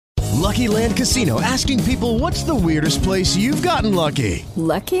Lucky Land Casino, asking people, what's the weirdest place you've gotten lucky?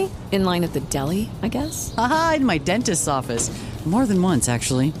 Lucky? In line at the deli, I guess? Aha, in my dentist's office. More than once,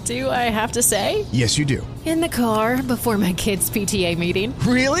 actually. Do I have to say? Yes, you do. In the car before my kids' PTA meeting.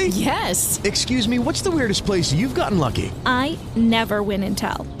 Really? Yes. Excuse me, what's the weirdest place you've gotten lucky? I never win and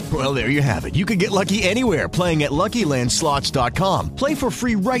tell. Well, there you have it. You can get lucky anywhere, playing at LuckyLandSlots.com. Play for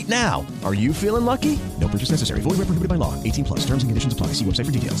free right now. Are you feeling lucky? No purchase necessary. Void where prohibited by law. 18 plus. Terms and conditions apply. See website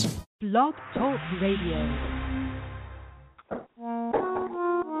for details. Blog Talk Radio.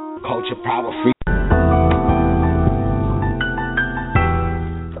 Culture Power Free.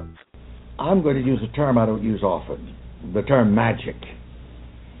 I'm going to use a term I don't use often, the term magic.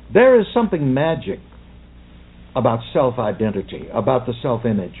 There is something magic about self-identity, about the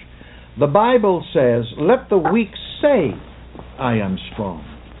self-image. The Bible says, let the weak say, I am strong.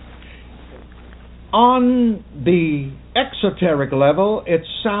 On the exoteric level, it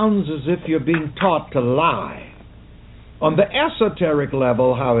sounds as if you're being taught to lie. On the esoteric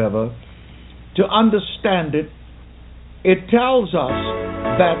level, however, to understand it, it tells us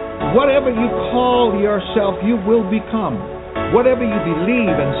that whatever you call yourself, you will become. Whatever you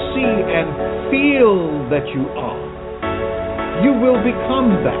believe and see and feel that you are, you will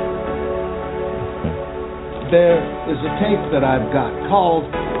become that. There is a tape that I've got called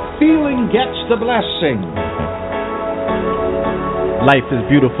Feeling Gets the Blessing. Life is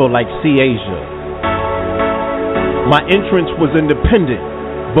beautiful like Sea Asia. My entrance was independent,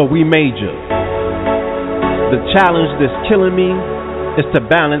 but we major. The challenge that's killing me is to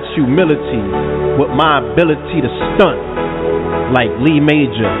balance humility with my ability to stunt like Lee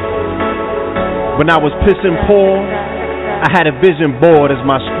Major. When I was pissing poor, I had a vision board as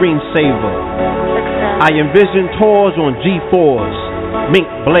my screensaver. I envisioned tours on G4s, mink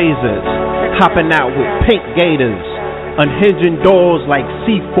blazers, hopping out with pink gators, unhinging doors like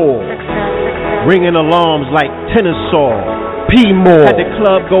C4, ringing alarms like tennis saw, P-more. Had the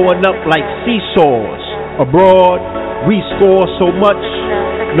club going up like seesaws. Abroad, we score so much,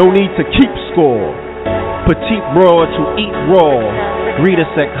 no need to keep score. Petite broads who eat raw, greet us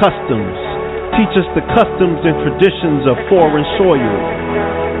at customs, teach us the customs and traditions of foreign soil.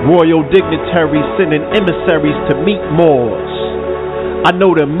 Royal dignitaries sending emissaries to meet Moors. I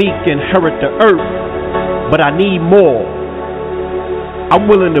know the meek inherit the earth, but I need more. I'm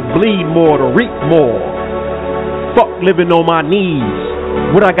willing to bleed more to reap more. Fuck living on my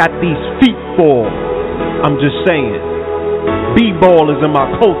knees, what I got these feet for? I'm just saying, B-ball is in my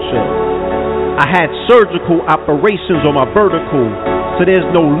culture. I had surgical operations on my vertical, so there's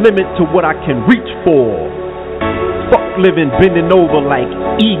no limit to what I can reach for. Fuck living bending over like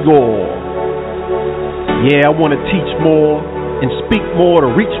Igor. Yeah, I want to teach more and speak more to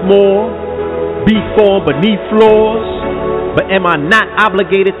reach more, be formed beneath floors, but am I not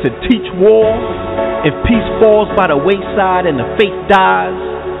obligated to teach war? If peace falls by the wayside and the faith dies,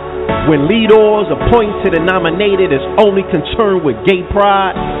 when leaders appointed and nominated is only concerned with gay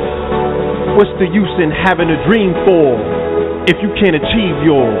pride, what's the use in having a dream for if you can't achieve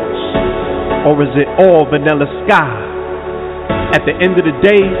yours? Or is it all vanilla sky? At the end of the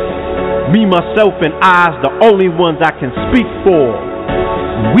day, me, myself, and I's the only ones I can speak for.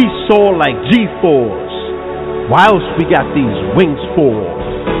 We soar like G4s. Why else we got these wings for?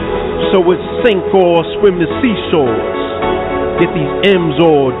 So it's sink or swim the seashores. Get these M's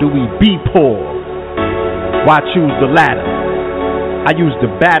or do we be poor? Why choose the latter? I use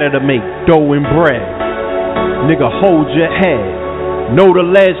the batter to make dough and bread. Nigga, hold your head. Know the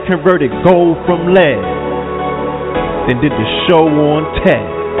lead's converted gold from lead. Then did the show on TED.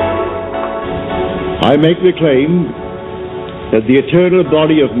 I make the claim that the eternal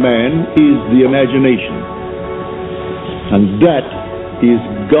body of man is the imagination, and that is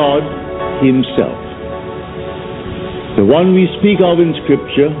God Himself. The one we speak of in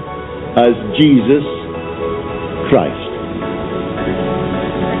Scripture as Jesus Christ.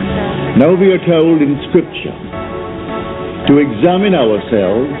 Now we are told in Scripture to examine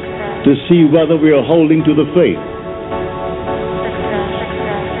ourselves to see whether we are holding to the faith.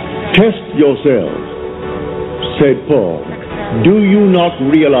 Test yourselves, said Paul. Do you not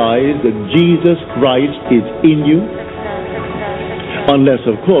realize that Jesus Christ is in you? Unless,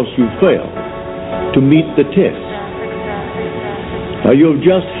 of course, you fail to meet the test. Now, you have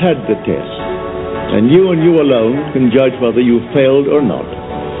just had the test, and you alone can judge whether you failed or not,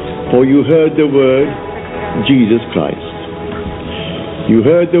 for you heard the word Jesus Christ. You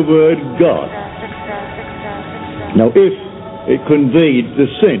heard the word God. Now, if it conveyed the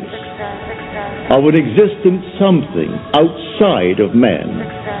sense of an existent something outside of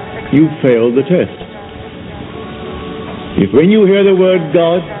man, you failed the test. If when you hear the word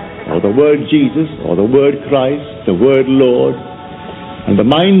God or the word Jesus, or the word Christ, the word Lord, and the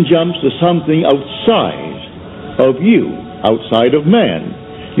mind jumps to something outside of you, outside of man,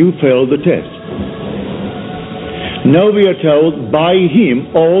 you failed the test. Now we are told, by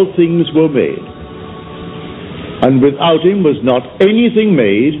him all things were made, and without him was not anything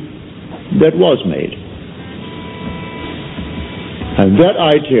made that was made. And that,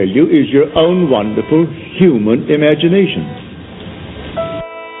 I tell you, is your own wonderful human imagination.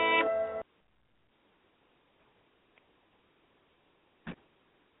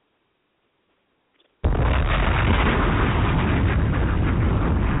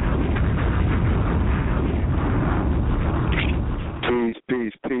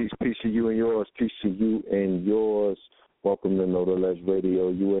 Peace to you and yours. Peace to you and yours. Welcome to Know the Less Radio.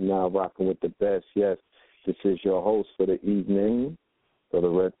 You are now rocking with the best. Yes, this is your host for the evening, Brother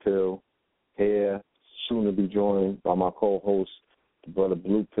Red Pill, here, soon to be joined by my co-host, Brother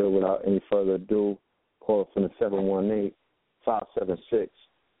Blue Pill. Without any further ado, call from the 718-576.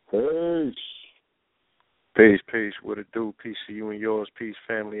 Peace. Peace. What it do? Peace to you and yours. Peace,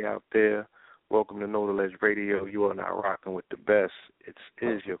 family out there. Welcome to Know the Less Radio. You are now rocking with the best. It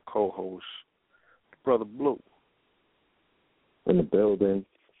is your co-host, Brother Blue. In the building,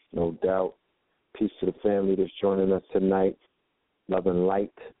 no doubt. Peace to the family that's joining us tonight. Love and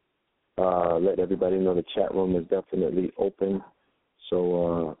light. Let everybody know the chat room is definitely open.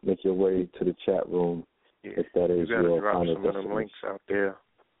 So make your way to the chat room if that is your final destination. You got to drop some of them links out there.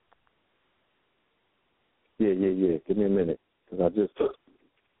 Yeah. Give me a minute, because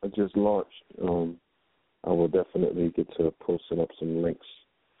I just launched. I will definitely get to posting up some links.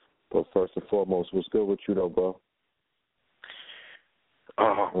 But first and foremost, what's good with you, though, bro?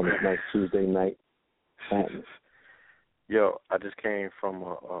 On this nice Tuesday night. Yo, I just came from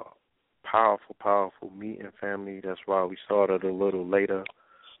a powerful meeting, family. That's why we started a little later.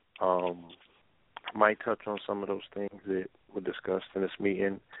 I might touch on some of those things that were discussed in this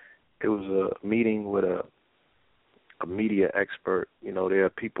meeting. It was a meeting with a media expert. You know, there are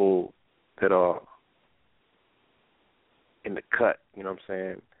people that are in the cut, you know what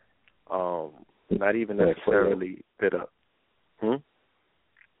I'm saying? Not even necessarily that are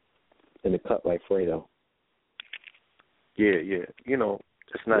in the cut like Fredo. Yeah. You know,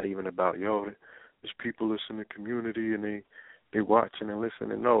 it's not even about, there's people that's in the community and they watching and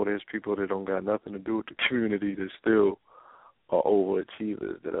listening. No, there's people that don't got nothing to do with the community that still are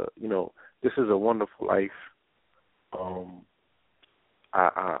overachievers that are, this is a wonderful life.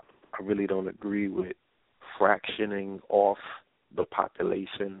 I really don't agree with fractioning off the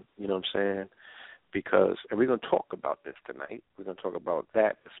population, you know what I'm saying? Because, and we're going to talk about this tonight. We're going to talk about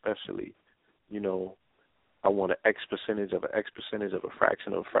that especially. I want an X percentage of an X percentage of a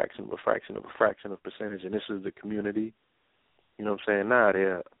fraction of a fraction of a fraction of a fraction of percentage, and this is the community. You know what I'm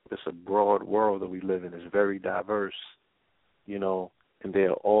saying? It's a broad world that we live in. It's very diverse, and there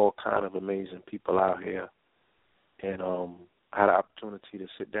are all kind of amazing people out here. And I had an opportunity to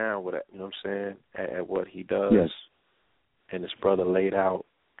sit down with it, you know what I'm saying, at what he does. Yes. And his brother laid out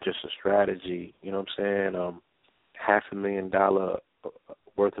just a strategy, you know what I'm saying, $500,000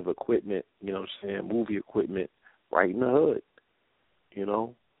 worth of equipment, you know what I'm saying, movie equipment right in the hood,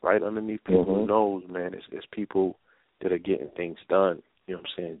 right underneath people's nose, man. It's people that are getting things done, you know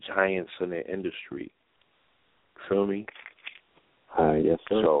what I'm saying, giants in their industry. Feel me? Yes,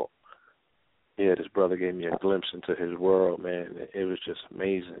 sir. So, yeah, this brother gave me a glimpse into his world, man. It was just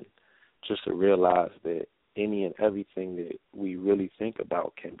amazing just to realize that any and everything that we really think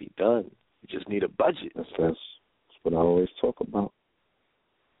about can be done. You just need a budget. That's what I always talk about.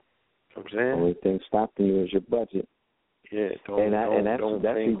 You know what I'm saying? The only thing stopping you is your budget. Yeah,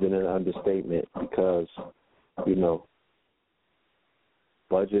 that's even an understatement because,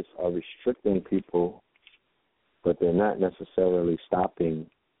 budgets are restricting people, but they're not necessarily stopping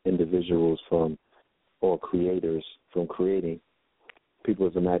individuals or creators from creating.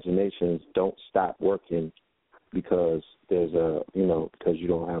 People's imaginations don't stop working because because you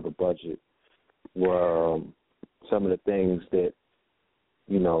don't have a budget. Well, some of the things that,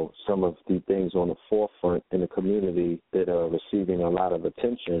 some of the things on the forefront in the community that are receiving a lot of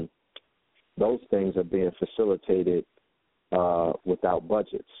attention, those things are being facilitated without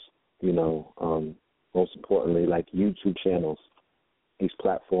budgets, most importantly, like YouTube channels, these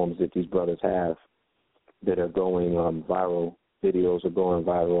platforms that these brothers have that are going viral. Videos are going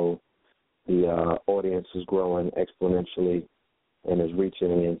viral. The audience is growing exponentially and is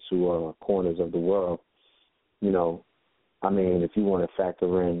reaching into corners of the world. If you want to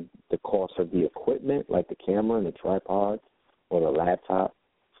factor in the cost of the equipment, like the camera and the tripod or the laptop,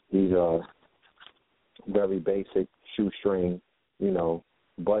 these are very basic shoestring,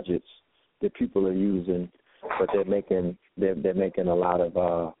 budgets that people are using, but they're making a lot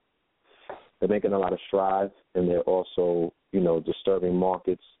of strides, and they're also, disturbing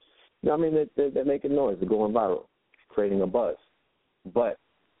markets. I mean, they're making noise. They're going viral, creating a buzz. But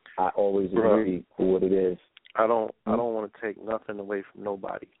I always agree with what it is. I don't want to take nothing away from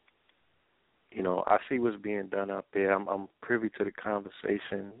nobody. I see what's being done out there. I'm privy to the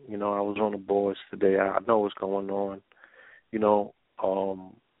conversation. I was on the boards today. I know what's going on.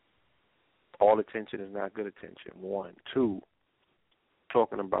 All attention is not good attention, one. Two,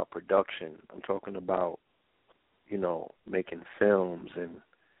 talking about production. I'm talking about, making films and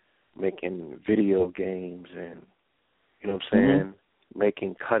making video games and,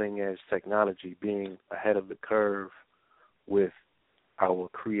 making cutting-edge technology, being ahead of the curve with our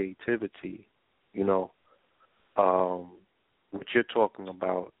creativity. What you're talking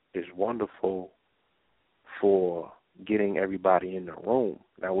about is wonderful for getting everybody in the room.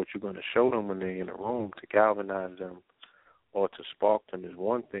 Now, what you're going to show them when they're in the room to galvanize them or to spark them is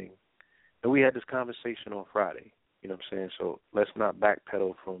one thing. And we had this conversation on Friday, So let's not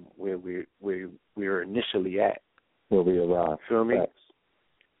backpedal from where we're initially at. Where we arrived. Feel me? Facts.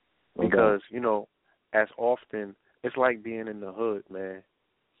 Because, as often, it's like being in the hood, man.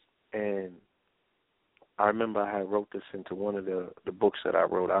 And I remember I wrote this into one of the books that I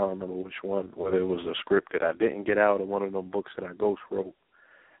wrote. I don't remember which one, whether it was a script that I didn't get out or one of them books that I ghost wrote.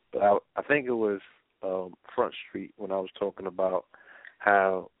 But I think it was Front Street when I was talking about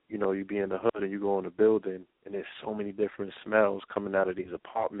how, you be in the hood and you go in the building and there's so many different smells coming out of these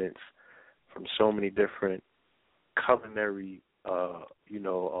apartments from so many different culinary,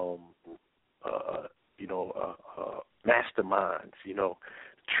 masterminds,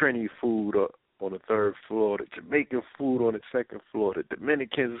 Trini food on the third floor, the Jamaican food on the second floor, the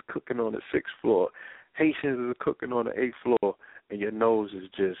Dominicans is cooking on the sixth floor, Haitians is cooking on the eighth floor, and your nose is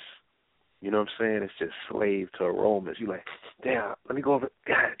just, it's just slave to aromas. You're like, damn, let me go over,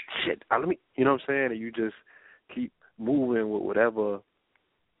 God, shit, let me, and you just keep moving with whatever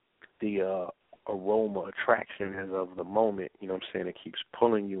the aroma attraction is of the moment, it keeps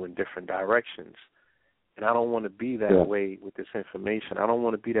pulling you in different directions. And I don't want to be that way with this information. I don't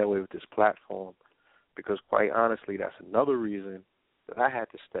want to be that way with this platform because, quite honestly, that's another reason that I had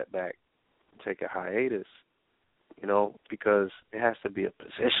to step back and take a hiatus, because it has to be a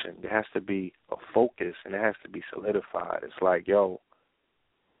position. There has to be a focus, and it has to be solidified. It's like,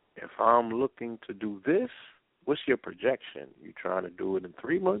 if I'm looking to do this, what's your projection? You trying to do it in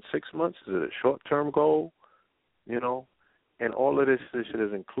 3 months, 6 months? Is it a short-term goal? And all of this shit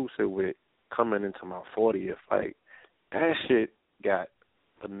is inclusive with coming into my 40th. Like, that shit got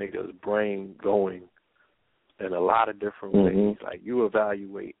a nigga's brain going in a lot of different ways. Like, you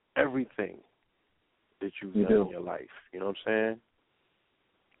evaluate everything that you've done in your life. You know what I'm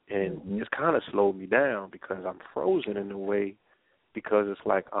saying? And it's kind of slowed me down because I'm frozen in a way because it's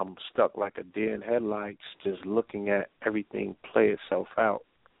like I'm stuck like a deer in headlights just looking at everything play itself out.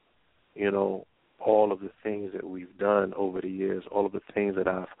 All of the things that we've done over the years, all of the things that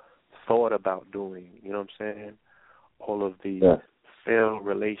I've thought about doing, you know what I'm saying? All of the failed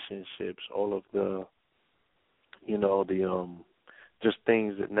relationships, all of the, just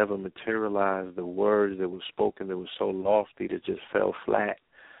things that never materialized, the words that were spoken that were so lofty that just fell flat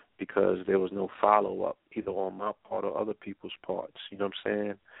because there was no follow-up, either on my part or other people's parts, you know what I'm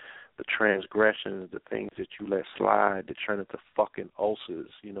saying? The transgressions, the things that you let slide that turn into fucking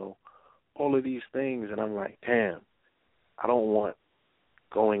ulcers, all of these things. And I'm like, damn, I don't want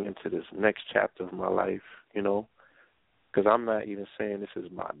going into this next chapter of my life, because I'm not even saying this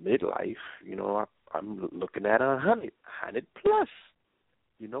is my midlife, I'm looking at 100 plus,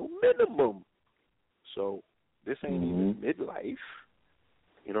 minimum. So this ain't even midlife,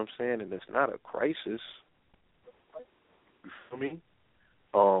 you know what I'm saying? And it's not a crisis, you feel me?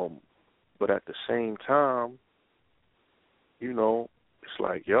 But at the same time, it's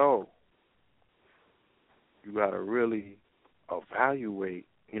like, you got to really evaluate,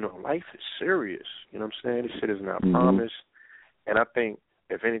 life is serious, you know what I'm saying? This shit is not promised. And I think,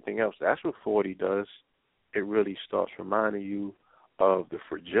 if anything else, that's what 40 does. It really starts reminding you of the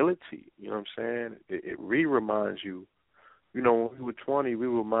fragility, you know what I'm saying? It re-reminds you, when we were 20, we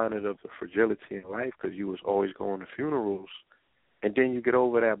were reminded of the fragility in life because you was always going to funerals. And then you get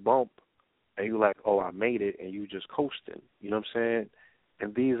over that bump and you're like, oh, I made it, and you just coasting, you know what I'm saying?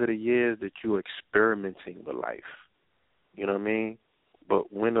 And these are the years that you're experimenting with life. You know what I mean?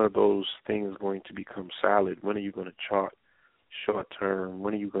 But when are those things going to become solid? When are you going to chart short term?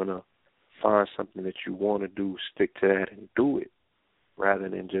 When are you going to find something that you want to do, stick to that and do it, rather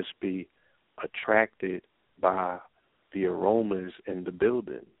than just be attracted by the aromas in the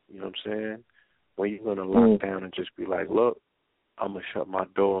building. You know what I'm saying? When you're gonna lock down and just be like, look, I'm gonna shut my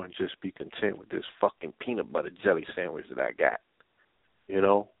door and just be content with this fucking peanut butter jelly sandwich that I got. You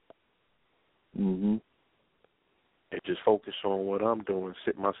know? Mhm. And just focus on what I'm doing.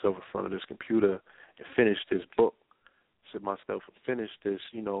 Sit myself in front of this computer and finish this book. Sit myself and finish this,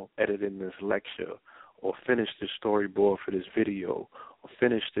 you know, editing this lecture, or finish this storyboard for this video, or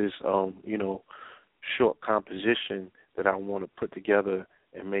finish this, you know, short composition that I want to put together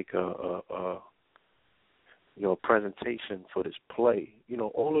and make a you know, presentation for this play. You know,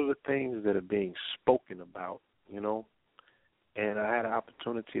 all of the things that are being spoken about, you know. And I had an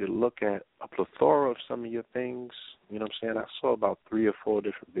opportunity to look at a plethora of some of your things. You know what I'm saying? I saw about 3 or 4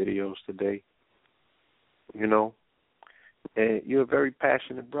 different videos today, you know. And you're a very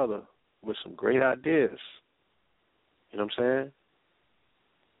passionate brother with some great ideas. You know what I'm saying?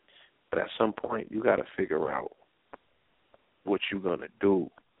 But at some point, you got to figure out what you're going to do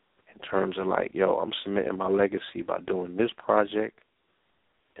in terms of like, yo, I'm cementing my legacy by doing this project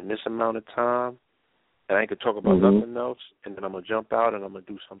in this amount of time, and I ain't going to talk about nothing else, and then I'm going to jump out and I'm going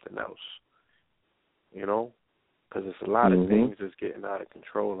to do something else. You know? Because there's a lot of things that's getting out of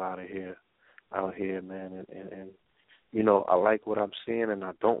control out here, man. And, you know, I like what I'm seeing and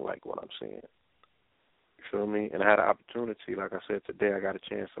I don't like what I'm seeing. You feel me? And I had an opportunity, like I said today, I got a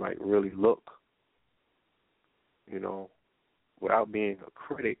chance to, like, really look, you know, without being a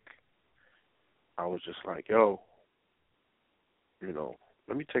critic. I was just like, yo, you know,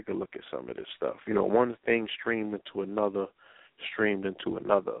 let me take a look at some of this stuff. You know, one thing streamed into another.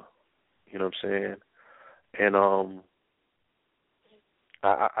 You know what I'm saying? And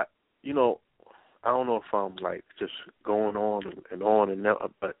I you know, I don't know if I'm like just going on and on,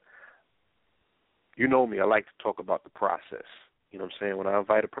 but you know me, I like to talk about the process. You know what I'm saying? When I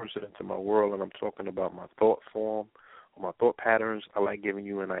invite a person into my world and I'm talking about my thought form or my thought patterns, I like giving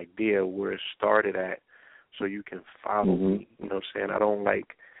you an idea where it started at so you can follow me. You know what I'm saying? I don't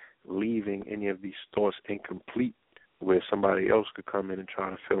like leaving any of these thoughts incomplete where somebody else could come in and try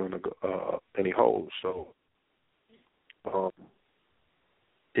to fill in any holes. So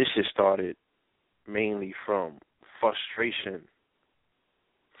this just started mainly from frustration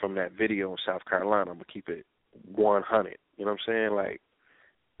from that video in South Carolina. I'm going to keep it 100. You know what I'm saying? Like,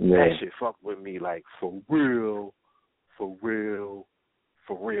 that shit fucked with me, like, for real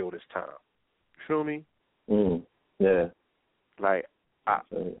this time. You feel me? Yeah. Like,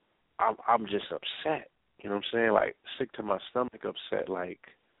 I'm just upset. You know what I'm saying? Like, sick to my stomach upset, like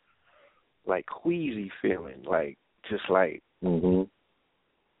queasy feeling, like, just like, you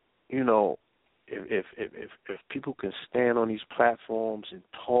know, if people can stand on these platforms and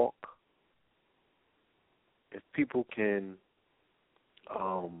talk, if people can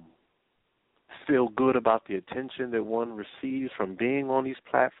feel good about the attention that one receives from being on these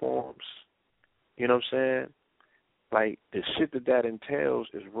platforms, you know what I'm saying? Like, the shit that entails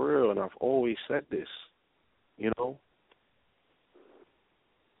is real, and I've always said this, you know?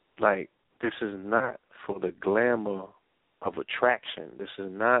 Like, this is not for the glamour of attraction. This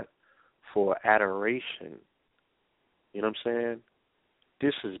is not for adoration. You know what I'm saying?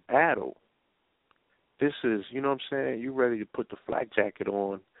 This is battle. This is, you know what I'm saying, you ready to put the flak jacket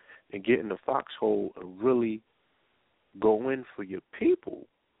on and get in the foxhole and really go in for your people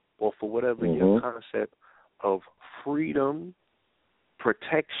or for whatever your concept of freedom,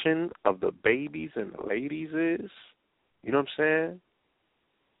 protection of the babies and the ladies is. You know what I'm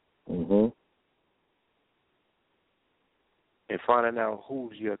saying? And finding out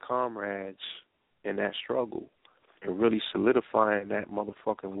who's your comrades in that struggle and really solidifying that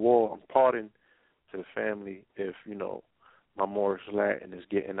motherfucking war. I'm parting to the family if, you know, my Morris Latin is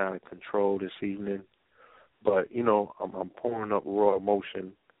getting out of control this evening. But, you know, I'm pouring up raw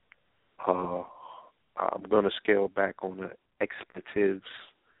emotion. I'm going to scale back on the expletives,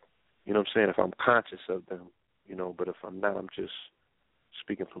 you know what I'm saying, if I'm conscious of them, you know, but if I'm not, I'm just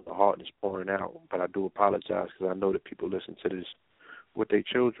speaking from the heart and it's pouring out. But I do apologize because I know that people listen to this with their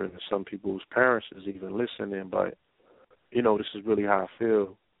children and some people's parents is even listening. But, you know, this is really how I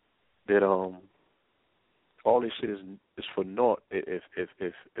feel, that all this shit is for naught if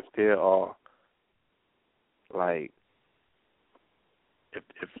there are, like,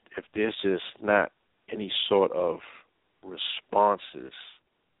 if there's just not any sort of responses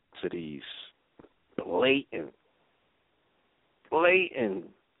to these blatant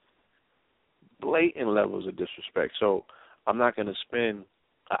levels of disrespect. So I'm not going to spend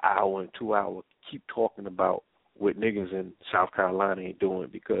an hour and 2 hours keep talking about what niggas in South Carolina ain't doing,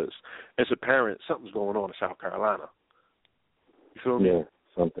 because as a parent, something's going on in South Carolina. You feel me? Yeah,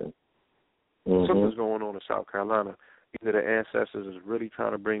 something. Something's going on in South Carolina. either the ancestors is really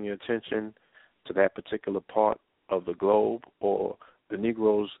trying to bring your attention to that particular part of the globe, or the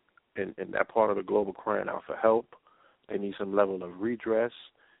Negroes in that part of the globe are crying out for help. They need some level of redress,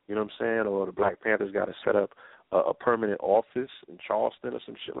 you know what I'm saying? Or the Black Panthers got to set up a permanent office in Charleston or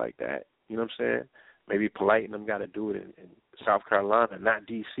some shit like that, you know what I'm saying? Maybe Polite and them got to do it in South Carolina, not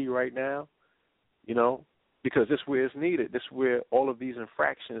D.C. right now, you know, because this is where it's needed. This is where all of these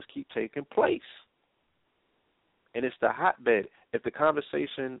infractions keep taking place. And it's the hotbed. If the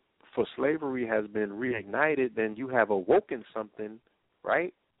conversation for slavery has been reignited, then you have awoken something,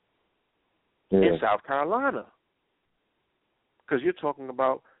 right, in South Carolina. Because you're talking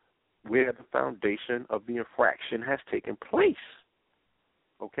about where the foundation of the infraction has taken place.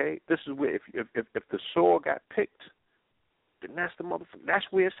 Okay? This is where, if the soil got picked, then that's the motherfucker. That's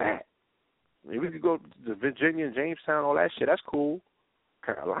where it's at. I mean, we could go to Virginia and Jamestown, all that shit. That's cool.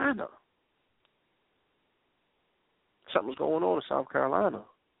 Carolina. Something's going on in South Carolina.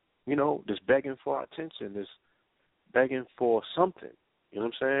 You know, just begging for our attention, just begging for something. You know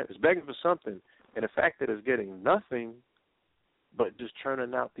what I'm saying? It's begging for something. And the fact that it's getting nothing but just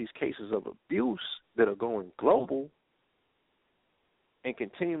churning out these cases of abuse that are going global and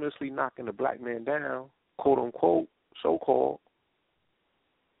continuously knocking the black man down, quote unquote, so-called,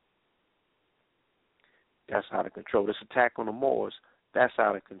 that's out of control. This attack on the Moors, that's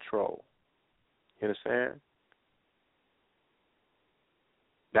out of control. You understand?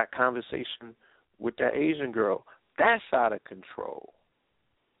 That conversation with that Asian girl, that's out of control.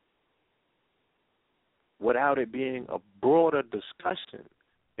 Without it being a broader discussion,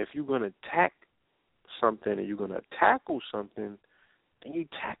 if you're going to attack something and you're going to tackle something, then you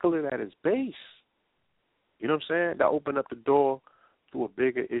tackle it at its base. You know what I'm saying? That opened up the door to a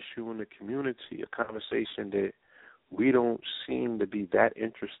bigger issue in the community, a conversation that we don't seem to be that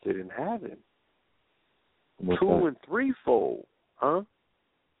interested in having. What's Two that? and threefold, huh?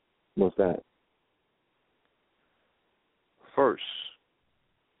 What's that? First,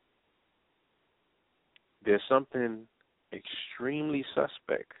 there's something extremely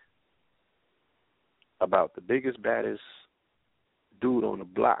suspect about the biggest, baddest dude on the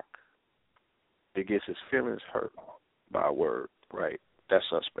block that gets his feelings hurt by a word, right? That's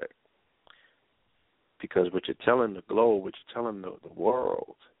suspect. Because what you're telling the globe, what you're telling the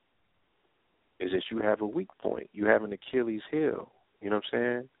world, is that you have a weak point. You have an Achilles heel. You know what I'm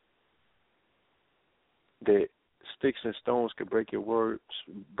saying? That sticks and stones can break your words,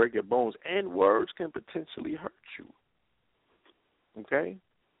 break your bones, and words can potentially hurt you. Okay?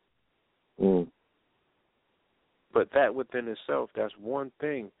 But that within itself, that's one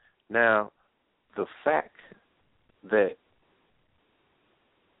thing. Now, the fact that,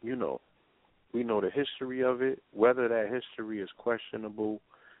 you know, we know the history of it, whether that history is questionable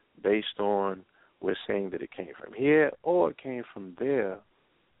based on we're saying that it came from here or it came from there,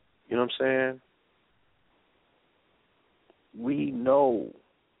 you know what I'm saying? We know,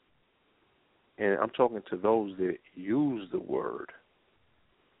 and I'm talking to those that use the word,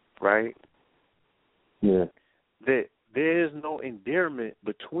 right? Yeah. That there's no endearment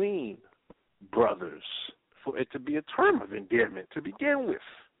between brothers for it to be a term of endearment to begin with.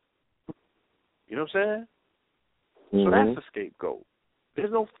 You know what I'm saying? So that's the scapegoat.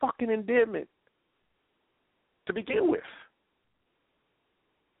 There's no fucking endearment to begin with.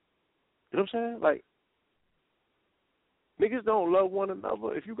 You know what I'm saying? Like, niggas don't love one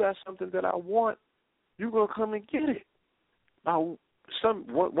another. If you got something that I want, you gonna come and get it. By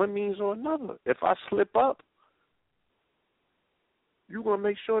one means or another. If I slip up, you gonna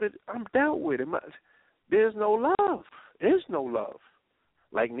make sure that I'm dealt with. There's no love. There's no love.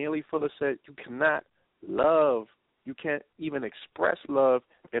 Like Neely Fuller said, you cannot love, you can't even express love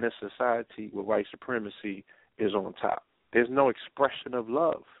in a society where white supremacy is on top. There's no expression of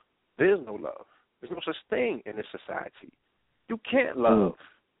love. There's no love. There's no such thing in this society. You can't love.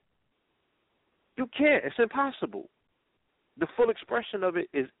 You can't. It's impossible. The full expression of it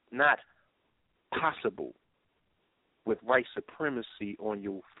is not possible with white supremacy on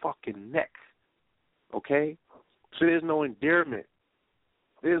your fucking neck. Okay? So there's no endearment.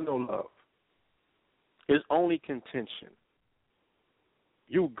 There's no love. It's only contention.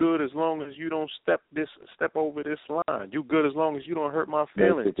 You good as long as you don't step over this line. You good as long as you don't hurt my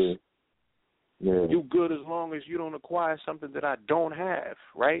feelings. Yeah. You good as long as you don't acquire something that I don't have,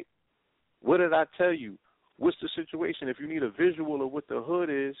 right? What did I tell you? What's the situation? If you need a visual of what the hood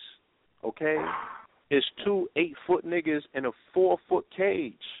is, okay, it's 2 8-foot niggas in a 4-foot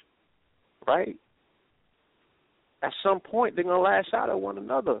cage, right? At some point, they're going to lash out at one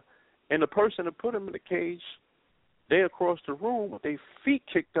another. And the person that put them in the cage, they across the room with their feet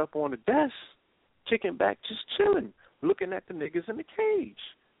kicked up on the desk, kicking back, just chilling. looking at the niggas in the cage,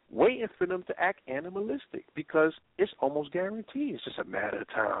 waiting for them to act animalistic because it's almost guaranteed. It's just a matter of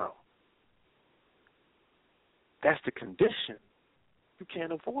time. That's the condition. You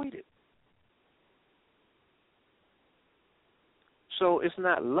can't avoid it. So it's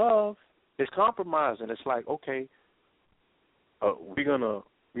not love. It's compromising. It's like, okay, we're going to,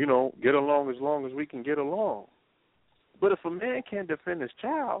 get along as we can get along. But if a man can't defend his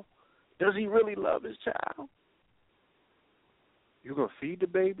child, does he really love his child? You're going to feed the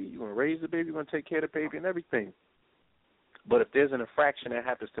baby, you're going to raise the baby, you're going to take care of the baby and everything. But if there's an infraction that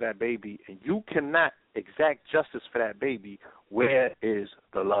happens to that baby and you cannot exact justice for that baby, where is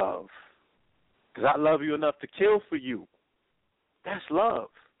the love? Because I love you enough to kill for you. That's love.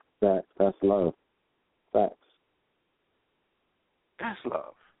 That's love. Facts. That's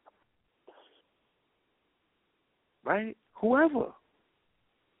love. Right? Whoever.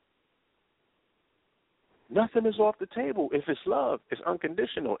 Nothing is off the table. If it's love, it's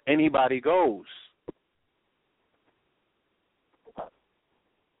unconditional. Anybody goes.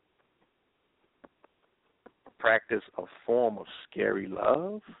 Practice a form of scary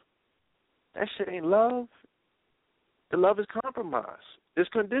love. That shit ain't love. The love is compromise. It's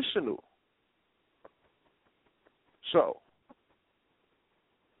conditional. So,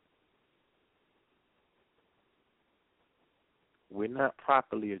 we're not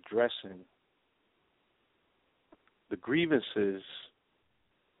properly addressing the grievances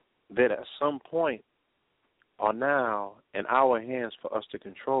that at some point are now in our hands for us to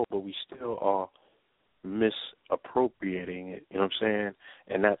control, but we still are misappropriating it, you know what I'm saying,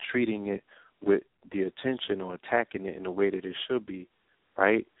 and not treating it with the attention or attacking it in the way that it should be,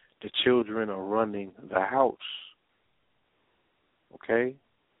 right? The children are running the house, okay?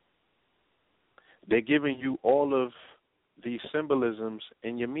 They're giving you all of these symbolisms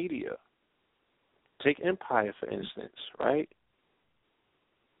in your media. Take Empire, for instance, right?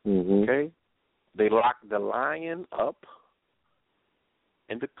 Mm-hmm. Okay? They lock the lion up,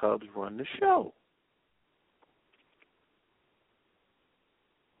 and the cubs run the show.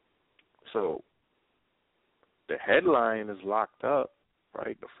 So the headline is locked up,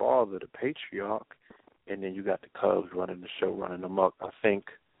 right? The father, the patriarch, and then you got the cubs running the show, running amok. I think,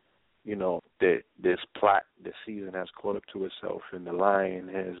 that this plot, this season has caught up to itself, and the lion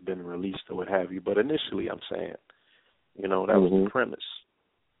has been released or what have you. But initially, I'm saying, that was the premise.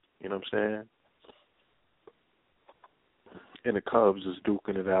 You know what I'm saying? And the Cubs is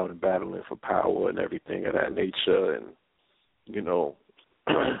duking it out and battling for power and everything of that nature, and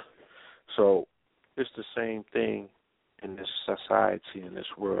so it's the same thing in this society, in this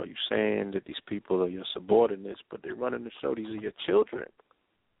world. You're saying that these people are your subordinates, but they're running the show. These are your children.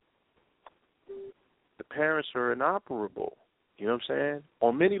 The parents are inoperable, you know what I'm saying,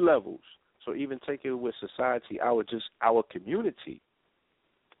 on many levels. So even take it with society, our community,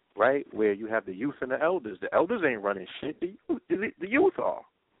 right, where you have the youth and the elders. The elders ain't running shit. The youth are.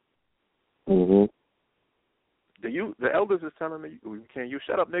 Mm-hmm. The elders is telling me, we can't use,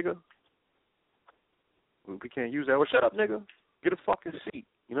 shut up, nigga. We can't use that. Well, shut up, nigga. Get a fucking seat.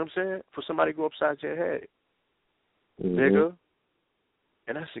 You know what I'm saying? For somebody to go upside your head. Mm-hmm. Nigga.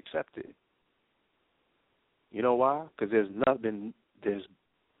 And that's accepted. You know why? Because there's been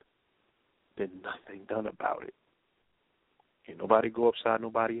nothing done about it. Ain't nobody go upside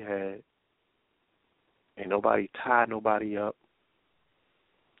nobody's head. Ain't nobody tie nobody up.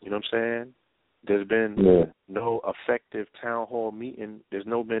 You know what I'm saying? There's been no effective town hall meeting. There's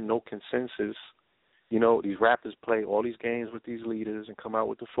been no consensus. These rappers play all these games with these leaders and come out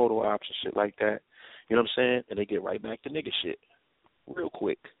with the photo ops and shit like that. You know what I'm saying? And they get right back to nigga shit real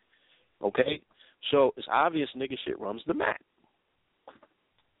quick. Okay? So it's obvious nigga shit runs the map.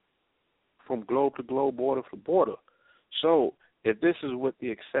 From globe to globe, border to border. So if this is what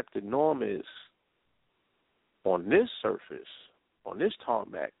the accepted norm is on this surface, on this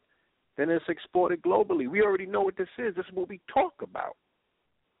tarmac, then it's exported globally. We already know what this is. This is what we talk about.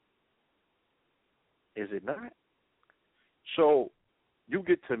 Is it not? So you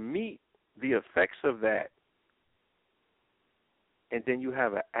get to meet the effects of that, and then you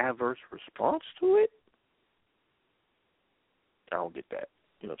have an adverse response to it? I don't get that.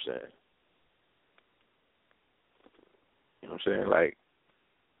 You know what I'm saying? You know what I'm saying? Like,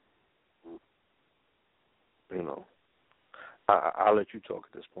 I'll let you talk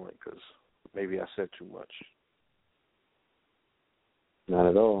at this point because maybe I said too much. Not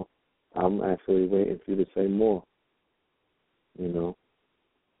at all. I'm actually waiting for you to say more. You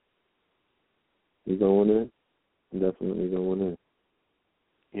going in? I'm definitely going in.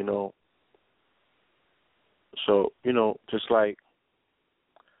 So, just like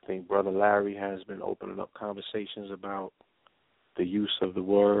I think Brother Larry has been opening up conversations about the use of the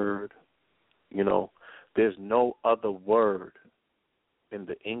word. You know, there's no other word in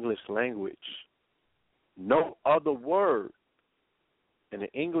the English language, no other word in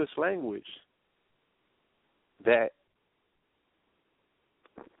the English language that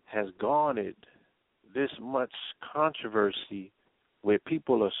has garnered this much controversy, where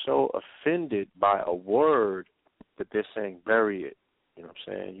people are so offended by a word that they're saying bury it. You know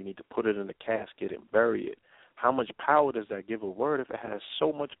what I'm saying? You need to put it in a casket and bury it. How much power does that give a word if it has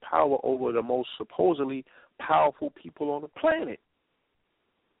so much power over the most supposedly powerful people on the planet?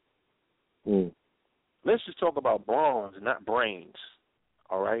 Let's just talk about bronze, not brains,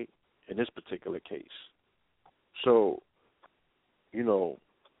 all right, in this particular case. So, you know,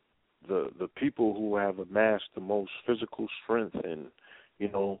 the people who have amassed the most physical strength and, you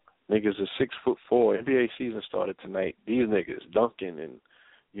know, niggas are 6'4". NBA season started tonight. These niggas dunking and,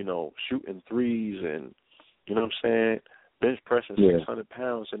 you know, shooting threes and, you know what I'm saying, bench pressing 600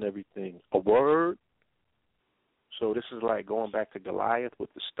 pounds and everything. A word? So this is like going back to Goliath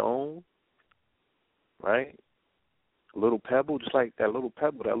with the stone, right? A little pebble, just like that little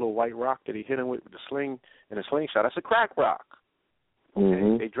pebble, that little white rock that he hit him with the sling and the slingshot. That's a crack rock.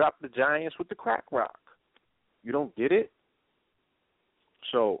 Okay? They dropped the giants with the crack rock. You don't get it?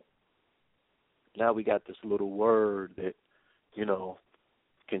 So now we got this little word that, you know,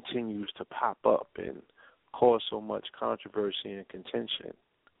 continues to pop up and cause so much controversy and contention,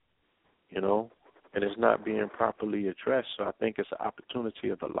 you know, and it's not being properly addressed. So I think it's an opportunity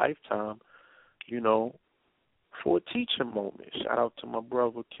of a lifetime, you know, for a teaching moment. Shout out to my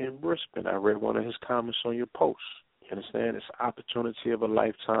brother Ken Brispin. I read one of his comments on your post. You understand? It's an opportunity of a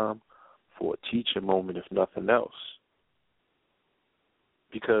lifetime for a teaching moment, if nothing else.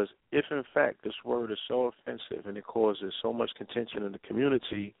 Because if, in fact, this word is so offensive and it causes so much contention in the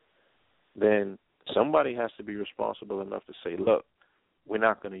community, then somebody has to be responsible enough to say, look, we're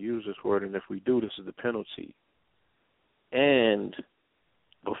not going to use this word, and if we do, this is the penalty. And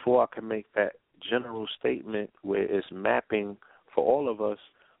before I can make that general statement where it's mapping for all of us,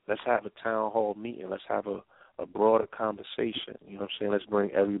 let's have a town hall meeting. Let's have a broader conversation. You know what I'm saying? Let's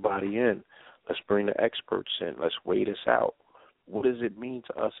bring everybody in. Let's bring the experts in. Let's weigh this out. What does it mean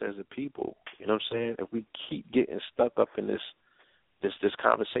to us as a people? You know what I'm saying? If we keep getting stuck up in this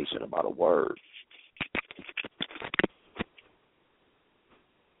conversation about a word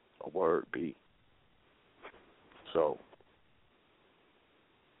be. So,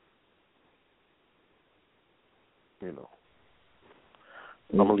 you know,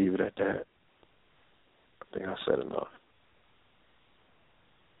 I'm going to leave it at that. I think I said enough.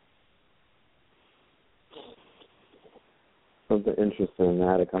 Something interesting.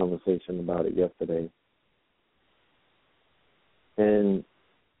 I had a conversation about it yesterday. And,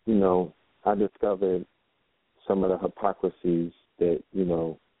 you know, I discovered some of the hypocrisies that, you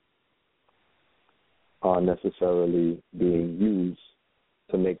know, are necessarily being used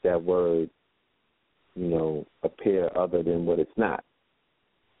to make that word, you know, appear other than what it's not,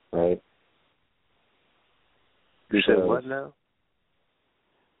 right? You said what now?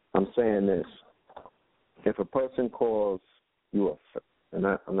 I'm saying this. If a person calls you and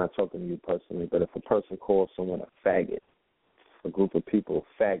I'm not talking to you personally, but if a person calls someone a faggot, a group of people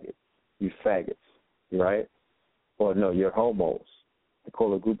faggot, you faggots, right? Or no, you're homos. They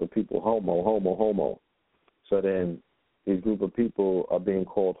call a group of people homo. So then these group of people are being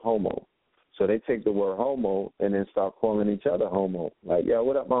called homo. So they take the word homo and then start calling each other homo. Like, yo,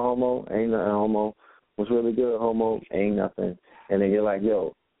 what up, my homo? Ain't nothing, homo. What's really good, homo? Ain't nothing. And then you're like,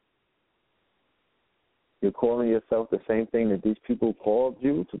 yo, you're calling yourself the same thing that these people called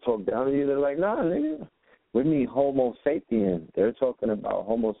you to talk down to you? They're like, nah, nigga. We mean homo sapien. They're talking about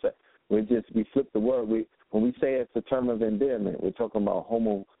homo sapien. We flip the word. When we say it's a term of endearment, we're talking about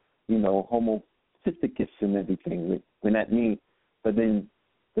homo, you know, homo cysticus and everything. When that means, but then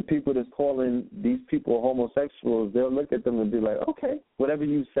the people that's calling these people homosexuals, they'll look at them and be like, okay, whatever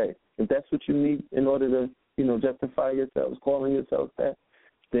you say. If that's what you need in order to, you know, justify yourselves, calling yourselves that,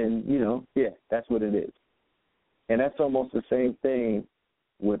 then, you know, yeah, that's what it is. And that's almost the same thing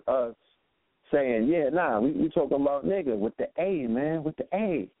with us saying, yeah, nah, we talking about nigga with the A, man, with the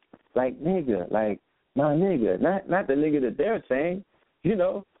A. Like nigga, like my nigga, not the nigga that they're saying. You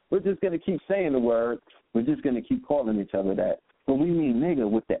know, we're just going to keep saying the word. We're just going to keep calling each other that. But we mean nigga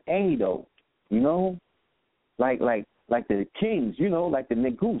with the A, though, you know? Like the kings, you know, like the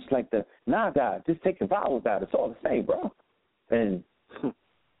negus, like the naga. Just take the vowels out. It's all the same, bro. And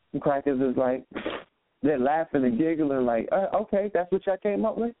crackers is like, they're laughing and giggling like, okay, that's what y'all came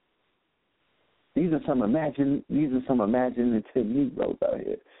up with? These are some imaginative Negroes out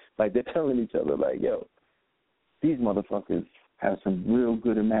here. Like, they're telling each other, like, yo, these motherfuckers have some real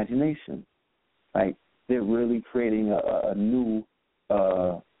good imagination. Like, they're really creating a new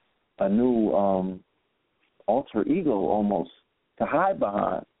alter ego almost to hide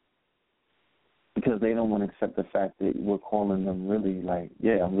behind, because they don't want to accept the fact that we're calling them really like,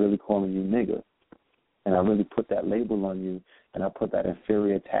 yeah, I'm really calling you nigga. And I really put that label on you, and I put that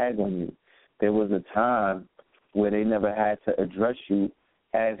inferior tag on you. There was a time where they never had to address you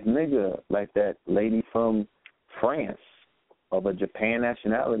as nigga, like that lady from France of a Japan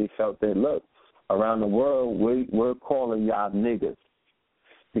nationality felt that, look, around the world, we're calling y'all niggas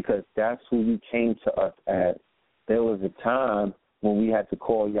because that's who you came to us as. There was a time when we had to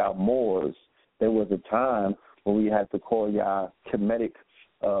call y'all Moors. There was a time when we had to call y'all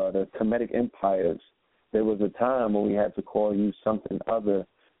the Kemetic empires. There was a time when we had to call you something other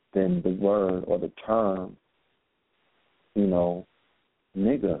than the word or the term, you know,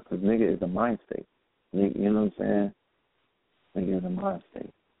 nigga, because nigga is a mind state. You know what I'm saying? Nigga is a mind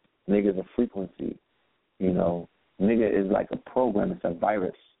state. Nigga is a frequency. You know, nigga is like a program. It's a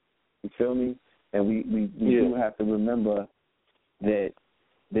virus. You feel me? And we do have to remember that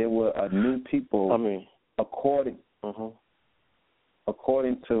there were new people, according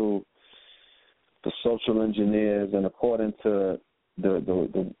to the social engineers and according to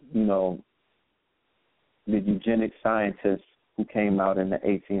the eugenic scientists who came out in the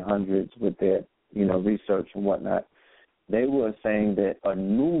 1800s with their, research and whatnot. They were saying that a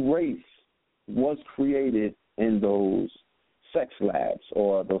new race was created in those sex labs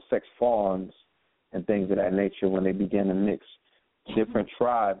or those sex farms and things of that nature when they began to mix different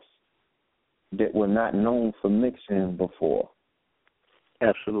tribes that were not known for mixing before.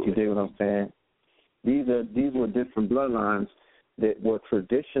 Absolutely. You dig what I'm saying? These were different bloodlines that were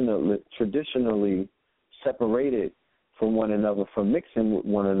traditionally separated from one another, from mixing with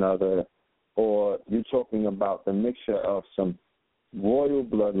one another, or you're talking about the mixture of some royal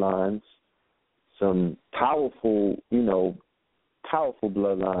bloodlines, some powerful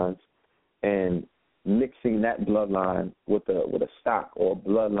bloodlines, and mixing that bloodline with a stock or a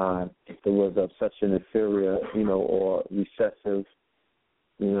bloodline that was of such an inferior, or recessive,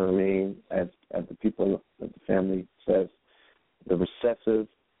 you know what I mean, as the people of the family says, the recessive,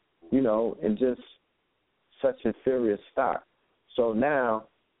 and just such inferior stock. So now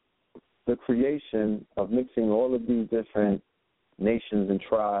the creation of mixing all of these different nations and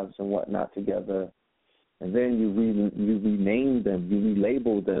tribes and whatnot together, and then you rename them, you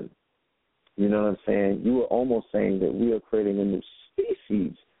relabel them. You know what I'm saying? You were almost saying that we are creating a new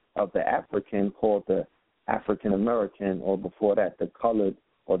species of the African called the African American, or before that, the colored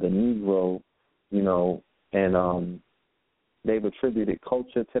or the Negro, and they've attributed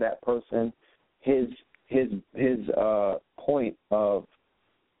culture to that person. His point of,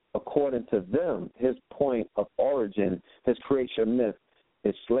 according to them, his point of origin, his creation myth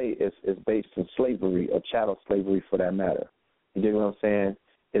is based in slavery, or chattel slavery for that matter. You dig what I'm saying?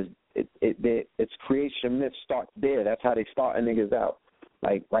 Its creation myth starts there. That's how they starting niggas out,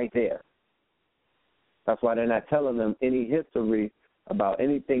 like right there. That's why they're not telling them any history about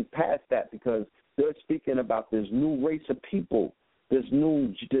anything past that, because they're speaking about this new race of people, this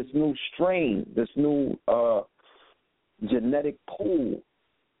new strain, this new genetic pool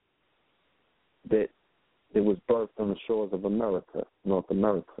that was birthed on the shores of America, North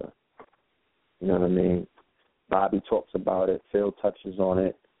America. You know what I mean? Bobby talks about it. Phil touches on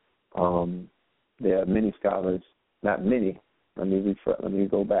it. There are many scholars, not many. Let me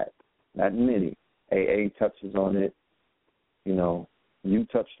go back. Not many. AA touches on it. You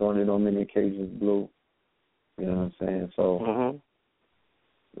touched on it on many occasions, Blue. You know what I'm saying? So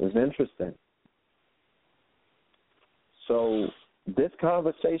it was interesting. So this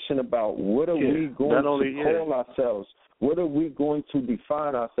conversation about what are we going to call ourselves, what are we going to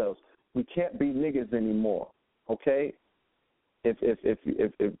define ourselves? We can't be niggas anymore, okay? If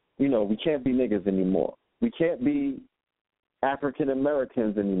we can't be niggas anymore. We can't be African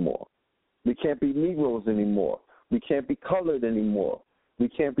Americans anymore. We can't be Negroes anymore. We can't be colored anymore. We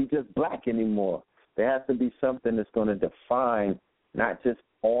can't be just black anymore. There has to be something that's going to define not just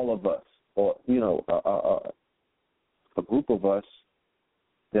all of us, or a group of us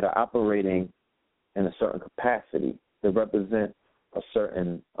that are operating in a certain capacity that represent a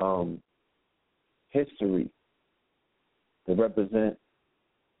certain history, that represent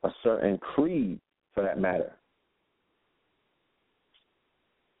a certain creed, for that matter.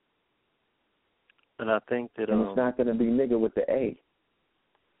 And I think that and it's not going to be nigga with the A.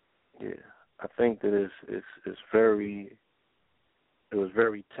 Yeah, I think that it was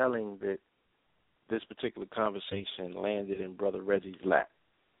very telling that this particular conversation landed in Brother Reggie's lap.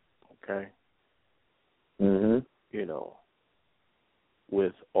 okay? Mhm. You know,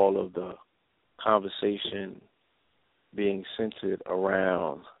 with all of the conversation being centered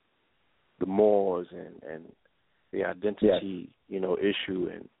around the Moors and the identity, issue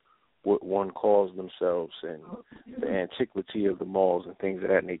and what one calls themselves and the antiquity of the Moors and things of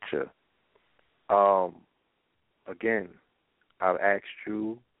that nature. Again, I've asked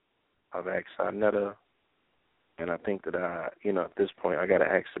you, I've asked Arnetta, and I think that at this point I got to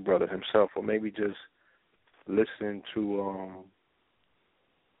ask the brother himself, or maybe just listen to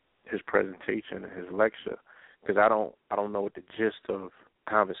his presentation and his lecture, because I don't know what the gist of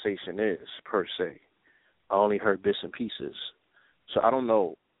conversation is per se. I only heard bits and pieces, so I don't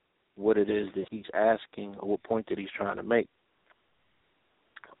know what it is that he's asking or what point that he's trying to make.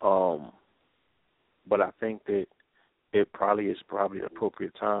 But I think that it probably is an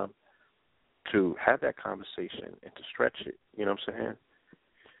appropriate time to have that conversation and to stretch it. You know what I'm saying?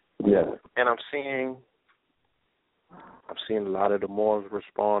 Yeah. And I'm seeing a lot of the Moors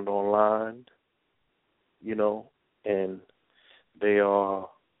respond online, and they are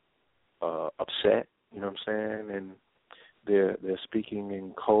upset, you know what I'm saying, and they're speaking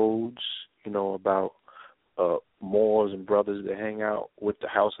in codes, about Moors and brothers that hang out with the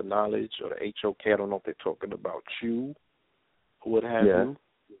House of Knowledge or the HOK. I don't know if they're talking about you or what have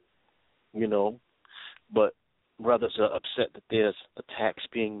you, but brothers are upset that there's attacks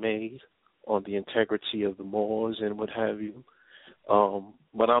being made on the integrity of the Moors and what have you.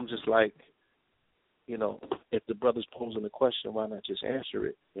 But I'm just like, if the brother's posing a question, why not just answer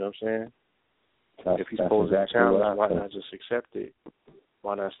it? You know what I'm saying? If he's posing a challenge, why not just accept it?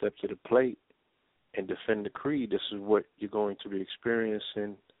 Why not step to the plate and defend the creed? This is what you're going to be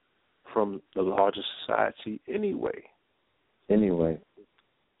experiencing from the larger society anyway.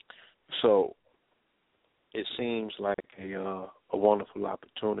 So it seems like a wonderful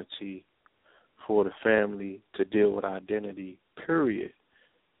opportunity for the family to deal with identity, period.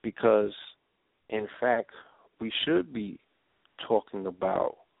 Because, in fact, we should be talking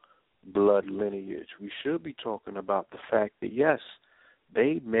about blood lineage. We should be talking about the fact that, yes,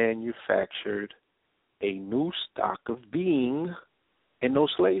 they manufactured a new stock of being in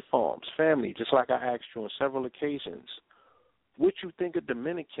those slave farms. Family, just like I asked you on several occasions, what you think a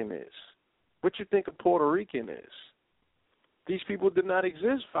Dominican is, what you think a Puerto Rican is. These people did not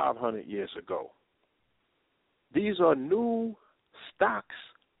exist 500 years ago. These are new stocks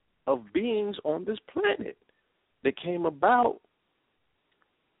of beings on this planet that came about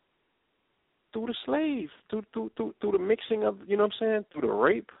through the slave, through the mixing of, you know what I'm saying, through the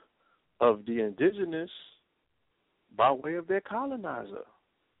rape of the indigenous by way of their colonizer.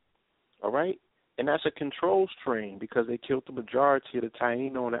 All right? And that's a control strain because they killed the majority of the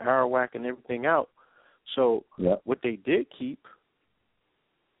Taino and the Arawak and everything out. So what they did keep,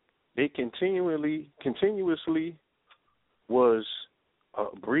 they continuously was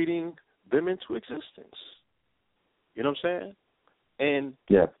breeding them into existence. You know what I'm saying? And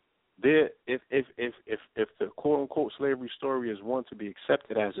there, if the quote unquote slavery story is one to be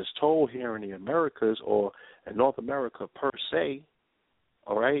accepted as it's told here in the Americas or in North America per se,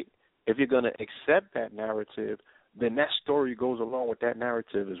 all right, if you're going to accept that narrative, then that story goes along with that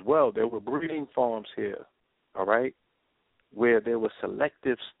narrative as well. There were breeding farms here, all right, where there were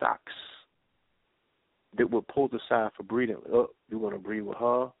selective stocks that were pulled aside for breeding. Oh, you're going to breed with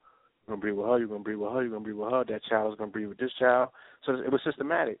her, you're going to breed with her, you're going to breed with her, you're going to breed with her, that child is going to breed with this child. So it was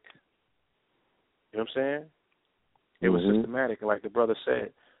systematic. You know what I'm saying? It was systematic. And like the brother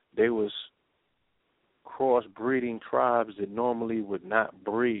said, they was cross-breeding tribes that normally would not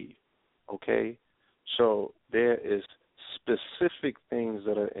breed, okay? So there is specific things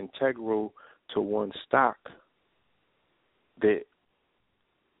that are integral to one stock that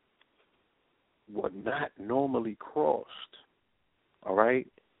were not normally crossed, all right?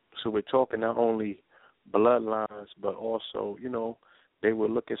 So we're talking not only bloodlines, but also, they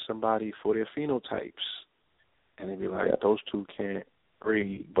would look at somebody for their phenotypes, and they'd be like, those two can't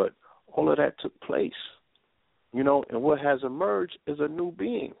breed. But all of that took place, and what has emerged is a new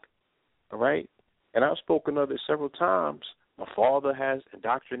being, all right? And I've spoken of it several times. My father has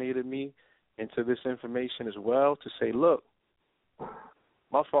indoctrinated me into this information as well to say, look,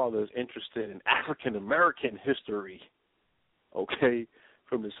 my father is interested in African-American history, okay,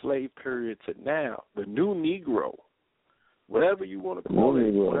 from the slave period to now, the new Negro. Whatever you want to call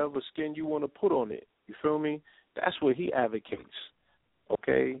it, whatever skin you want to put on it, you feel me? That's what he advocates,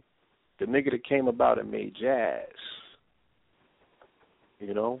 okay? The nigga that came about and made jazz,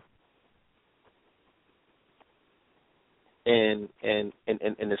 And in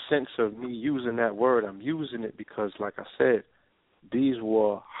the sense of me using that word, I'm using it because, like I said, these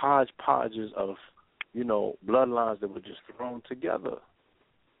were hodgepodges of, bloodlines that were just thrown together,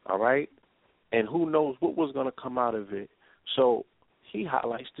 all right? And who knows what was going to come out of it. So he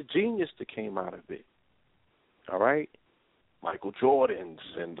highlights the genius that came out of it, all right? Michael Jordans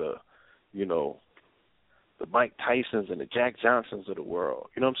and the Mike Tysons and the Jack Johnsons of the world,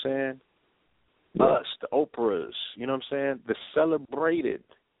 you know what I'm saying? Yeah. Us, the Oprahs, you know what I'm saying? The celebrated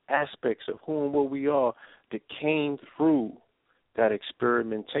aspects of who and what we are that came through that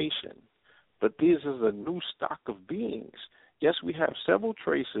experimentation. But this is a new stock of beings. Yes, we have several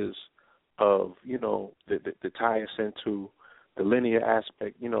traces of, that tie us into the linear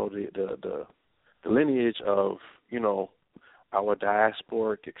aspect, the lineage of, our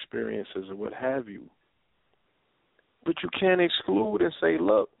diasporic experiences and what have you. But you can't exclude and say,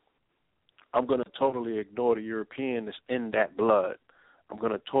 look, I'm going to totally ignore the European that's in that blood. I'm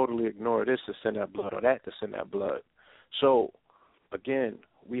going to totally ignore this that's in that blood or that that's in that blood. So, again,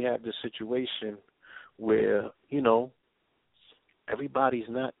 we have this situation where, everybody's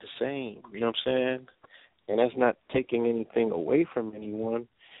not the same. You know what I'm saying? And that's not taking anything away from anyone.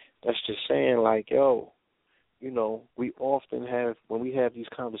 That's just saying, like, we often have, when we have these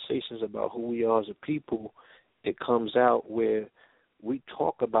conversations about who we are as a people, it comes out where we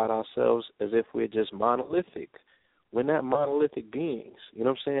talk about ourselves as if we're just monolithic. We're not monolithic beings. You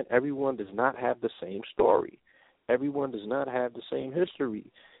know what I'm saying? Everyone does not have the same story. Everyone does not have the same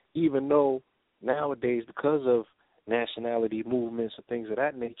history, even though nowadays, because of nationality movements and things of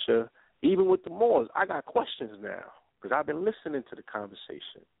that nature, even with the Moors, I got questions now because I've been listening to the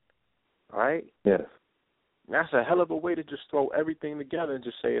conversation. All right? Yes. That's a hell of a way to just throw everything together and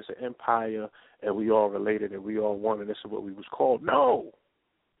just say it's an empire and we all related and we all one and this is what we was called. No.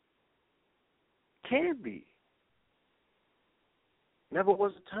 Can't be. Never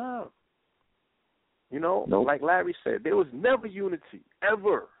was a time. Nope. Like Larry said, there was never unity,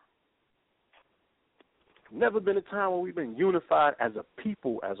 ever. Never been a time when we've been unified as a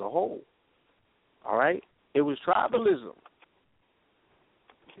people, as a whole. All right? It was tribalism.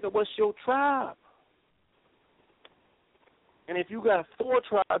 What's your tribe? And if you got 4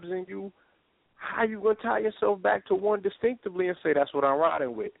 tribes in you, how you going to tie yourself back to one distinctively and say that's what I'm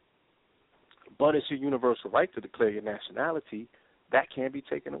riding with? But it's your universal right to declare your nationality. That can't be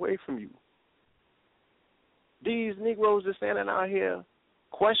taken away from you. These Negroes that standing out here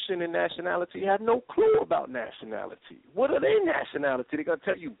questioning nationality have no clue about nationality. What are their nationality? They're going to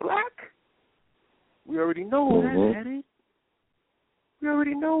tell you black? We already know where that's headed. We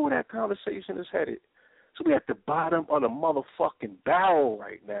already know where that conversation is headed. So we at the bottom of the motherfucking barrel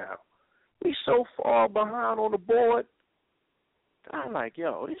right now. We so far behind on the board. I'm like,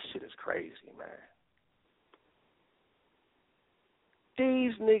 this shit is crazy, man.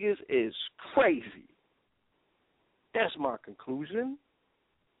 These niggas is crazy. That's my conclusion.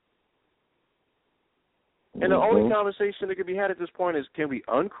 And the only conversation that can be had at this point is, can we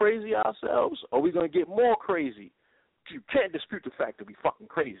uncrazy ourselves, or are we going to get more crazy? You can't dispute the fact that we fucking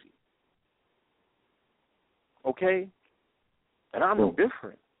crazy. Okay? And I'm no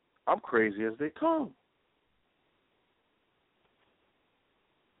different. I'm crazy as they come.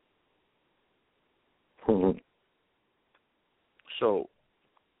 So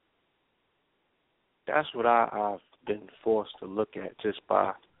that's what I've been forced to look at just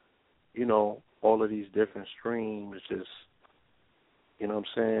by, all of these different streams, just, what I'm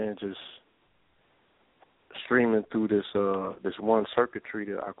saying, just streaming through this one circuitry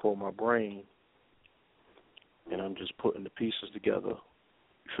that I call my brain, and I'm just putting the pieces together.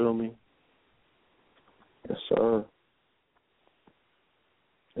 You feel me? Yes, sir.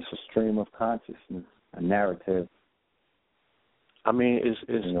 It's a stream of consciousness, a narrative. I mean,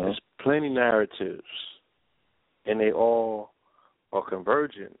 it's plenty narratives, and they all are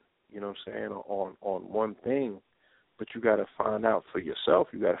convergent, on one thing. But you got to find out for yourself.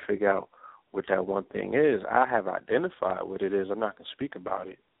 You got to figure out what that one thing is. I have identified what it is. I'm not going to speak about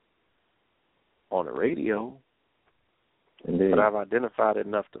it on the radio. Indeed. But I've identified it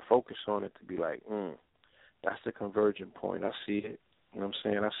enough to focus on it to be like, that's the convergent point. I see it. I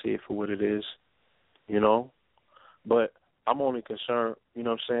see it for what it is, But I'm only concerned,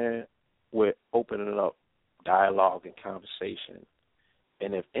 with opening up dialogue and conversation.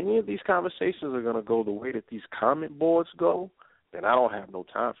 And if any of these conversations are going to go the way that these comment boards go, then I don't have no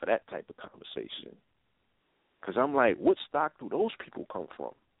time for that type of conversation. Because I'm like, what stock do those people come from?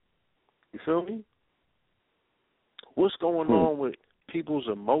 You feel me? What's going on with people's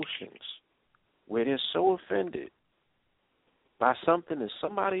emotions where they're so offended by something that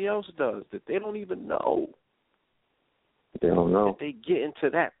somebody else does that they don't even know? They don't know. That they get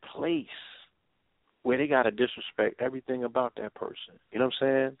into that place where they got to disrespect everything about that person. You know what I'm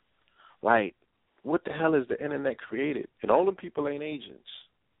saying? Like, what the hell is the internet created? And all them people ain't agents.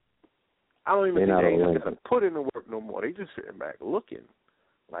 I don't even think they ain't got to put in the work no more. They just sitting back looking.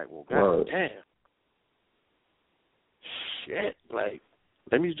 Like, well, god damn. Shit. Like,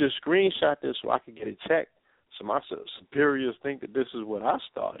 let me just screenshot this so I can get it checked. So my superiors think that this is what I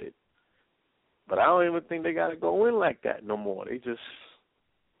started. But I don't even think they got to go in like that no more. They just,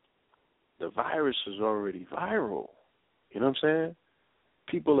 the virus is already viral. You know what I'm saying?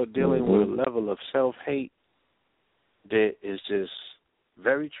 People are dealing with a level of self-hate that is just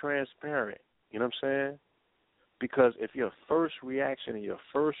very transparent. You know what I'm saying? Because if your first reaction and your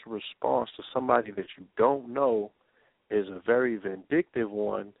first response to somebody that you don't know is a very vindictive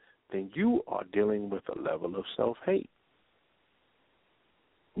one, then you are dealing with a level of self-hate.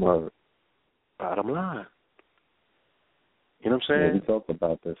 Well, bottom line. You know what I'm saying? Yeah, we talked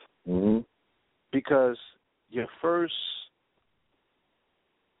about this. Mm-hmm. Because your first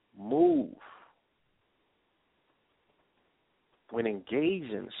move when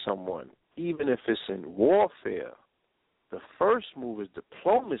engaging someone, even if it's in warfare, the first move is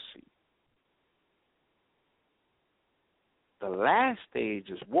diplomacy. The last stage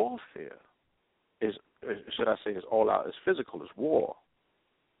is warfare. Should I say, is all out, is physical, is war.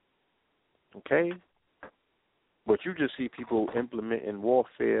 Okay? But you just see people implementing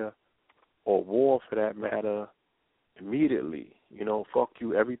warfare, or war for that matter, immediately. You know, fuck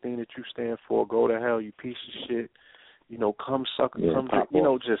you, everything that you stand for, go to hell, you piece of shit. You know, come sucker, come drink. You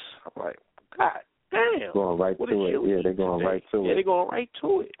know, just, I'm like, God damn. Going right to it. Yeah, they're going right to it. Yeah, they're going right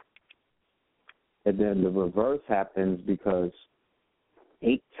to it. And then the reverse happens because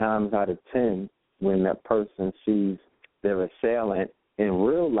 8 times out of 10, when that person sees their assailant in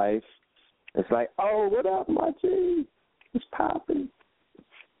real life, it's like, oh, what up, my G? It's popping.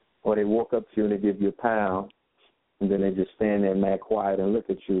 Or they walk up to you and they give you a pound, and then they just stand there mad quiet and look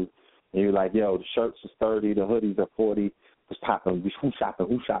at you, and you're like, yo, the shirts is 30, the hoodies are 40, it's popping. Who's shopping?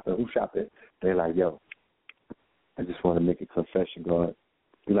 And they're like, yo, I just want to make a confession, God.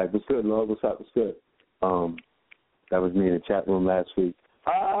 You're like, what's good, Lord? What's up? What's good? That was me in the chat room last week.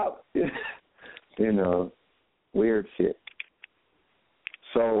 You know, weird shit.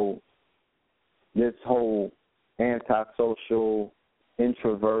 So this whole antisocial,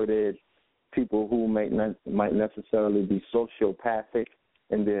 introverted people who might necessarily be sociopathic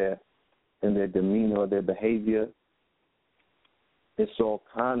in their demeanor or their behavior, it's all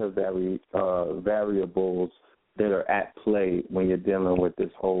kind of variables that are at play when you're dealing with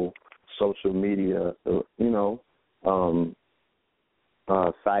this whole social media,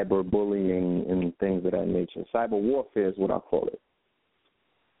 cyberbullying and things of that nature. Cyber warfare is what I call it.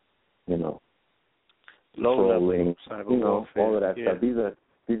 You know, trolling, all of that stuff.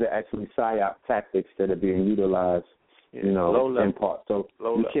 These are actually psyop tactics that are being utilized, in part. So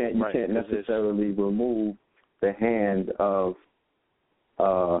you can't necessarily remove the hand of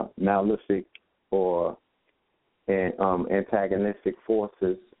malefic or antagonistic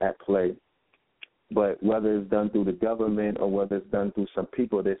forces at play. But whether it's done through the government or whether it's done through some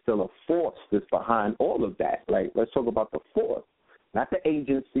people, there's still a force that's behind all of that. Like, let's talk about the force, not the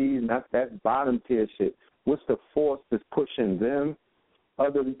agencies, not that bottom tier shit. What's the force that's pushing them,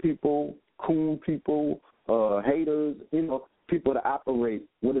 other people, coon people, haters, people to operate?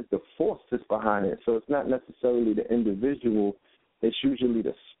 What is the force that's behind it? So it's not necessarily the individual. It's usually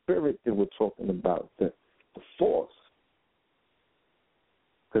the spirit that we're talking about, the force.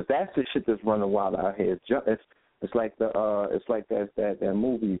 Because that's the shit that's running wild out here. It's like that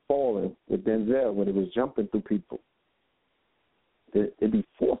movie Falling with Denzel when it was jumping through people. It be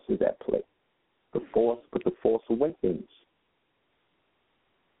forces at play. The force awakens.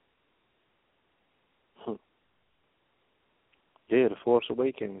 Yeah, the Force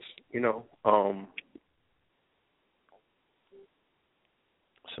Awakens.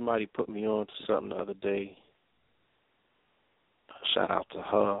 Somebody put me on to something the other day. Shout out to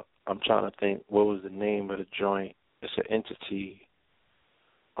her. I'm trying to think what was the name of the joint. It's an entity.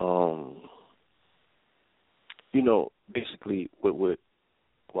 Basically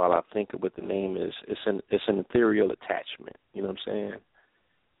while I think of what the name is, it's an ethereal attachment. You know what I'm saying?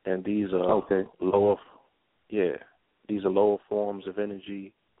 And these are these are lower forms of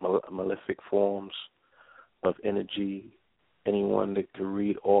energy, malefic forms of energy. Anyone that can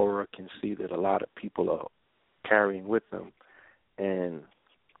read aura can see that a lot of people are carrying with them. And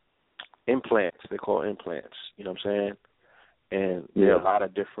implants, they call implants, you know what I'm saying? And there are a lot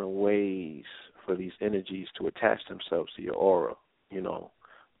of different ways for these energies to attach themselves to your aura,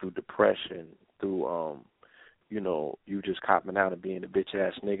 through depression, through, you just copping out and being a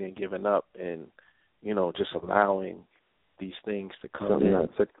bitch-ass nigga and giving up and, just allowing these things to come something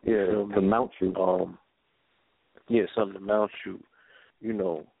in. to mount you. Something to mount you.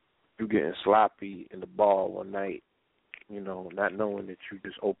 You getting sloppy in the bar one night, not knowing that you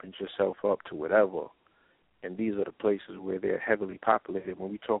just opened yourself up to whatever. And these are the places where they're heavily populated. When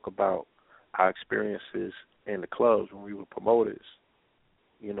we talk about our experiences in the clubs when we were promoters,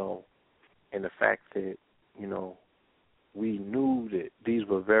 and the fact that, we knew that these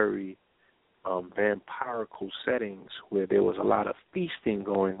were very vampirical settings where there was a lot of feasting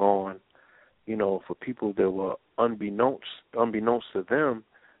going on, for people that were unbeknownst to them,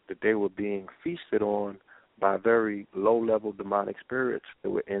 that they were being feasted on by very low-level demonic spirits that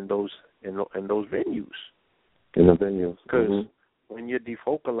were in those venues. In the venues. Because when you're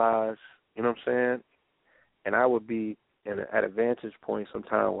defocalized, you know what I'm saying, and I would be at a vantage point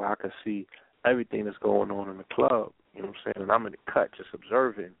sometime where I could see everything that's going on in the club, you know what I'm saying, and I'm in the cut just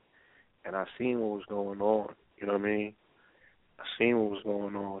observing, and I seen what was going on, you know what I mean? I seen what was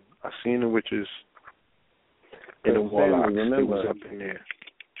going on. I seen the witches and the warlocks that was up in there.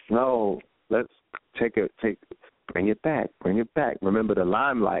 No, let's bring it back. Remember the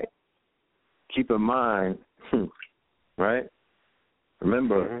limelight. Keep in mind, right?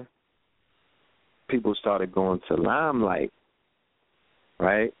 Remember, people started going to limelight,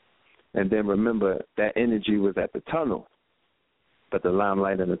 right? And then remember, that energy was at the tunnel. But the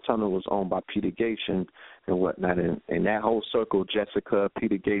limelight and the tunnel was owned by Peter Gation and whatnot. And that whole circle, Jessica,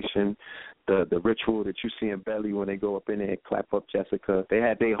 Peter Gation, the ritual that you see in Belly when they go up in there and clap up Jessica, they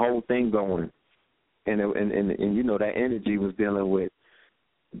had their whole thing going. And that energy was dealing with,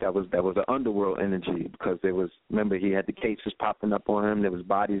 that was an underworld energy, because remember, he had the cases popping up on him, there was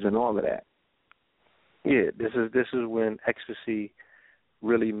bodies and all of that. Yeah, this is when ecstasy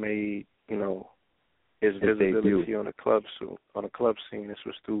really made, its visibility on the club scene. This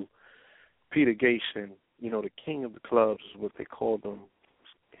was through Peter Gation, the king of the clubs is what they called him.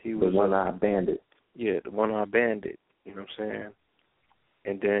 He was the one-eyed bandit. Yeah, the one-eyed bandit, you know what I'm saying?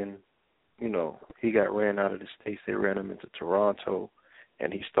 And then, he got ran out of the States. They ran him into Toronto,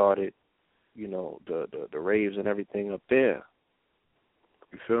 and he started, the raves and everything up there.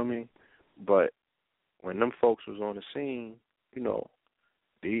 You feel me? But when them folks was on the scene, it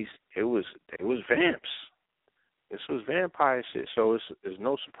was vamps. This was vampire shit. So it's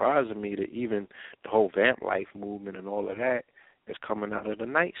no surprise to me that even the whole vamp life movement and all of that is coming out of the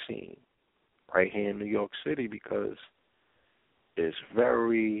night scene right here in New York City, because it's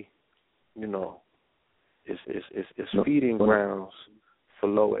very, it's feeding grounds for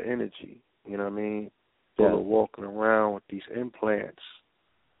lower energy. You know what I mean? People are walking around with these implants,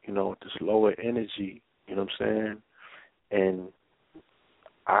 with this lower energy. You know what I'm saying? And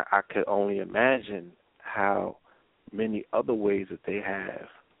I could only imagine how many other ways that they have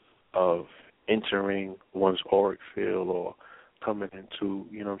of entering one's auric field or coming into,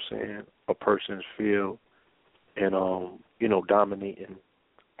 a person's field and, dominating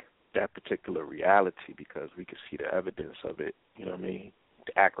that particular reality, because we can see the evidence of it, you know what I mean?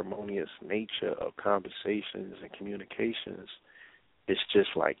 The acrimonious nature of conversations and communications, it's just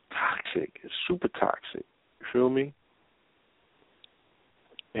like toxic. It's super toxic. You feel me?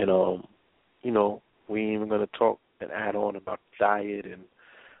 And, we ain't even going to talk and add on about diet and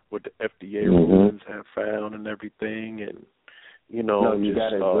what the FDA rulings have found and everything. And, No, you got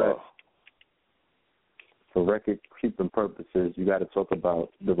to address, for record-keeping purposes, you got to talk about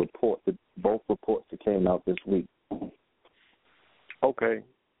both reports that came out this week. Okay.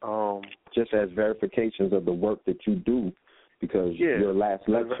 Just as verifications of the work that you do, because your last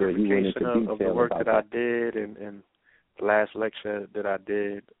lecture, you went into detail of the work about that I did, and the last lecture that I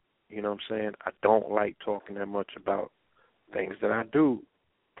did, you know what I'm saying? I don't like talking that much about things that I do.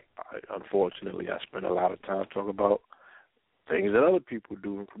 Unfortunately, I spend a lot of time talking about things that other people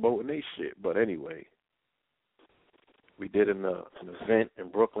do and promoting their shit. But anyway, we did an event in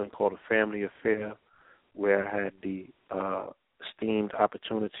Brooklyn called A Family Affair, where I had the esteemed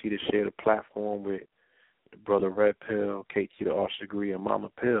opportunity to share the platform with the brother Red Pill, KT the Arts Degree, and Mama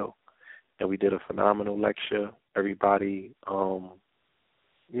Pill. And we did a phenomenal lecture. Everybody,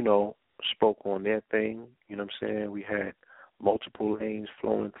 spoke on their thing. You know what I'm saying? We had multiple lanes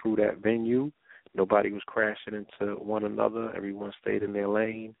flowing through that venue. Nobody was crashing into one another. Everyone stayed in their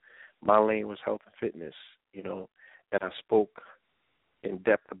lane. My lane was health and fitness, and I spoke in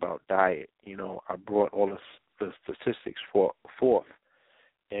depth about diet. I brought all the statistics forth.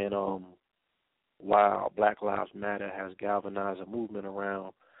 And while Black Lives Matter has galvanized a movement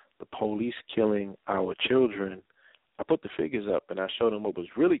around the police killing our children, I put the figures up and I showed them what was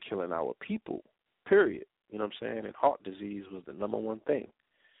really killing our people, period. You know what I'm saying? And heart disease was the number one thing.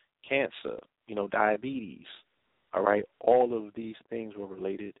 cancer, diabetes. All right, all of these things were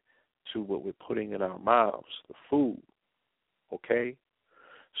related to what we're putting in our mouths, the food. Okay?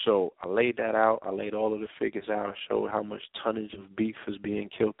 So I laid that out. I laid all of the figures out. I showed how much tonnage of beef is being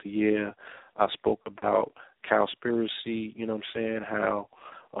killed a year. I spoke about cowspiracy, how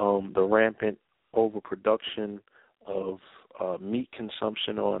the rampant overproduction of meat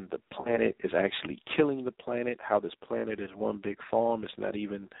consumption on the planet is actually killing the planet, how this planet is one big farm. It's not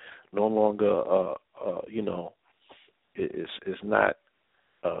even no longer, it's not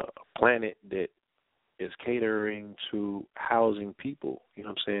a planet that is catering to housing people. You know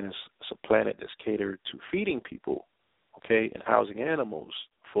what I'm saying? It's a planet that's catered to feeding people, okay, and housing animals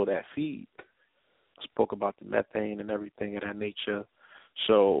for that feed. I spoke about the methane and everything of that nature.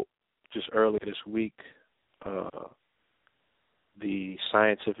 So just earlier this week, the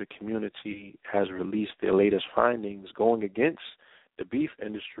scientific community has released their latest findings going against the beef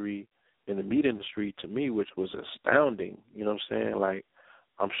industry and the meat industry, to me, which was astounding. You know what I'm saying? Like,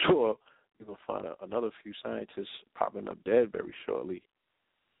 I'm sure you're going to find another few scientists popping up dead very shortly.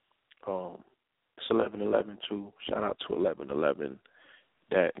 It's 11/11 too. Shout out to 11/11.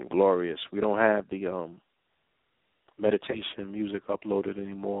 That and Glorious. We don't have the meditation music uploaded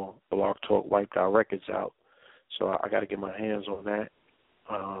anymore. Blog Talk wiped our records out. So I got to get my hands on that.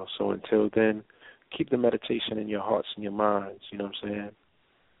 So until then, keep the meditation in your hearts and your minds. You know what I'm saying?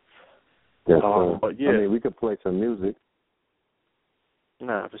 Yes, but yeah. I mean, we could play some music.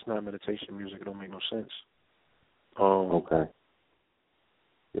 Nah, if it's not meditation music, it don't make no sense. Okay.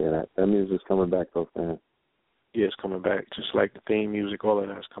 Yeah, that music's coming back though, fam. Yeah, it's coming back. Just like the theme music, all of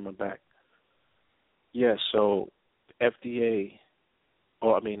that's coming back. Yeah, so FDA,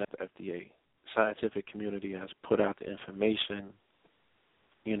 not the FDA, scientific community has put out the information.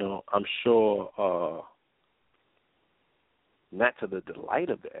 I'm sure not to the delight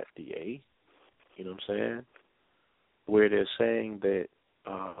of the FDA, you know what I'm saying, where they're saying that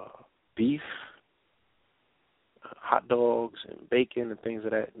beef, hot dogs, and bacon and things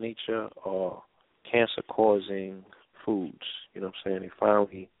of that nature are cancer-causing foods. You know what I'm saying? They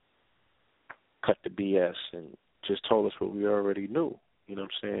finally cut the BS and just told us what we already knew. You know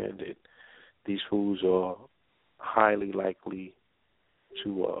what I'm saying? That these foods are highly likely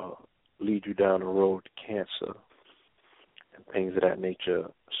to lead you down the road to cancer and things of that nature.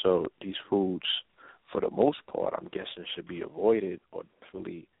 So these foods, for the most part, I'm guessing should be avoided or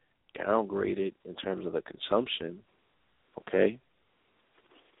definitely downgraded in terms of the consumption. Okay?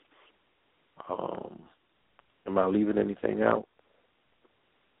 Am I leaving anything out?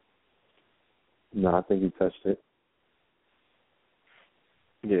 No, I think you touched it.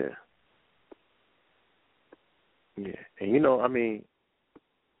 Yeah. Yeah. And,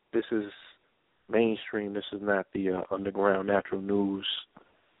 this is mainstream. This is not the underground natural news.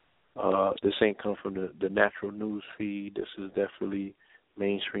 This ain't come from the natural news feed. This is definitely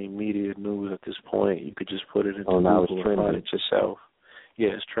mainstream media news at this point. You could just put it into Google and find it yourself. Yeah,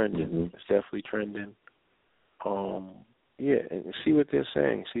 it's trending. Mm-hmm. It's definitely trending. And see what they're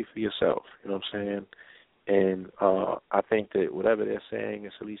saying. See for yourself. You know what I'm saying? And I think that whatever they're saying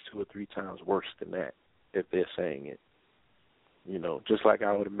is at least 2 or 3 times worse than that if they're saying it. Just like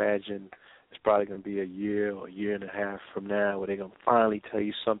I would imagine it's probably going to be a year or a year and a half from now where they're going to finally tell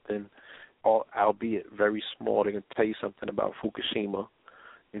you something, albeit very small. They're going to tell you something about Fukushima.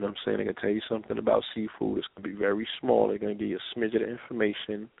 You know what I'm saying? They're going to tell you something about seafood. It's going to be very small. They're going to give you a smidge of the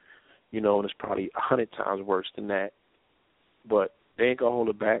information, and it's probably 100 times worse than that. But they ain't going to hold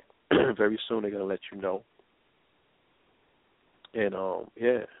it back. Very soon they're going to let you know. And,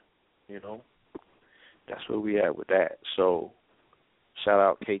 that's where we at with that. So, shout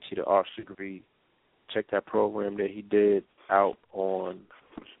out KT the Arts Degree. Check that program that he did out on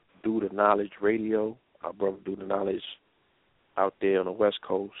Do the Knowledge Radio. Our brother Do the Knowledge out there on the West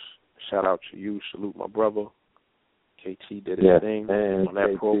Coast. Shout out to you. Salute my brother. KT did his thing on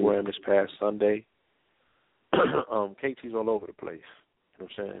that program this past Sunday. KT's all over the place. You know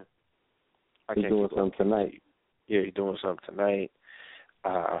what I'm saying? He's doing something tonight. Yeah, he's doing something tonight.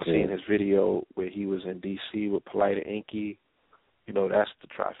 I've seen his video where he was in D.C. with Polite and Inky. That's the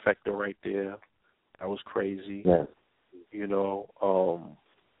trifecta right there. That was crazy. Yeah.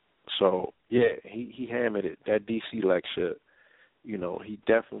 So, yeah, he hammered it. That D.C. lecture, he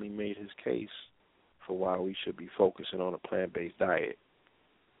definitely made his case for why we should be focusing on a plant-based diet.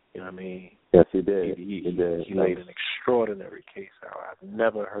 You know what I mean? Yes, he did. He laid an extraordinary case out. I've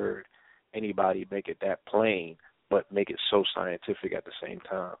never heard anybody make it that plain, but make it so scientific at the same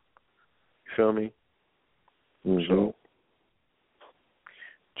time. You feel me? Mm-hmm. So,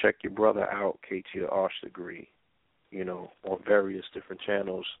 check your brother out, KT the Arts Degree, on various different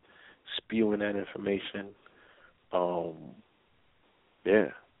channels. spewing that information.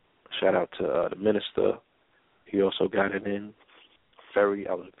 Yeah, shout out to the minister. He also got it in. I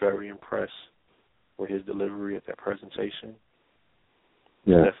was very impressed with his delivery at that presentation.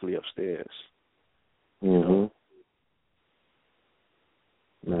 Yeah. Definitely upstairs. Mm-hmm.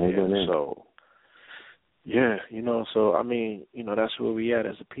 So I mean, that's where we at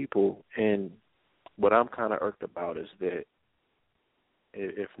as a people. And what I'm kind of irked about is that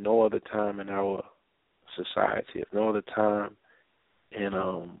if no other time in our society, if no other time in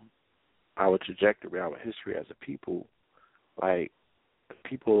our trajectory, our history as a people, like,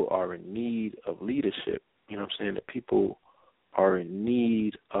 people are in need of leadership. You know what I'm saying? The people are in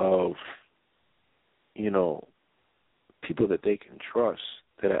need of, people that they can trust,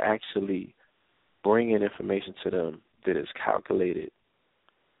 that are actually bringing information to them that is calculated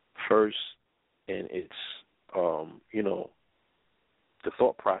first, and it's, the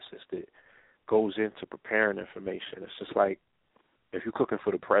thought process that goes into preparing information. It's just like if you're cooking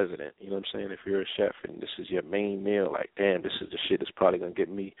for the president, you know what I'm saying? If you're a chef and this is your main meal, like, damn, this is the shit that's probably going to get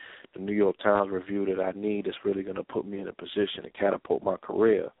me the New York Times review that I need. It's really going to put me in a position to catapult my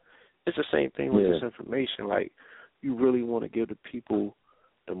career. It's the same thing with this information. Like, you really want to give the people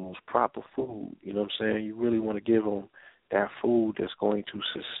the most proper food. You know what I'm saying? You really want to give them that food that's going to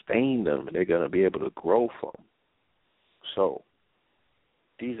sustain them and they're going to be able to grow from. So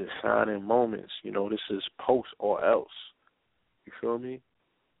these are shining moments. This is post or else. You feel me?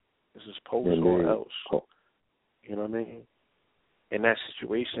 This is post or else. You know what I mean? In that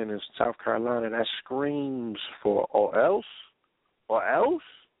situation in South Carolina, that screams for or else? Or else?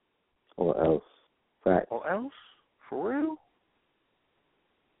 Or else. Fact. Or else? For real?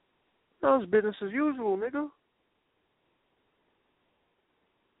 No, it's business as usual, nigga.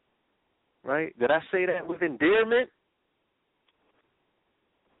 Right? Did I say that with endearment?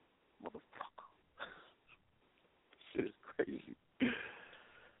 Motherfucker. Shit is crazy.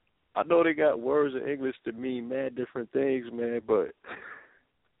 I know they got words in English to mean mad different things, man, but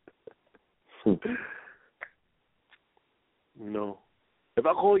if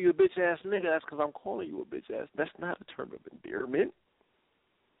I call you a bitch ass nigga, that's because I'm calling you a bitch ass. That's not a term of endearment.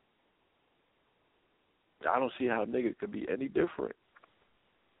 I don't see how nigga could be any different.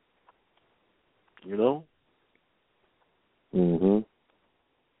 Mm-hmm.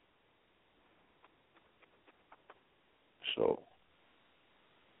 So,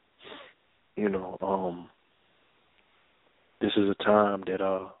 this is a time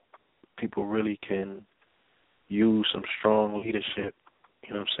that people really can use some strong leadership.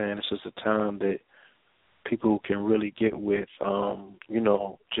 You know what I'm saying? This is a time that people can really get with,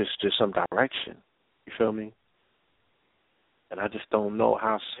 just some direction. You feel me? And I just don't know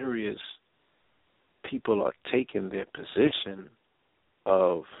how serious people are taking their position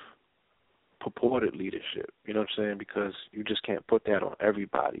of purported leadership. You know what I'm saying? Because you just can't put that on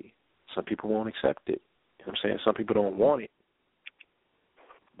everybody. Some people won't accept it. You know what I'm saying? Some people don't want it.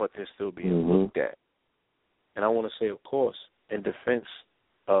 But they're still being looked at. And I want to say, of course, in defense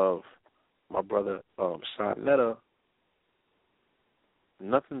of my brother Sarnetta,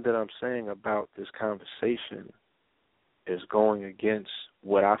 nothing that I'm saying about this conversation is going against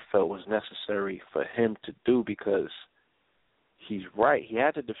what I felt was necessary for him to do, because he's right. He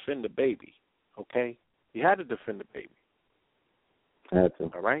had to defend the baby, okay? He had to defend the baby. Had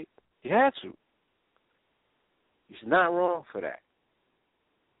to. All right? He had to. He's not wrong for that.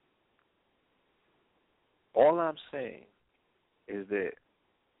 All I'm saying is that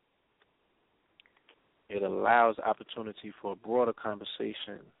it allows opportunity for a broader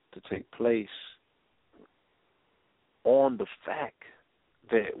conversation to take place on the fact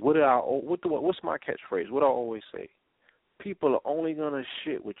that what's my catchphrase? What I always say? People are only gonna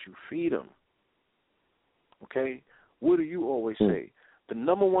shit what you feed them. Okay? What do you always say? The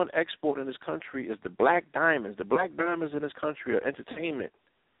number one export in this country is the black diamonds. The black diamonds in this country are entertainment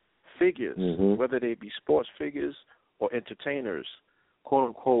figures, whether they be sports figures or entertainers, quote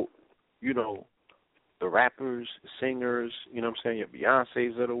unquote. The rappers, singers. You know what I'm saying? Your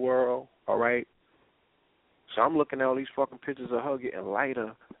Beyoncés of the world. All right. So I'm looking at all these fucking pictures of her getting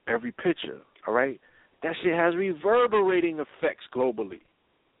lighter every picture, all right? That shit has reverberating effects globally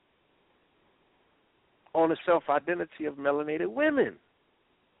on the self-identity of melanated women.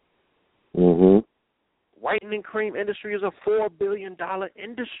 Whitening cream industry is a $4 billion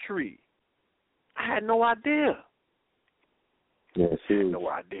industry. I had no idea. Yes, I had no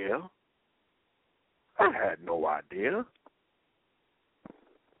idea. I had no idea.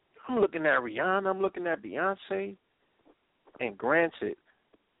 I'm looking at Rihanna, I'm looking at Beyonce, and granted,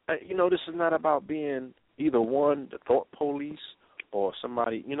 this is not about being either one, the thought police, or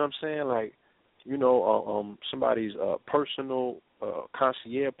somebody, you know what I'm saying, like, somebody's personal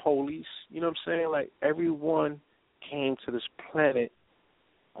concierge police, you know what I'm saying? Like, everyone came to this planet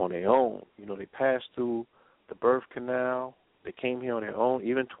on their own. You know, they passed through the birth canal. They came here on their own.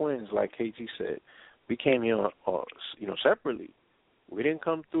 Even twins, like KG said, we came here, separately. We didn't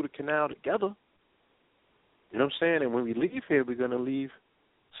come through the canal together. You know what I'm saying? And when we leave here, we're going to leave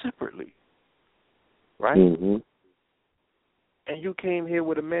separately, right? Mm-hmm. And you came here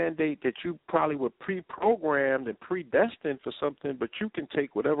with a mandate that you probably were pre-programmed and predestined for something, but you can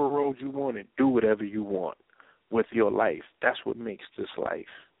take whatever road you want and do whatever you want with your life. That's what makes this life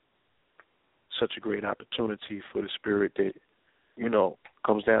such a great opportunity for the spirit that,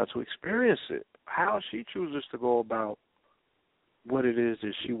 comes down to experience it. How she chooses to go about what it is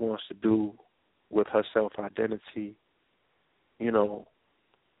that she wants to do with her self-identity,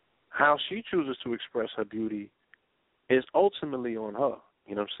 how she chooses to express her beauty is ultimately on her,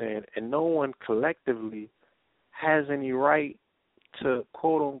 you know what I'm saying? And no one collectively has any right to,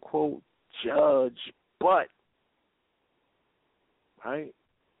 quote-unquote, judge, but, right,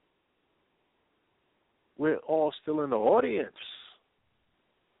 we're all still in the audience.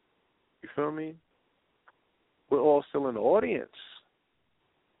 You feel me? We're all still in the audience.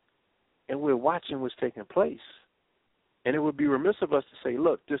 And we're watching what's taking place. And it would be remiss of us to say,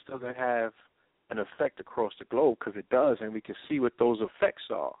 look, this doesn't have an effect across the globe, because it does, and we can see what those effects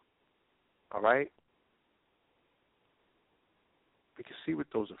are. All right? We can see what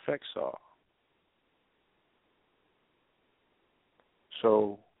those effects are.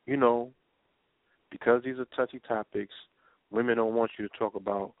 So, because these are touchy topics, women don't want you to talk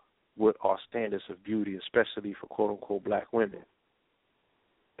about what are standards of beauty, especially for quote-unquote black women.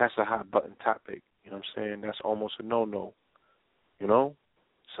 That's a hot-button topic. You know what I'm saying? That's almost a no-no.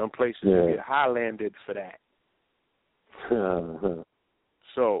 Some places you get highlanded for that.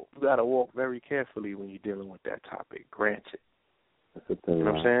 So you got to walk very carefully when you're dealing with that topic, granted. That's the thing, you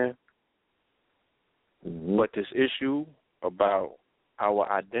know what I'm saying? Mm-hmm. But this issue about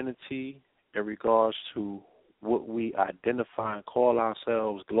our identity in regards to what we identify and call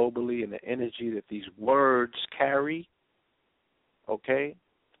ourselves globally and the energy that these words carry, okay,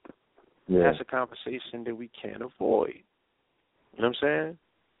 that's a conversation that we can't avoid. You know what I'm saying?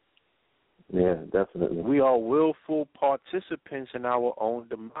 Yeah, definitely. We are willful participants in our own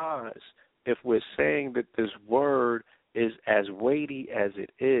demise. If we're saying that this word is as weighty as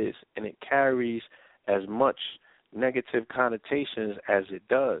it is and it carries as much negative connotations as it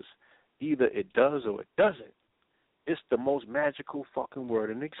does, either it does or it doesn't. It's the most magical fucking word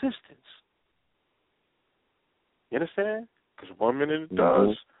in existence. You understand? Because 1 minute it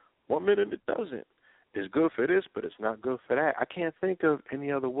does, 1 minute it doesn't. It's good for this, but it's not good for that. I can't think of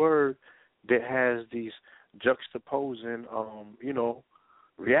any other word that has these juxtaposing,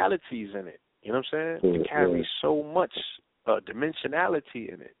 realities in it. You know what I'm saying? It carries so much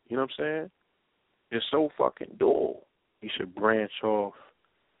dimensionality in it. You know what I'm saying? It's so fucking dual. You should branch off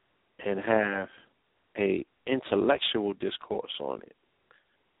and have a intellectual discourse on it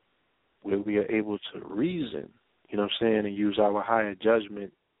where we are able to reason, you know what I'm saying, and use our higher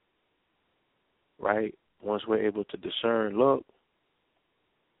judgment, right? Once we're able to discern, look,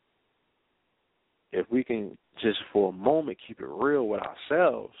 if we can just for a moment keep it real with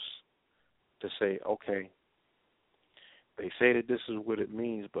ourselves to say, okay, they say that this is what it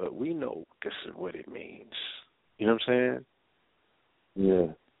means, but we know this is what it means. You know what I'm saying?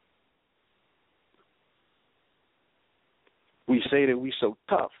 Yeah. We say that we so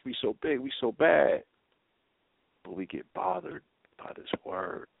tough, we so big, we so bad, but we get bothered by this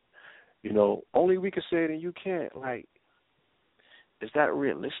word. Only we can say it and you can't. Like, is that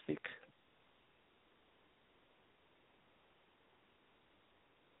realistic?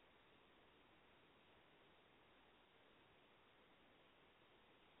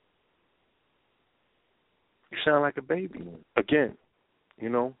 You sound like a baby. Again,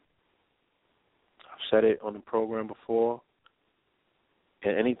 I've said it on the program before,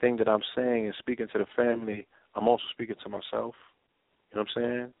 and anything that I'm saying and speaking to the family, I'm also speaking to myself. You know what I'm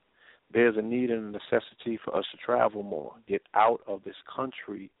saying? There's a need and a necessity for us to travel more, get out of this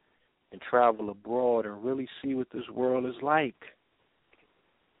country and travel abroad and really see what this world is like.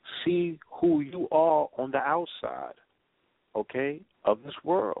 See who you are on the outside, okay, of this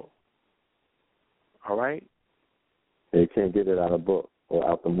world. All right? You can't get it out of book or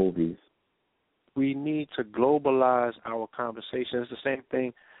out the movies. We need to globalize our conversation. It's the same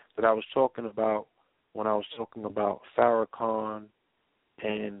thing that I was talking about when I was talking about Farrakhan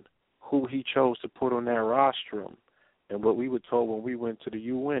and who he chose to put on that rostrum. And what we were told when we went to the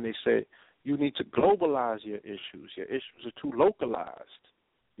UN, they said, You need to globalize your issues. Your issues are too localized.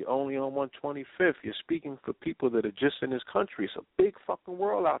 You're only on 125th. You're speaking for people that are just in this country. It's a big fucking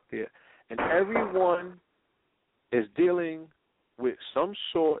world out there. And everyone is dealing with some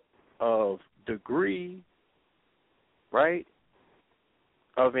sort of degree, right,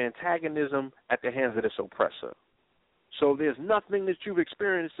 of antagonism at the hands of this oppressor. So there's nothing that you've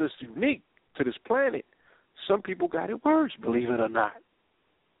experienced that's unique to this planet. Some people got it worse, believe it or not.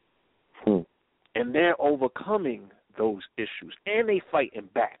 And they're overcoming those issues, and they fighting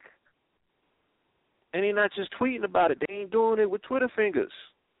back. And they're not just tweeting about it. They ain't doing it with Twitter fingers.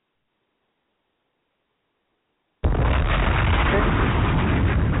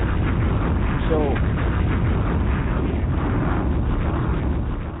 So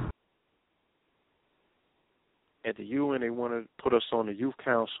at the UN, they want to put us on the youth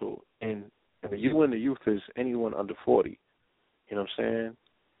council, and the UN, the youth is anyone under 40. You know what I'm saying?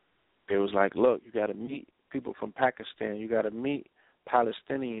 It was like, look, you got to meet people from Pakistan. You got to meet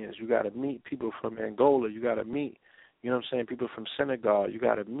Palestinians. You got to meet people from Angola. You got to meet, you know what I'm saying, people from Senegal. You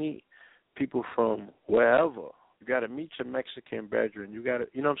got to meet people from wherever. You got to meet your Mexican brethren. You got to,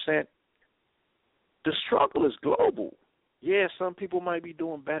 you know what I'm saying? The struggle is global. Yeah, some people might be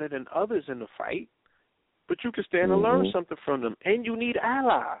doing better than others in the fight, but you can stand and learn something from them. And you need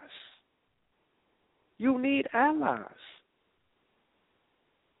allies. You need allies.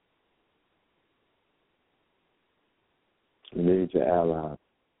 You need your allies.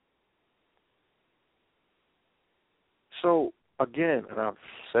 So, again, and I've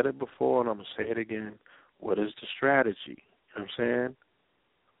said it before and I'm going to say it again, what is the strategy? You know what I'm saying?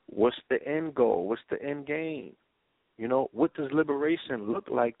 What's the end goal? What's the end game? You know, what does liberation look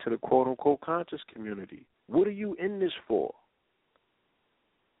like to the quote-unquote conscious community? What are you in this for?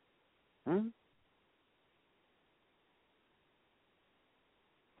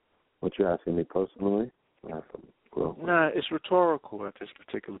 What you asking me personally? Nah, it's rhetorical at this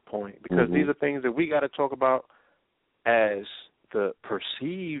particular point because these are things that we got to talk about as the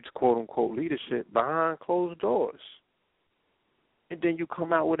perceived quote-unquote leadership behind closed doors. And then you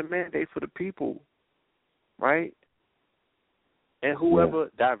come out with a mandate for the people, right? And whoever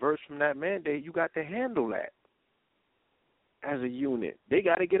diverts from that mandate, you got to handle that as a unit. They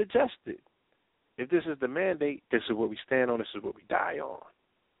got to get adjusted. If this is the mandate, this is what we stand on, this is what we die on.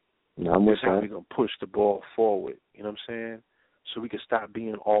 This is how we're going to push the ball forward, you know what I'm saying? So we can stop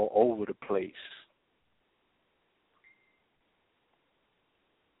being all over the place.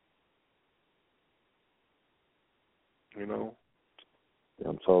 You know? Yeah,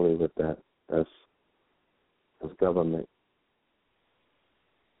 I'm totally with that. That's government.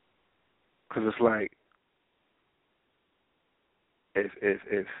 Because it's like, if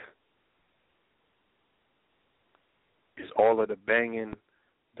it's all of the banging,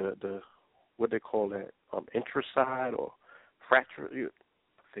 the what they call that, intricide or fratricide.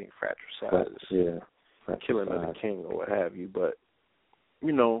 I think fratricide is killing of the king or what have you. But,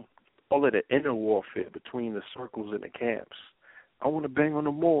 you know, all of the inner warfare between the circles and the camps. I want to bang on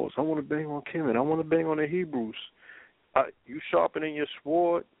the Moors. I want to bang on Kemet. I want to bang on the Hebrews. You sharpening your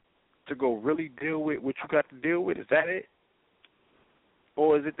sword to go really deal with what you got to deal with? Is that it?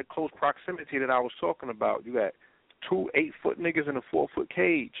 Or is it the close proximity that I was talking about? You got 2 8-foot niggas in a 4-foot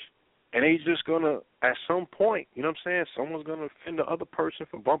cage, and they just going to, at some point, you know what I'm saying, someone's going to offend the other person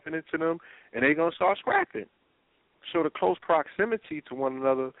from bumping into them, and they're going to start scrapping. So the close proximity to one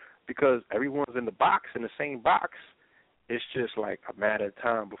another, because everyone's in the box, in the same box, it's just like a matter of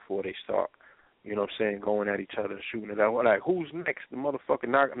time before they start, you know what I'm saying, going at each other and shooting it out. Like, who's next? The motherfucking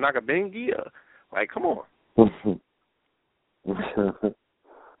Nagabengi? Like, come on.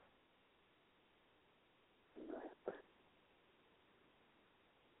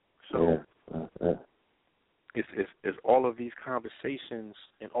 So it's all of these conversations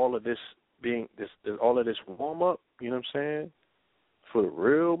and all of this being all of this warm up, you know what I'm saying, for the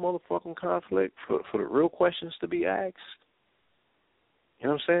real motherfucking conflict, for the real questions to be asked. You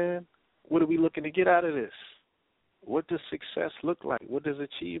know what I'm saying? What are we looking to get out of this? What does success look like? What does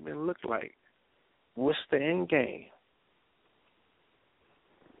achievement look like? What's the end game?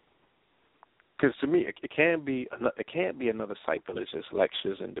 Because to me, it can't be another cycle of just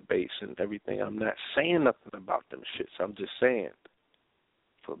lectures and debates and everything. I'm not saying nothing about them shits. I'm just saying,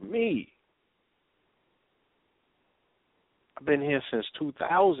 for me, I've been here since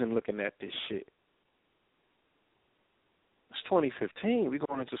 2000 looking at this shit. It's 2015. We're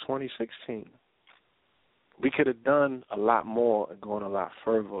going into 2016. We could have done a lot more and gone a lot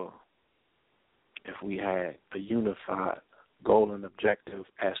further if we had a unified goal and objective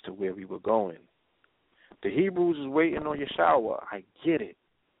as to where we were going. The Hebrews is waiting on Yeshua. I get it.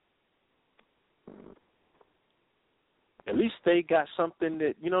 At least they got something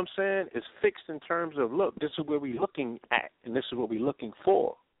that, you know what I'm saying, is fixed in terms of, look, this is where we're looking at and this is what we're looking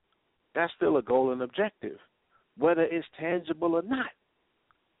for. That's still a goal and objective, whether it's tangible or not.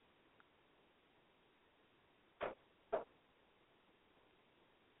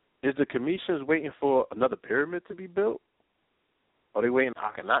 Is the Commissions waiting for another pyramid to be built? Are they waiting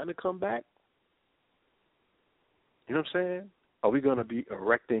for Akhenaten to come back? You know what I'm saying? Are we going to be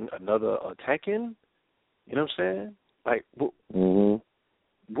erecting another Tekken? You know what I'm saying? Like,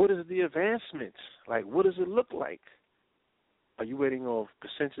 what is the advancements? Like, what does it look like? Are you waiting on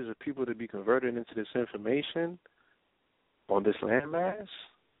percentages of people to be converted into this information on this landmass?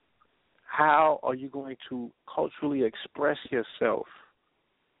 How are you going to culturally express yourself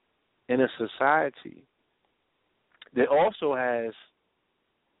in a society that also has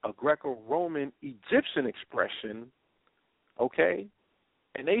a Greco-Roman Egyptian expression, okay?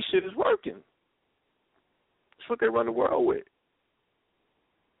 And they shit is working. That's what they run the world with.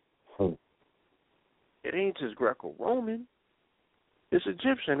 It ain't just Greco-Roman. It's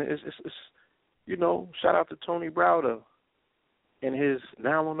Egyptian. It's you know, shout out to Tony Browder and his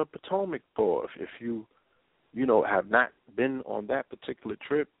Now on the Potomac tour. If you know, have not been on that particular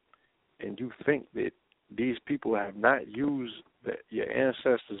trip and you think that these people have not used your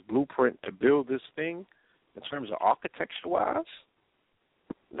ancestors' blueprint to build this thing in terms of architecture-wise,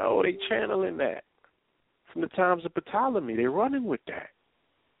 no, they channeling that. From the times of Ptolemy, they're running with that.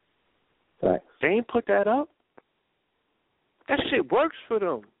 Right. They ain't put that up. That shit works for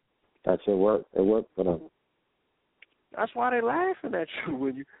them. That shit work. It worked for them. That's why they laughing at you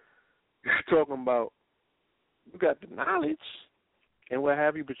when you're talking about you got the knowledge and what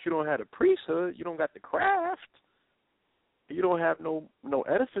have you, but you don't have the priesthood. You don't got the craft. You don't have no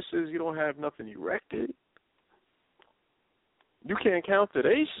edifices. You don't have nothing erected. You can't counter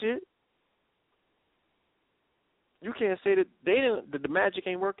they shit. You can't say that the magic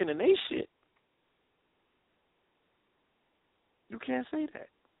ain't working in they shit. You can't say that.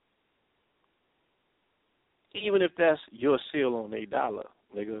 Even if that's your seal on $8,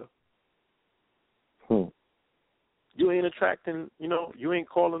 nigga. You ain't attracting, you know, you ain't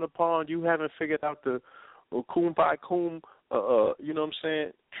calling upon, you haven't figured out the kum by kum, you know what I'm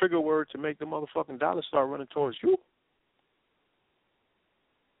saying, trigger word to make the motherfucking dollar start running towards you.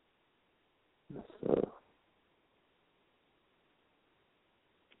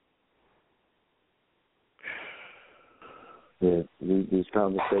 Yeah, these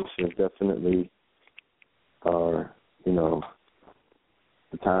conversations definitely are, you know,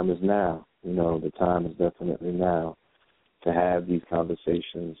 the time is now. You know, the time is definitely now to have these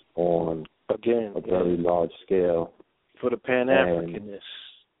conversations on again a very large scale. For the Pan-Africanness.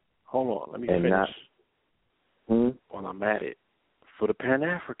 Hold on, let me finish. While I'm at it. For the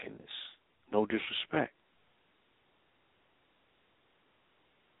Pan-Africanness. No disrespect.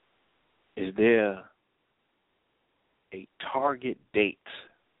 Is there a target date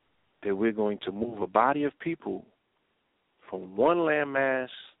that we're going to move a body of people from one landmass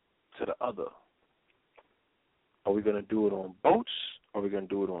to the other? Are we going to do it on boats? Are we going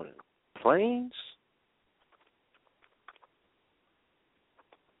to do it on planes?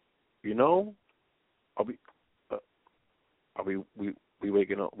 You know, are we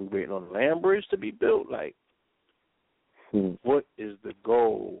waiting on land bridge to be built? Like, what is the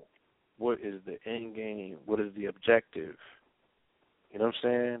goal? What is the end game? What is the objective? You know what I'm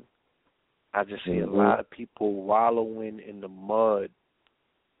saying? I just see a lot of people wallowing in the mud,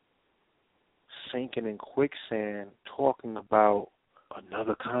 sinking in quicksand, talking about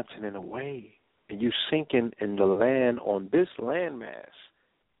another continent away. And you sinking in the land on this landmass.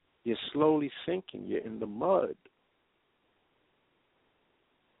 You're slowly sinking. You're in the mud.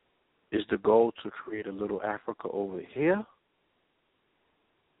 Is the goal to create a little Africa over here?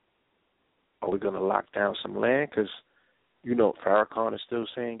 Are we going to lock down some land? Because, you know, Farrakhan is still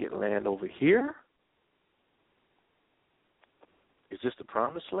saying get land over here. Is this the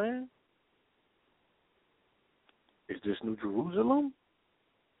promised land? Is this New Jerusalem?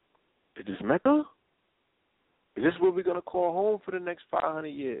 Is this Mecca? Is this what we're going to call home for the next 500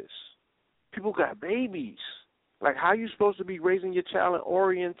 years? People got babies. Like, how are you supposed to be raising your child and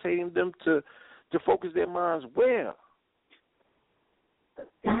orientating them to focus their minds where?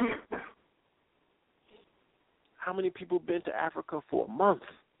 How many people been to Africa for a month?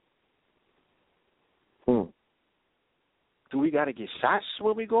 Do we got to get shots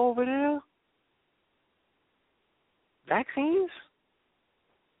when we go over there? Vaccines?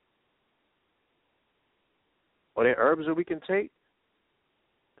 Are there herbs that we can take?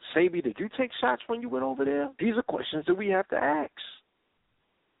 Sabi, did you take shots when you went over there? These are questions that we have to ask.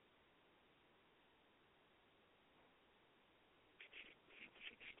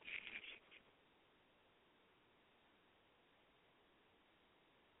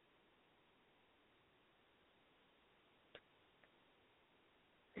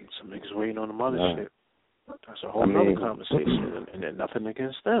 Some niggas waiting on the mothership. That's a whole other conversation, and then nothing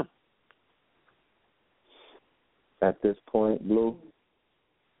against them. At this point, Blue,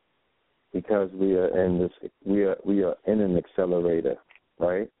 because we are in an accelerator,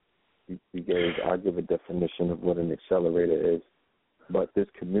 right? I'll give a definition of what an accelerator is, but this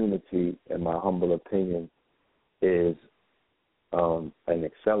community, in my humble opinion, is an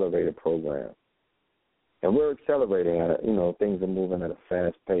accelerator program, and we're accelerating at things are moving at a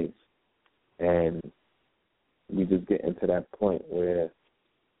fast pace, and we just get into that point where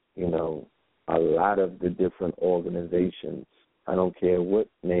a lot of the different organizations, I don't care what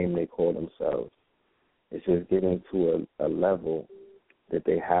name they call themselves, it's just getting to a level that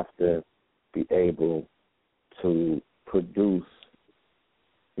they have to be able to produce,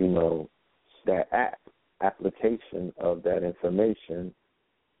 that application of that information,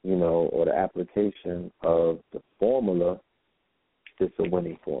 or the application of the formula that's a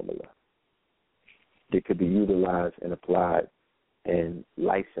winning formula. It could be utilized and applied and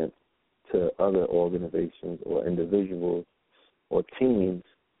licensed to other organizations or individuals or teams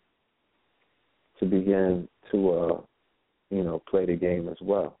to begin to, play the game as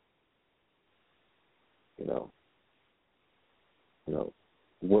well.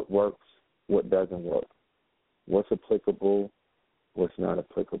 What works, what doesn't work, what's applicable, what's not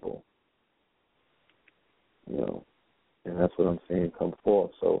applicable. And that's what I'm saying come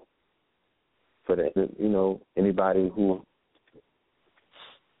forth. So for that, anybody who,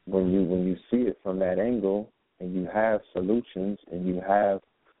 when you see it from that angle and you have solutions and you have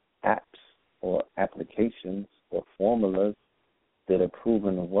apps or applications or formulas that are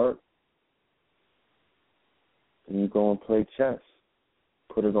proven to work, then you go and play chess.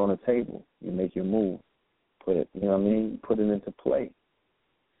 Put it on a table. You make your move. Put it, You put it into play.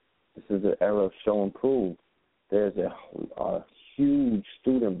 This is an era of show and prove. There's a huge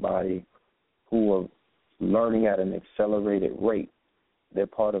student body who are learning at an accelerated rate. They're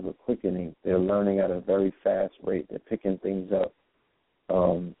part of a quickening. They're learning at a very fast rate. They're picking things up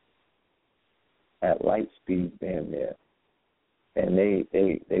at light speed, damn near. And they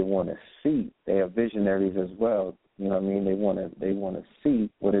want to see. They are visionaries as well. They want to see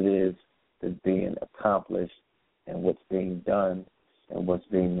what it is that's being accomplished and what's being done and what's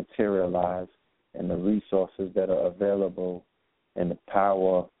being materialized and the resources that are available and the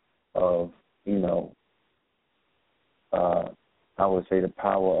power of, I would say the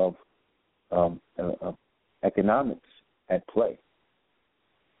power of economics at play.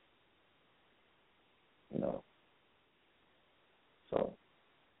 So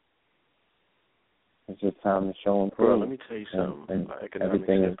it's just time to show and prove. Well, let me tell you something. And economics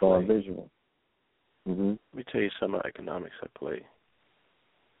everything is going play. visual. Mm-hmm. Let me tell you some of economics at play.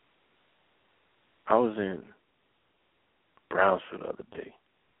 I was in Brownsville the other day.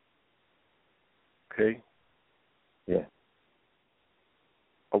 Okay? Yeah.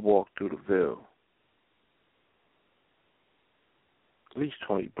 I walked through the Ville. At least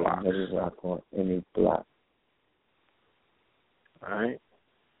 20 blocks. Never rock on any block. All right?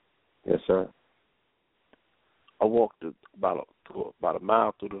 Yes, sir. I walked about a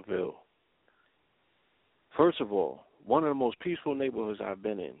mile through the Ville. First of all, one of the most peaceful neighborhoods I've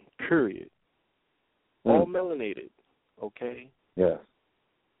been in, period. All melanated, okay? Yeah.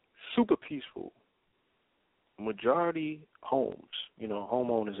 Super peaceful. Majority homes,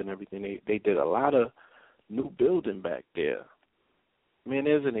 homeowners and everything, they did a lot of new building back there. Man,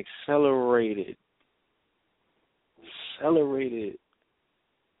 there's an accelerated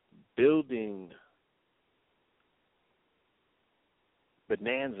building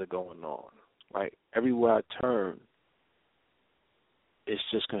bonanza going on. Like, everywhere I turn, it's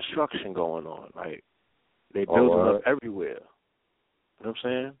just construction going on. Like, they building up everywhere. You know what I'm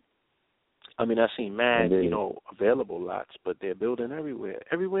saying? I mean, I've seen available lots, but they're building everywhere.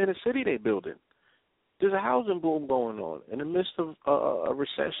 Everywhere in the city they're building. There's a housing boom going on. In the midst of a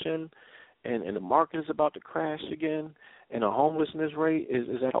recession and the market is about to crash again and the homelessness rate is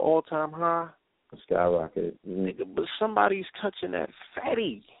at an all-time high. Skyrocketed. Mm-hmm. But somebody's touching that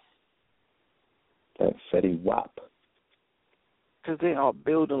fatty. That fatty wop. Because they are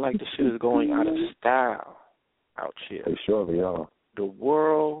building like the shit is going out of style out here. They surely are. The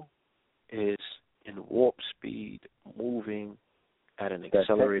world is in warp speed, moving at an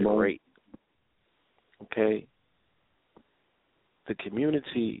accelerated rate. Okay? The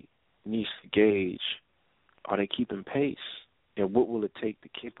community needs to gauge, are they keeping pace? And what will it take to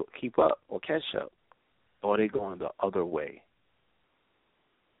keep up or catch up? Or are they going the other way?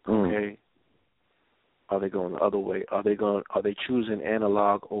 Okay? Are they going the other way? Are they choosing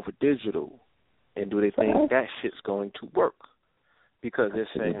analog over digital? And do they think that shit's going to work? because they're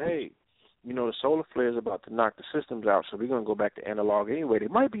saying, hey, you know, the solar flare is about to knock the systems out, so we're going to go back to analog anyway. They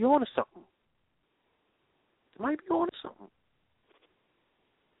might be on to something. They might be on to something.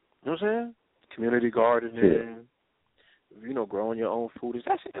 You know what I'm saying? Community gardening, you know, growing your own food,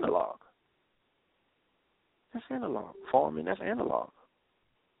 that's analog. That's analog. Farming, that's analog.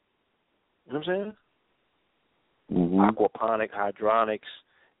 You know what I'm saying? Aquaponic, hydronics,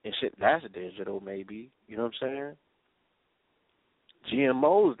 and shit, that's digital maybe. You know what I'm saying?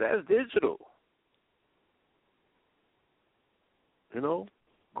 GMOs, that's digital. You know?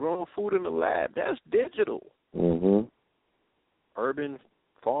 Growing food in the lab, that's digital. Urban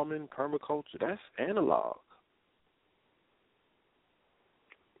farming, permaculture, that's analog.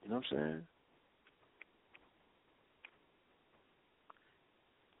 You know what I'm saying?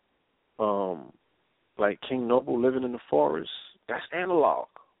 Like King Noble living in the forest, that's analog.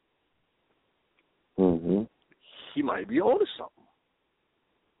 He might be on to something.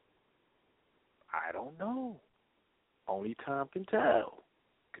 I don't know. Only time can tell.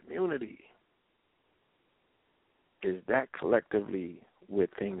 Community. Is that collectively where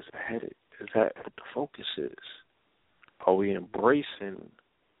things are headed? Is that what the focus is? Are we embracing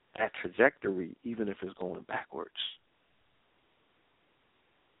that trajectory even if it's going backwards?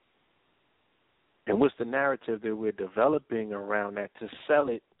 And what's the narrative that we're developing around that to sell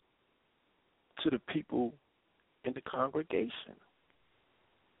it to the people in the congregation?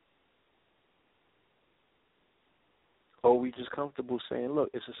 Or are we just comfortable saying, look,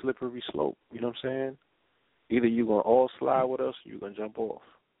 it's a slippery slope, you know what I'm saying? Either you're going to all slide with us or you're going to jump off,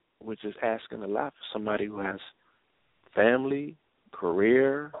 which is asking a lot for somebody who has family,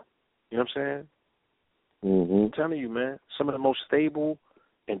 career, you know what I'm saying? I'm telling you, man, some of the most stable,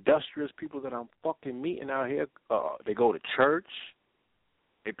 industrious people that I'm fucking meeting out here, they go to church,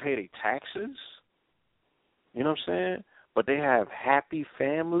 they pay their taxes, you know what I'm saying? But they have happy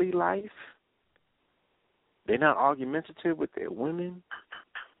family life. They're not argumentative with their women.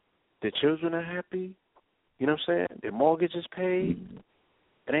 Their children are happy. You know what I'm saying? Their mortgage is paid.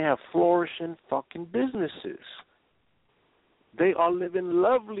 And they have flourishing fucking businesses. They are living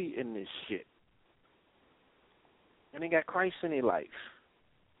lovely in this shit. And they got Christ in their life.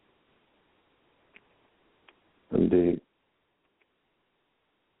 Indeed.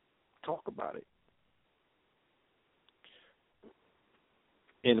 Talk about it.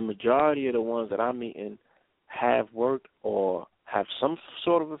 And the majority of the ones that I'm meeting have worked or have some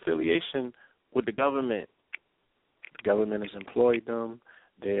sort of affiliation with the government. The government has employed them.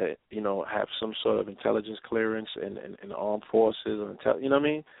 They, you know, have some sort of intelligence clearance in the armed forces. Or you know what I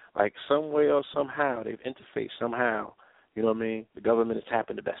mean? Like some way or somehow they've interfaced somehow. You know what I mean? The government is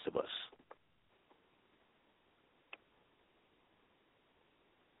tapping the best of us.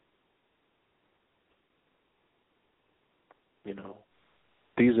 You know,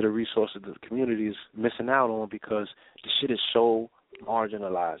 these are the resources that the community is missing out on because the shit is so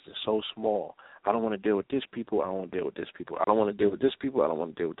marginalized. It's so small. I don't want to deal with this people. I don't want to deal with this people. I don't want to deal with this people. I don't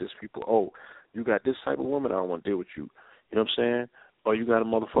want to deal with this people. Oh, you got this type of woman. I don't want to deal with you. You know what I'm saying? Oh, you got a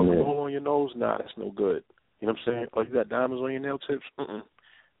motherfucking hole on your nose? Nah, that's no good. You know what I'm saying? Oh, you got diamonds on your nail tips? That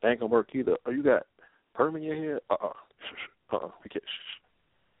ain't gonna work either. Oh, you got perm in your hair? We can't.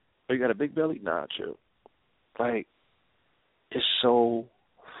 Oh, you got a big belly? Nah, chill. Like, it's so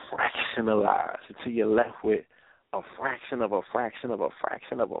fractionalized until you're left with a fraction of a fraction of a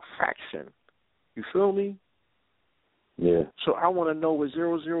fraction of a fraction. You feel me? Yeah. So I want to know what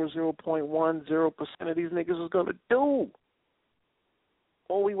 0.10% of these niggas is going to do.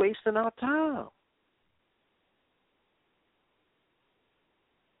 Or we wasting our time.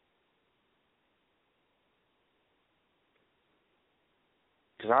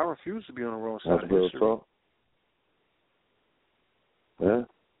 Because I refuse to be on the wrong side of history. Talk. Yeah.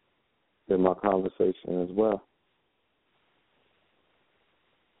 In my conversation as well.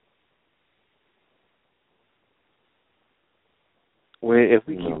 Where if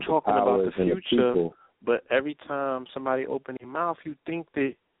we keep talking about the future, but every time somebody open their mouth, you think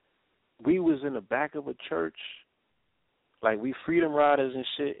that we was in the back of a church, like we freedom riders and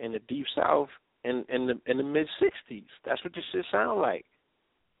shit in the deep south in the mid-60s. That's what this shit sound like.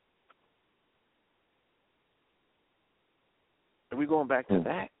 And we going back to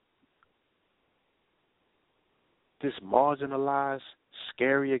that. This marginalized,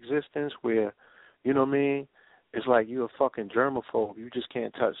 scary existence where, you know what I mean, it's like you're a fucking germaphobe. You just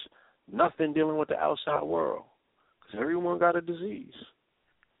can't touch nothing dealing with the outside world. Because everyone got a disease.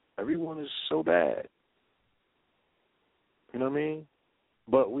 Everyone is so bad. You know what I mean?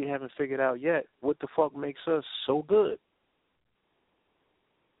 But we haven't figured out yet what the fuck makes us so good.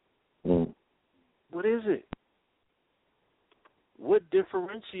 What is it? what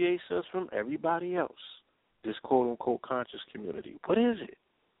differentiates us from everybody else? This quote-unquote conscious community. What is it?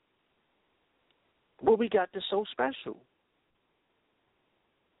 What we got that's so special?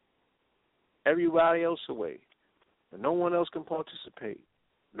 Everybody else away. And no one else can participate.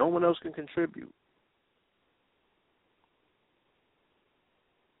 No one else can contribute.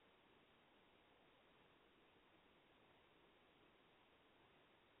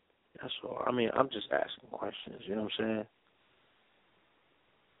 That's all. I mean, I'm just asking questions. You know what I'm saying?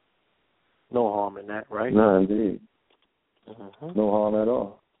 No harm in that, right? No, indeed. Mm-hmm. No harm at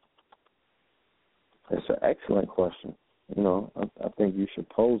all. It's an excellent question. You know, I think you should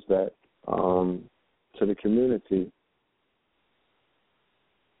pose that to the community.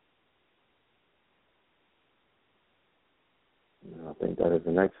 You know, I think that is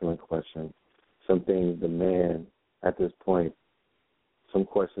an excellent question. Some things demand, at this point, some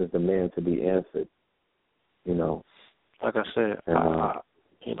questions demand to be answered. You know, like I said,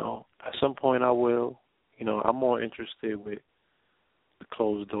 you know, at some point I will. You know, I'm more interested with the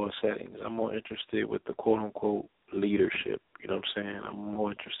closed door settings. I'm more interested with the quote unquote leadership. You know what I'm saying? I'm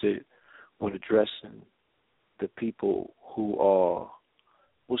more interested with addressing the people who are,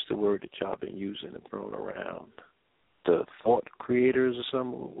 what's the word that y'all been using and throwing around? The thought creators or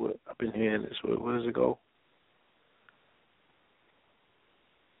something? What, I've been hearing this. Where does it go?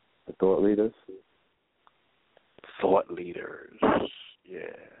 The thought leaders? Thought leaders. Yeah.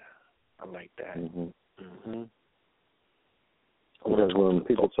 I like that. Mm-hmm. Mm-hmm. Because when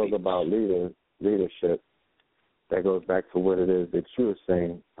people talk about leadership, that goes back to what it is that you were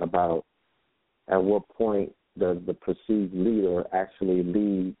saying about at what point does the perceived leader actually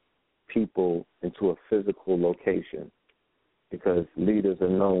lead people into a physical location? Because leaders are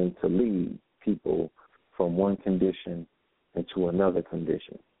known to lead people from one condition into another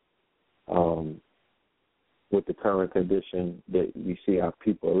condition. With the current condition that we see our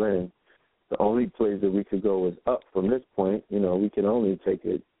people in, the only place that we could go is up from this point. You know, we can only take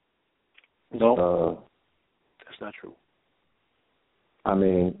it. No, that's not true. I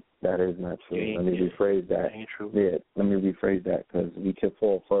mean, that is not true. Let me rephrase that. Ain't true. Yeah, let me rephrase that because we can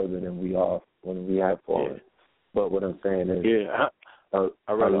fall further than we are when we have fallen. Yeah. But what I'm saying is, I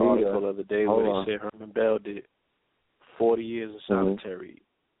read an article the other day where they said Herman Bell did 40 years of solitary.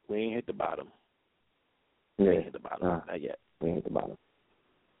 Mm-hmm. We ain't hit the bottom. Yeah. We ain't hit the bottom. Not yet. We ain't hit the bottom.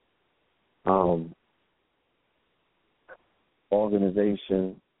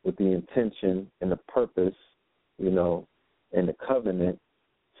 Organization with the intention and the purpose, you know, and the covenant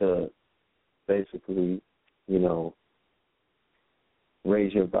to basically, you know,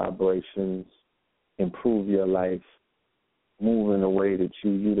 raise your vibrations, improve your life, move in a way that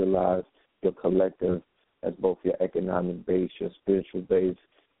you utilize your collective as both your economic base, your spiritual base,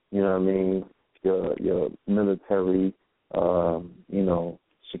 you know what I mean, your military, you know,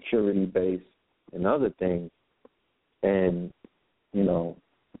 security base and other things. And, you know,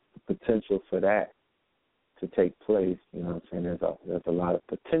 the potential for that to take place, you know what I'm saying, there's a lot of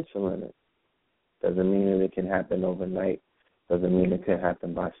potential in it. Doesn't mean that it can happen overnight. Doesn't mean it can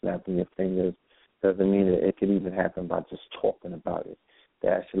happen by snapping your fingers. Doesn't mean that it can even happen by just talking about it.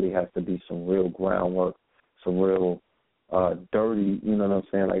 There actually has to be some real groundwork, some real dirty, you know what I'm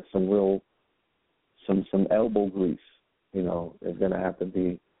saying, like some real, some elbow grease, you know. There's going to have to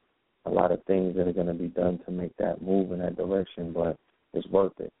be a lot of things that are going to be done to make that move in that direction, but it's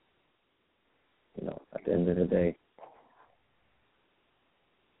worth it, you know, at the end of the day.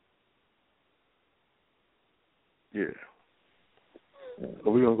 Yeah.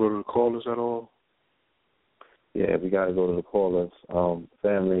 Are we going to go to the callers at all? Yeah, we got to go to the callers.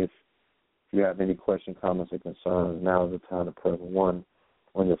 Family, if you have any questions, comments, or concerns, now is the time to press 1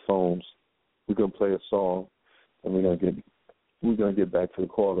 on your phones. We're going to play a song, and we're going to get back to the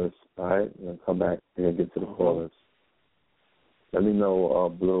callers, all right? We're going to come back and get to the callers. Let me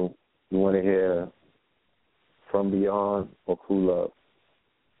know, Blue, you want to hear From Beyond or Cool Love?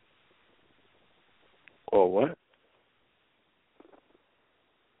 Or what?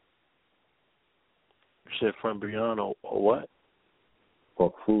 You said From Beyond or what?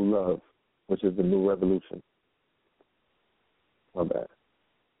 Or Cool Love, which is the new revolution. My bad.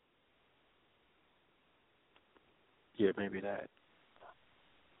 Yeah, maybe that.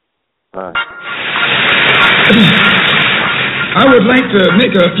 All right. I would like to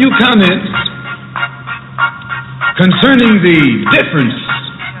make a few comments concerning the difference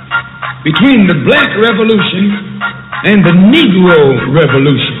between the Black Revolution and the Negro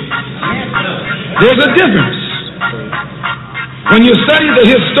Revolution. There's a difference. When you study the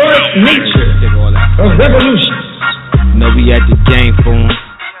historic nature of revolutions. Know we at the game for 'em.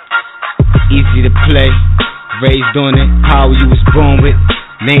 Easy to play, raised on it, power you was born with.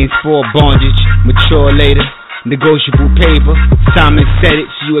 Names for bondage, mature later. Negotiable paper, Simon said it,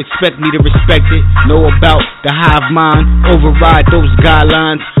 so you expect me to respect it. Know about the hive mind, override those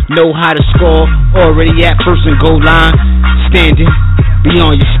guidelines. Know how to score, already at first and goal line. Standing,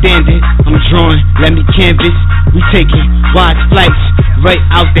 beyond your standing, I'm drawing, let me canvas. We taking wide flights, right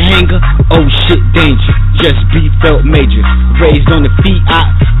out the hangar. Oh shit, danger, just be felt major. Raised on the Fiat,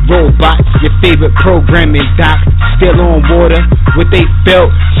 robots, your favorite programming doc. Still on water, what they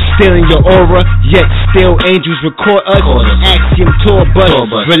felt, still in your aura. Yet still angels record us. Axiom tour bus,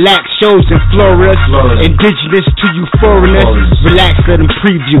 relax shows in Florida. Indigenous to you foreigners, relax, let them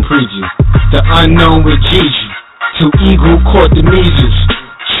preview. The unknown with Gigi, to eagle caught the measles.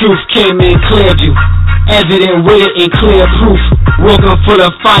 Truth came in clear view, evident with it in clear proof. Walking for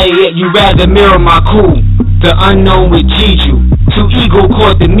the fire, yet you rather mirror my cool. The unknown with Gigi, to eagle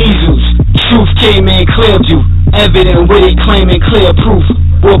caught the measles. Truth came in clear view, evident with it claiming clear proof.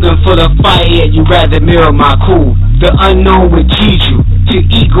 Walking for the fire, yet you rather mirror my cool. The unknown with Gigi, to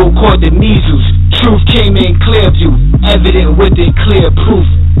eagle caught the measles. Truth came in clear view, evident with it clear proof.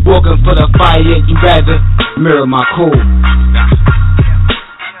 Walking for the fire, yet you rather mirror my cool.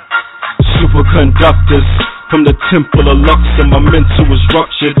 Superconductors from the temple of Luxor, my mental was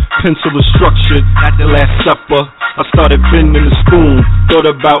ruptured, pencil was structured. At the Last Supper, I started bending the spoon, thought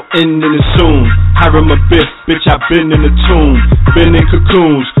about ending it soon. Hiram a biff, bitch, I been in the tomb, been in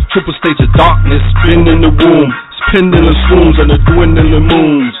cocoons, triple stage of darkness, been in the womb, spending the swoons and the dwindling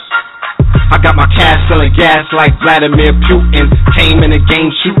moons. I got my cash selling gas like Vladimir Putin. Came in the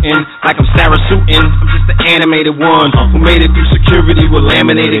game shooting like I'm Sarah Suitin. I'm just the animated one who made it through security with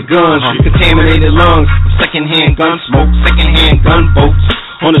laminated guns, contaminated lungs, secondhand gun smoke, secondhand gunboats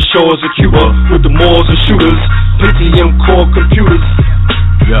on the shores of Cuba with the Moors and shooters, Pentium core computers.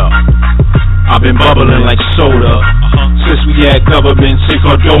 Yeah, I've been bubbling like soda since we had government in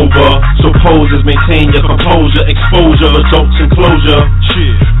Cordova. So posers maintain your composure, exposure, adults in closure.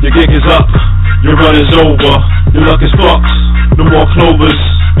 Your gig is up, your run is over, your luck is fucked. No more clovers,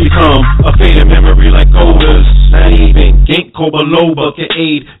 become a faded memory like odors. Not even ginkgo biloba can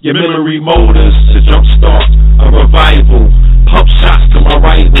aid your memory motors to jumpstart a revival. Pump shots to my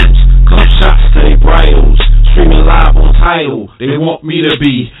rivals, club shots to their bridles. Streaming live on Tidal, they want me to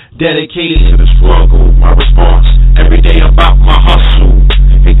be dedicated to the struggle. My response, every day about my hustle.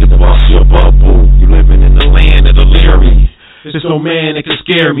 Think of the bust your bubble, you living in the land of the leery. There's no man that can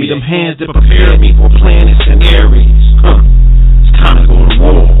scare me, them hands that prepare me for planets and Aries. It's time to go to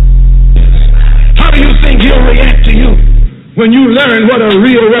war. How do you think he'll react to you when you learn what a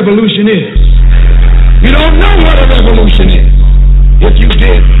real revolution is? You don't know what a revolution is. If you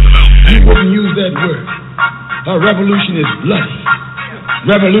did, you wouldn't use that word. A revolution is bloody.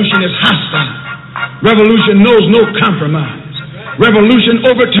 Revolution is hostile. Revolution knows no compromise. Revolution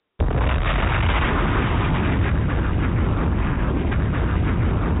overturns.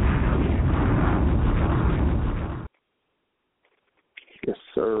 Yes,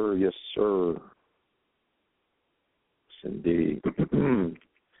 sir. Yes, sir. Yes, indeed.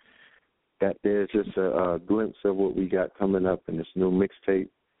 That there's just a glimpse of what we got coming up in this new mixtape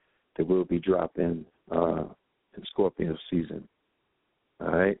that we'll be dropping in Scorpio season. All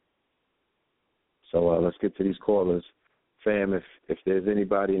right? So let's get to these callers. Fam, if there's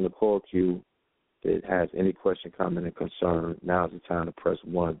anybody in the call queue that has any question, comment, and concern, now's the time to press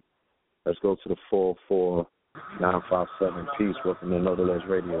 1. Let's go to the 44957. Peace. Welcome to Nevertheless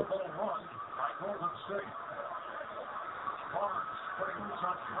Radio.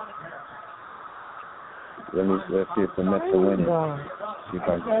 Let's see if the Mets are winning.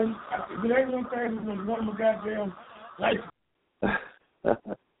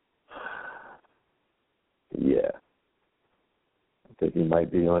 Yeah. I think he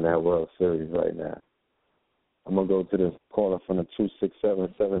might be on that World Series right now. I'm going to go to the caller from the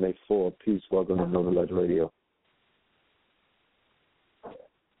 267-784. Peace. Welcome to Nevertheless Radio.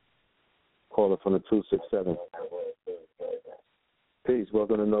 Caller from the 267. Peace.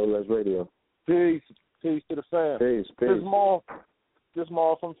 Welcome to Nevertheless Radio. Peace. Peace to the fam. Peace. This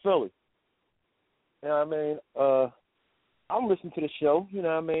Maul from Philly. You know what I mean? I'm listening to the show, you know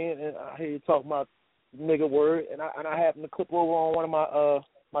what I mean, and I hear you talk about nigga word, and I happen to click over on one of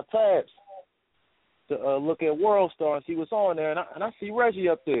my tabs to look at World Star and see what's on there, and I see Reggie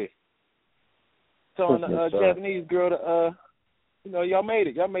up there telling the Japanese girl to, y'all made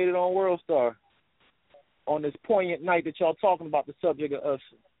it on World Star on this poignant night that y'all talking about the subject of us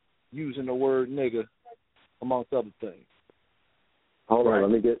using the word nigga, amongst other things. Hold on,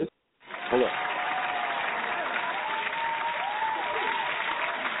 let me get. Hold on.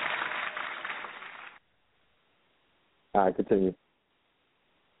 All right, continue.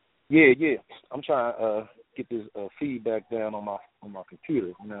 Yeah. I'm trying to get this feedback down on my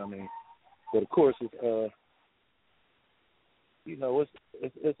computer. You know what I mean? But of course, it's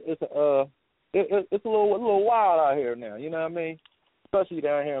it's a little wild out here now. You know what I mean? Especially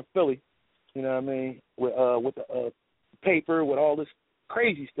down here in Philly. You know what I mean? With the paper, with all this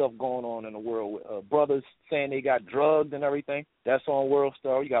crazy stuff going on in the world, with brothers saying they got drugged and everything. That's on World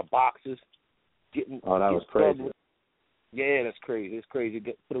Star. You got boxers getting. Oh, that was crazy. Yeah, that's crazy. It's crazy.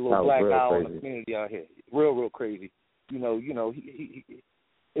 Put a little black eye on the community out here. Real crazy. You know,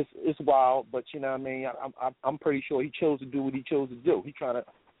 it's wild, but you know what I mean. I'm pretty sure he chose to do what he chose to do. He trying to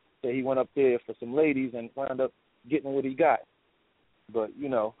say he went up there for some ladies and wound up getting what he got. But you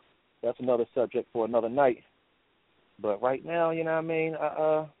know, that's another subject for another night. But right now, you know what I mean.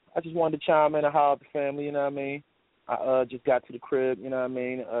 I just wanted to chime in and holler at the family. You know what I mean. I just got to the crib. You know what I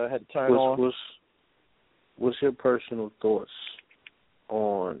mean. Had to turn on. What's your personal thoughts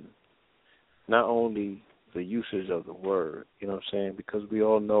on not only the usage of the word, you know what I'm saying? Because we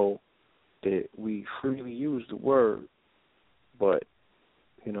all know that we freely use the word, but,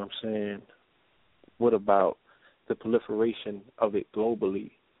 you know what I'm saying, what about the proliferation of it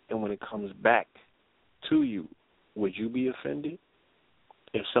globally? And when it comes back to you, would you be offended?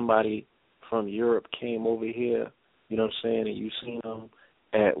 If somebody from Europe came over here, you know what I'm saying, and you seen them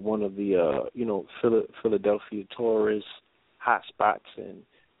at one of the, Philadelphia tourist hot spots, and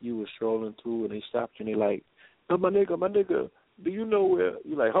you were strolling through, and they stopped you, and they like, "Oh, my nigga, do you know where?"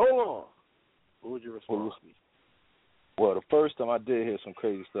 You're like, "Hold on." What would your response be? Well, the first time I did hear some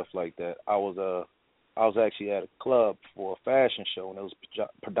crazy stuff like that, I was actually at a club for a fashion show, and there was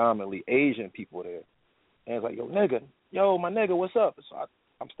predominantly Asian people there. And it's like, my nigga, what's up? So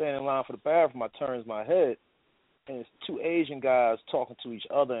I'm standing in line for the bathroom. I turns my head, and it's two Asian guys talking to each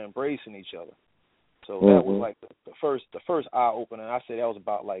other, embracing each other. So that was like the first eye opener. I say that was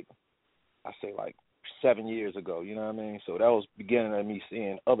about like 7 years ago. You know what I mean? So that was beginning of me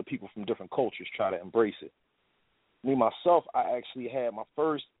seeing other people from different cultures try to embrace it. Me myself, I actually had my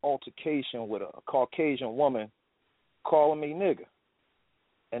first altercation with a Caucasian woman calling me nigga,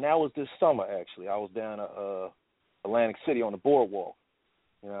 and that was this summer. Actually, I was down at Atlantic City on the boardwalk.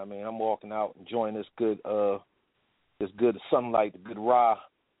 You know what I mean? I'm walking out, enjoying this good sunlight, the good raw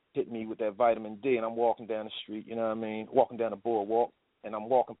hit me with that vitamin D, and I'm walking down the street, you know what I mean, walking down the boardwalk, and I'm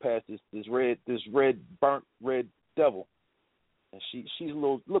walking past this burnt red devil, and she's a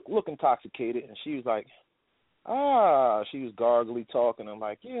little look intoxicated, and she was like, she was gargly talking. I'm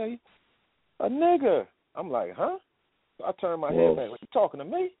like, yeah, a nigga. I'm like, huh? So I turned my head back, like, you talking to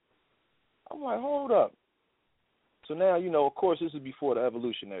me? I'm like, hold up. So now, of course, this is before the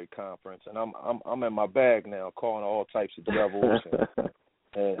Evolutionary Conference, and I'm in my bag now, calling all types of devils,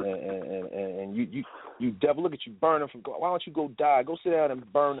 and you devil, look at you burning from. Why don't you go die? Go sit down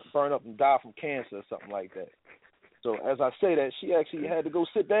and burn up and die from cancer or something like that. So as I say that, she actually had to go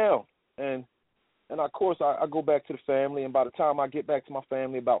sit down, and of course I go back to the family, and by the time I get back to my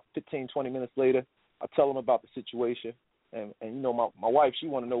family, about 15, 20 minutes later, I tell them about the situation, and my wife, she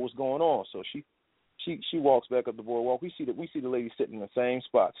want to know what's going on, so she walks back up the boardwalk. We see the lady sitting in the same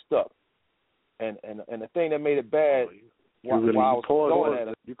spot, stuck. And the thing that made it bad, while I was going at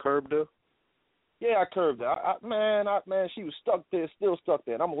her, you curbed her? Yeah, I curbed her. Man, she was stuck there, still stuck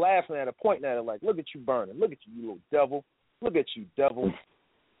there. And I'm laughing at her, pointing at her like, look at you burning. Look at you little devil. Look at you, devil.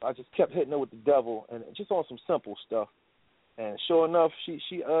 I just kept hitting her with the devil, and just on some simple stuff. And sure enough, she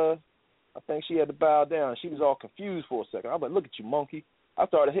I think she had to bow down. She was all confused for a second. I'm like, look at you, monkey. I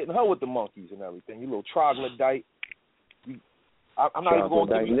started hitting her with the monkeys and everything. You little troglodyte. I'm not even going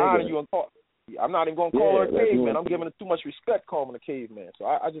to give you honor you and call. I'm not even going to call her a caveman. I'm giving her too much respect calling her a caveman. So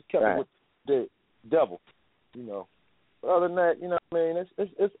I just kept it with the devil, But other than that, what I mean,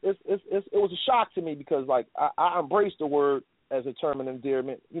 it was a shock to me because like I embraced the word as a term of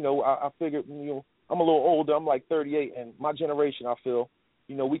endearment. I figured I'm a little older. I'm like 38, and my generation, I feel,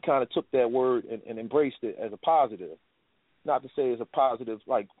 we kind of took that word and embraced it as a positive. Not to say it's a positive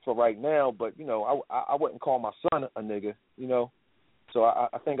like for right now, but I wouldn't call my son a nigga, So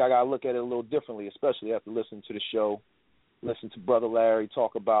I think I gotta look at it a little differently, especially after listening to the show, listen to Brother Larry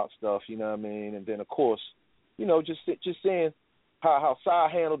talk about stuff, you know what I mean, and then of course, just seeing how Sai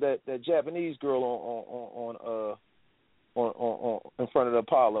handled that Japanese girl on in front of the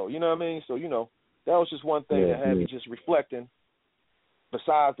Apollo, you know what I mean? So that was just one thing that had me just reflecting.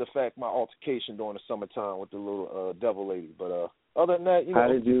 Besides the fact my altercation during the summertime with the little devil lady, but other than that,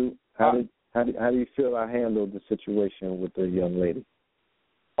 how do you feel I handled the situation with the young lady?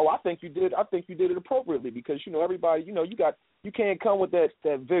 Oh, I think you did it appropriately because everybody, you can't come with that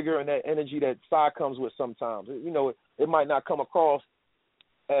vigor and that energy that Psy comes with sometimes. It might not come across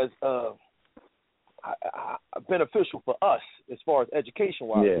as beneficial for us as far as education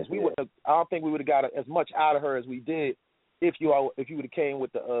wise. Yeah. I don't think we would have got as much out of her as we did if you would have came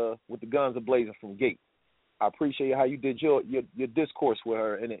with the guns ablazing from gate. I appreciate how you did your discourse with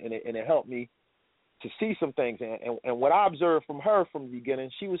her, and it helped me to see some things. And what I observed from her from the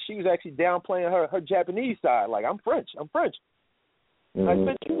beginning, she was actually downplaying her Japanese side. Like, I'm French. Mm-hmm. Like,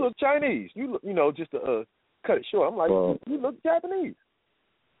 bitch, you look Chinese. You look, just to cut it short. I'm like, you look Japanese.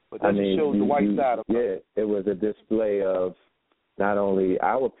 But that just shows the white side of her. Yeah, it was a display of not only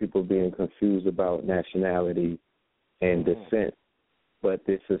our people being confused about nationality and descent, but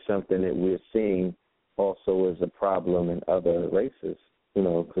this is something that we're seeing also as a problem in other races,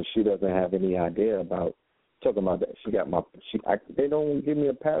 because she doesn't have any idea about talking about that. They don't give me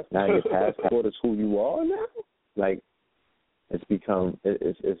a pass. Now your passport is who you are now? Like, it's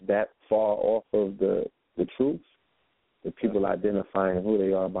that far off of the truth. The people identifying who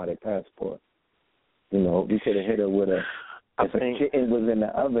they are by their passport. We could have hit her with if a chicken was in the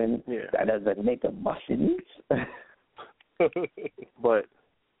oven, that doesn't make a Martinis. But,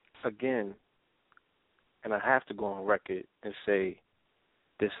 again, and I have to go on record and say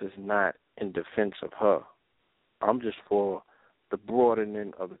this is not in defense of her. I'm just for the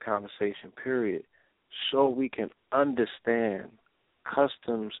broadening of the conversation, period, so we can understand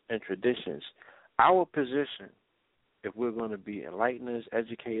customs and traditions. Our position, if we're going to be enlighteners,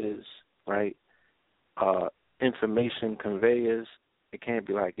 educators, right, information conveyors, it can't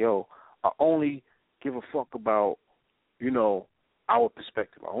be like, yo, I only give a fuck about, our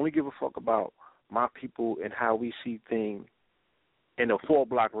perspective. I only give a fuck about my people and how we see things in a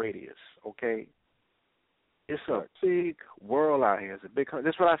 4-block radius, okay? It's a big world out here. It's a big country.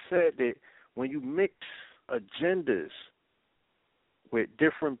 That's what I said, that when you mix agendas with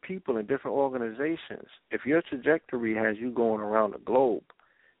different people and different organizations, if your trajectory has you going around the globe,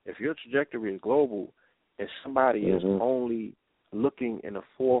 if your trajectory is global and somebody is only looking in a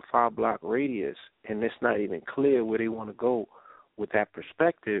 4 or 5 block radius and it's not even clear where they want to go with that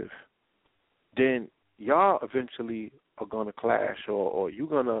perspective, then y'all eventually are going to clash or you're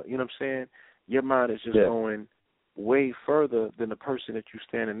going to, you know what I'm saying, your mind is just going way further than the person that you're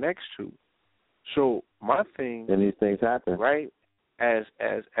standing next to. So my thing, and these things happen, right? As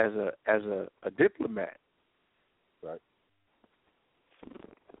a diplomat, right?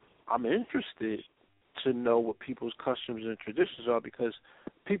 I'm interested to know what people's customs and traditions are because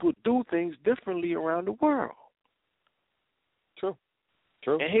people do things differently around the world.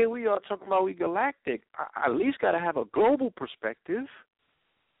 True. And here we are talking about we galactic. I at least got to have a global perspective.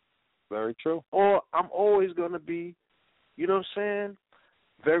 Very true. Or I'm always going to be, you know what I'm saying,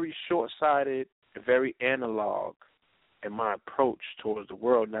 very short-sighted, very analog in my approach towards the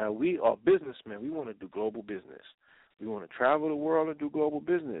world. Now, we are businessmen. We want to do global business. We want to travel the world and do global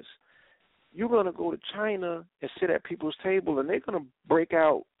business. You're going to go to China and sit at people's table, and they're going to break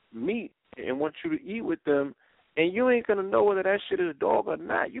out meat and want you to eat with them, and you ain't going to know whether that shit is a dog or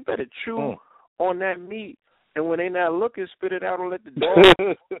not. You better chew on that meat, and when they not looking, spit it out or let the dog,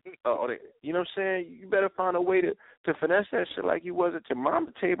 you know what I'm saying? You better find a way to finesse that shit like you was at your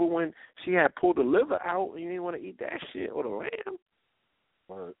mama's table when she had pulled the liver out and you didn't want to eat that shit, or the lamb.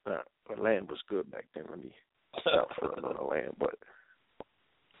 The lamb was good back then. Let me stop for another lamb, but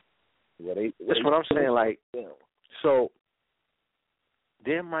that's what I'm saying. Like, so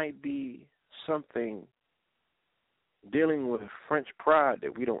there might be something dealing with French pride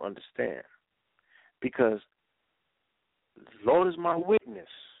that we don't understand, because Lord is my witness,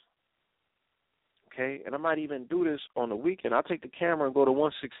 okay? And I might even do this on the weekend. I'll take the camera and go to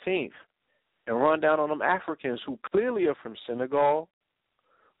 116th and run down on them Africans who clearly are from Senegal,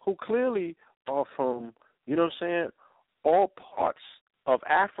 who clearly are from, you know what I'm saying, all parts of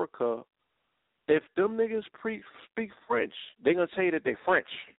Africa. If them niggas speak French, they're going to tell you that they're French.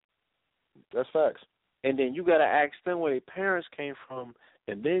 That's facts. And then you got to ask them where their parents came from,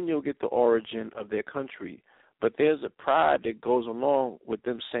 and then you'll get the origin of their country. But there's a pride that goes along with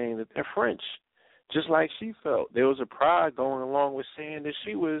them saying that they're French, just like she felt. There was a pride going along with saying that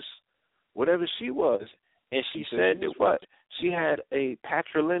she was whatever she was. And she said that what? She had a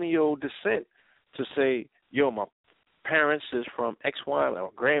patrilineal descent to say, yo, my parents is from X, Y, or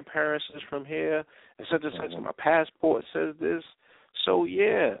grandparents is from here, and such and such, and my passport says this. So,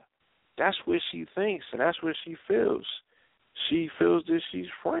 yeah, that's where she thinks, and that's where she feels. She feels that she's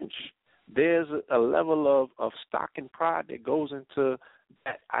French. There's a level of stock and pride that goes into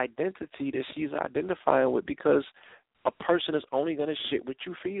that identity that she's identifying with, because a person is only going to shit what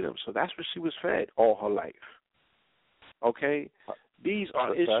you feed them. So that's what she was fed all her life. Okay? These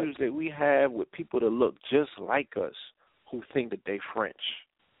are issues that we have with people that look just like us who think that they French.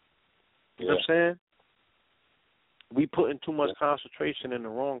 You know what I'm saying? We putting too much concentration in the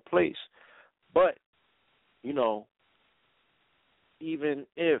wrong place. But, you know, even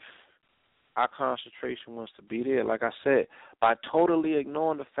if our concentration wants to be there, like I said, by totally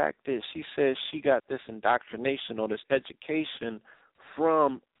ignoring the fact that she says she got this indoctrination or this education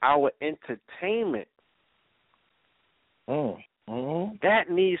from our entertainment, that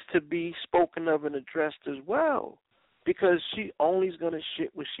needs to be spoken of and addressed as well, because she only is going to shit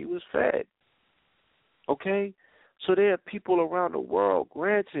what she was fed. Okay? So there are people around the world,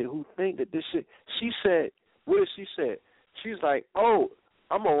 granted, who think that this shit, she said, what did she say? She's like, oh,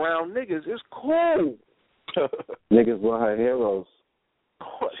 I'm around niggas. It's cool. Niggas were her heroes.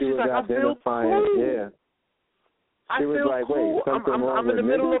 She was like, identifying, I She was feel like, cool. wait, something wrong I'm in the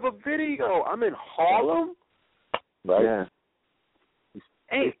with middle niggas? of a video. I'm in Harlem. Right. Yeah.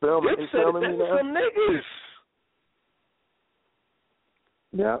 Hey, filming me now? some niggas.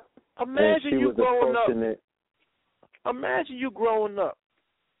 Yeah. Imagine you growing up. Unfortunate. Imagine you growing up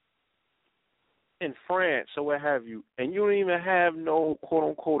in France or what have you, and you don't even have no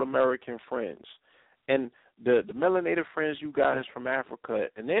quote-unquote American friends. And the melanated friends you got is from Africa,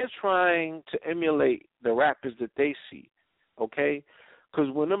 and they're trying to emulate the rappers that they see, okay? Because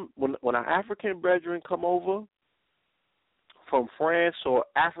when our African brethren come over from France or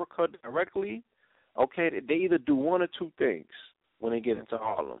Africa directly, okay, they either do one or two things when they get into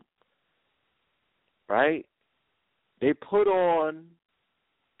Harlem, right? They put on,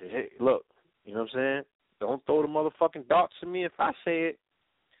 look, you know what I'm saying? Don't throw the motherfucking darts at me if I say it.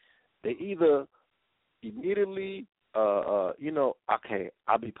 They either immediately, okay,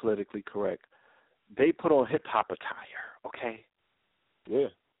 I'll be politically correct. They put on hip-hop attire, okay? Yeah.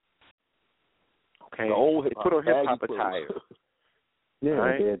 Okay? The old they put on hip-hop baggy attire. Yeah,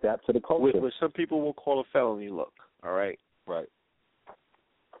 right? they adapt to the culture. What some people will call a felony look, all right? Right.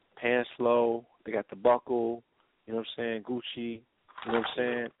 Pants low, they got the buckle, you know what I'm saying, Gucci, you know what I'm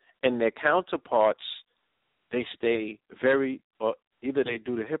saying? And their counterparts, they stay very, either they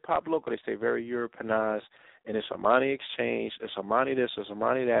do the hip-hop look or they stay very Europeanized, and it's Armani Exchange, it's Armani this, it's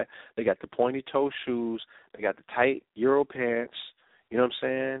Armani that. They got the pointy-toe shoes, they got the tight Euro pants, you know what I'm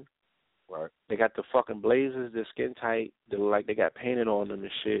saying? Right. They got the fucking blazers, they're skin tight, they're like they got painted on them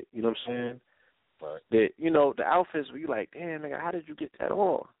and shit, you know what I'm saying? Right. The outfits where you like, damn, nigga, how did you get that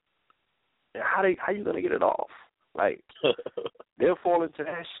on? How you gonna get it off? Like, they'll fall into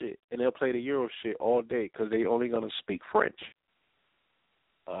that shit, and they'll play the Euro shit all day because they only going to speak French.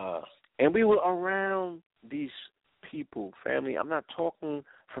 And we were around these people, family. I'm not talking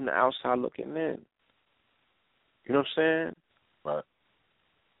from the outside looking in. You know what I'm saying? Right.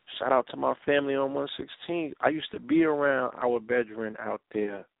 Shout out to my family on 116. I used to be around our brethren out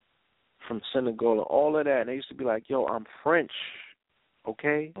there from Senegal and all of that, and they used to be like, yo, I'm French,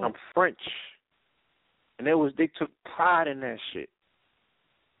 okay? I'm French. And they took pride in that shit.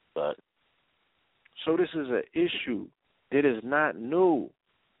 But so this is an issue that is not new.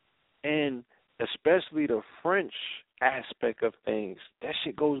 And especially the French aspect of things, that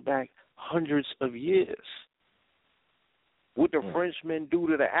shit goes back hundreds of years. What the Frenchmen do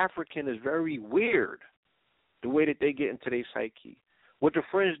to the African is very weird, the way that they get into their psyche. What the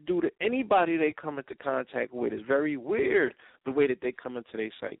French do to anybody they come into contact with is very weird, the way that they come into their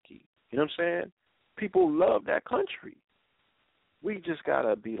psyche. You know what I'm saying? People love that country. We just got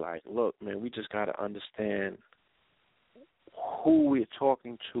to be like, look, man, we just got to understand who we're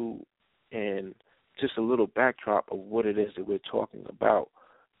talking to and just a little backdrop of what it is that we're talking about,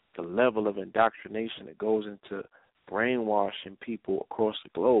 the level of indoctrination that goes into brainwashing people across the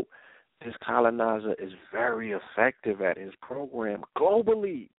globe. This colonizer is very effective at his program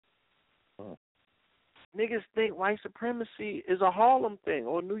globally. Niggas think white supremacy is a Harlem thing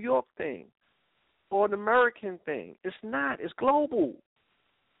or a New York thing or an American thing. It's not. It's global.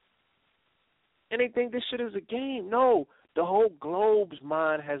 And they think this shit is a game. No, the whole globe's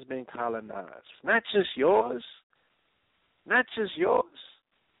mind has been colonized. Not just yours. Not just yours.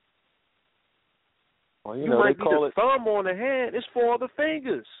 Well, you might be the thumb on the hand. It's for the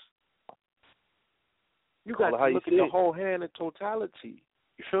fingers. You got to look at the whole hand in totality.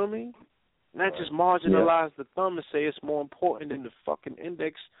 You feel me? Not just marginalize the thumb and say it's more important than the fucking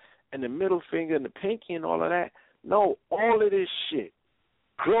index and the middle finger and the pinky and all of that. No, all of this shit.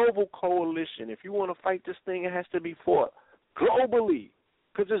 Global coalition. If you want to fight this thing, it has to be fought globally.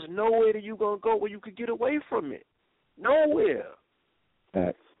 Because there's nowhere that you're going to go where you could get away from it. Nowhere.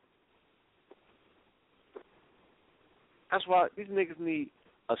 Facts. That's why these niggas need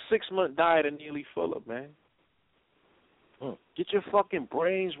a 6-month diet of Neely Fuller, man. Get your fucking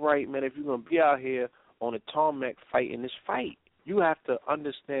brains right, man, if you're going to be out here on a tarmac fighting this fight. You have to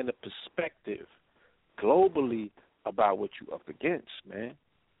understand the perspective globally about what you're up against, man.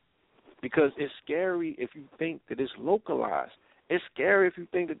 Because it's scary if you think that it's localized. It's scary if you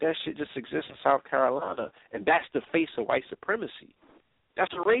think that that shit just exists in South Carolina, and that's the face of white supremacy.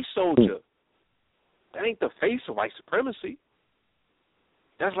 That's a race soldier. That ain't the face of white supremacy.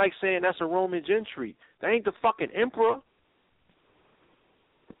 That's like saying that's a Roman gentry. That ain't the fucking emperor.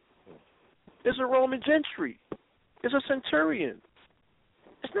 It's a Roman gentry. It's a centurion.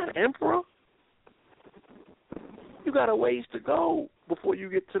 It's not an emperor. You got a ways to go before you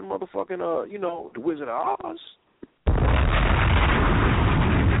get to the motherfucking, the Wizard of Oz.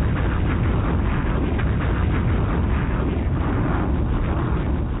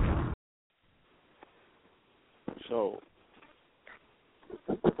 So,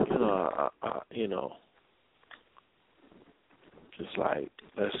 just like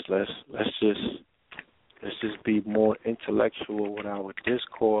let's just be more intellectual with our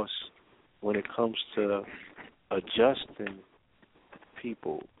discourse when it comes to adjusting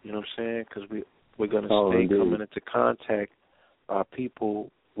people. You know what I'm saying? Because we're gonna stay coming into contact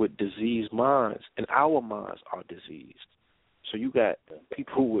people with diseased minds, and our minds are diseased. So you got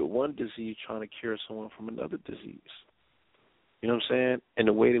people with one disease trying to cure someone from another disease. You know what I'm saying? And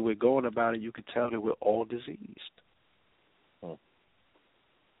the way that we're going about it, you can tell that we're all diseased.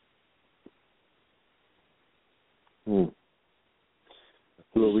 Well,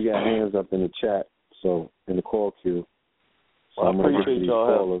 we got hands up in the chat, so in the call queue. So I'm going to appreciate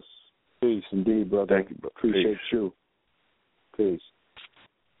y'all callers. Peace, indeed, brother. Thank you, bro. Appreciate you. Peace.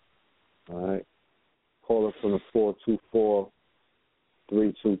 All right. Caller from the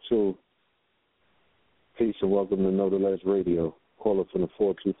 424-322. Peace and welcome to Know the Less Radio. Caller from the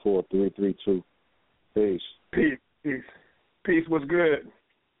 424-332. Peace. Peace, what's good?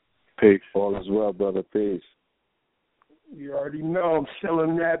 Peace. All is well, brother. Peace. You already know I'm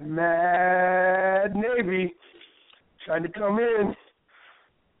selling that mad Navy. Trying to come in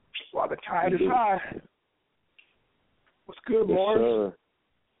while the tide is high. What's good, Morris?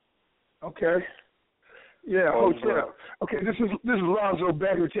 Okay. Yeah, hotel. Okay, this is Lonzo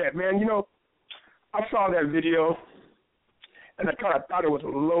Baggertat, man. You know, I saw that video, and I kind of thought it was a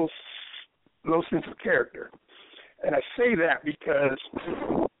low sense of character. And I say that because,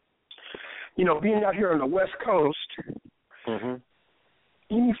 being out here on the West Coast,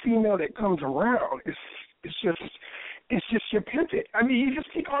 any female that comes around, it's just your pivot. I mean, you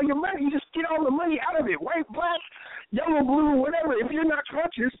just take all your money. You just get all the money out of it. White, black, yellow, blue, whatever. If you're not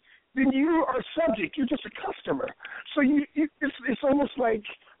conscious, then you are subject. You're just a customer. So it's almost like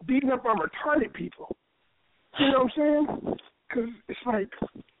beating up on retarded people. You know what I'm saying? Because it's like,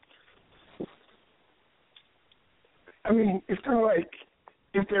 I mean, it's kind of like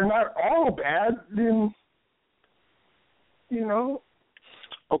if they're not all bad, then,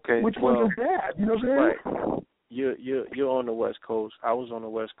 okay, which ones are bad? You know what I'm saying? Right. You're on the West Coast. I was on the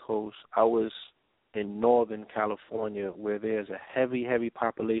West Coast. I was in Northern California, where there's a heavy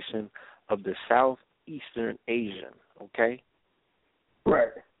population of the Southeastern Asian, okay?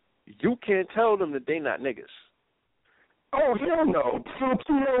 Right. You can't tell them that they not niggas. Oh, hell no.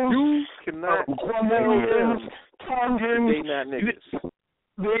 Filipinos, you cannot tell them Tongans, they not niggas.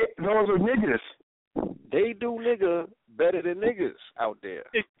 Those are niggas. They do nigga better than niggas out there.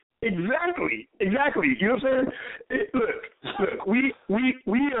 Exactly. You know what I'm saying? Look.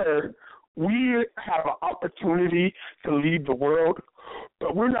 We have an opportunity to lead the world,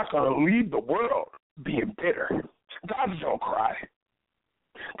 but we're not going to lead the world being bitter. Gods don't cry.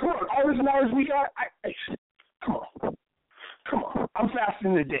 Come on, all this knowledge we got. Come on. I'm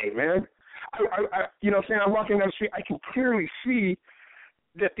fasting today, man. I you know what I'm saying? I'm walking down the street. I can clearly see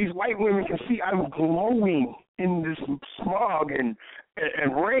that these white women can see I'm glowing in this smog and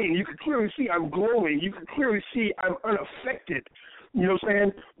rain. You can clearly see I'm glowing. You can clearly see I'm unaffected, you know what I'm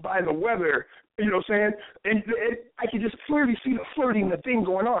saying, by the weather, you know what I'm saying? And I can just clearly see the flirting, the thing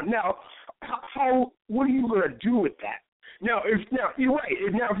going on. Now, what are you going to do with that? Now, you're right.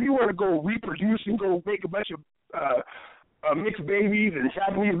 If you want to go reproduce and go make a bunch of mixed babies and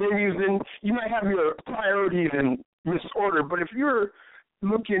Japanese babies, then you might have your priorities in misorder. But if you're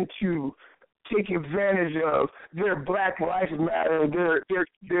looking to take advantage of their Black Lives Matter,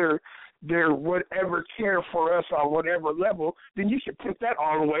 their whatever care for us on whatever level, then you should put that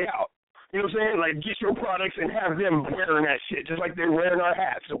all the way out. You know what I'm saying? Like, get your products and have them wearing that shit, just like they're wearing our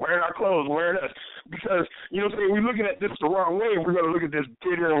hats, they're wearing our clothes, wearing us. Because, you know what I'm saying, we're looking at this the wrong way, and we're going to look at this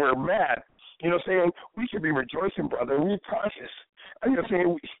bitter and we're mad. You know what I'm saying? We should be rejoicing, brother. We're conscious. You know what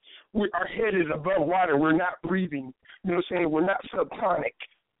I'm saying? Our head is above water. We're not breathing. You know what I'm saying? We're not subtonic.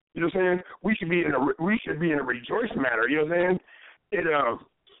 You know what I'm saying? We should be in a rejoice matter. You know what I'm saying?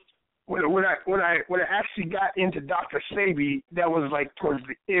 When I actually got into Dr. Sabi, that was like towards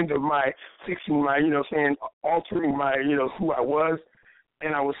the end of my fixing my, you know what I'm saying, altering my, you know, who I was.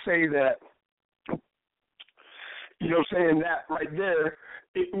 And I would say that, you know what I'm saying, that right there,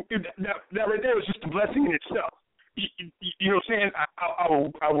 that right there is just a blessing in itself. You know what I'm saying?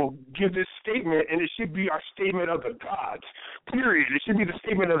 I will give this statement, and it should be our statement of the gods, period. It should be the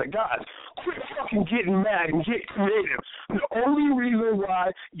statement of the gods. Quit fucking getting mad and get creative. The only reason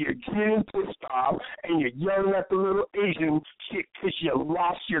why you're getting pissed off and you're yelling at the little Asian chick because you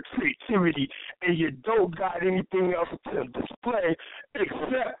lost your creativity and you don't got anything else to display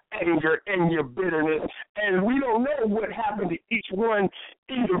except anger and your bitterness. And we don't know what happened to each one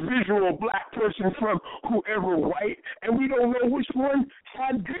individual black person from whoever white, and we don't know which one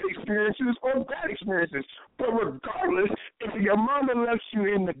had good experiences or bad experiences. But regardless, if your mama left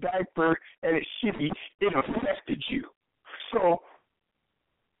you in the diaper and it's shitty, it affected you. So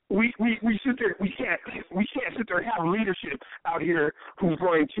we sit there. We can't sit there and have leadership out here who's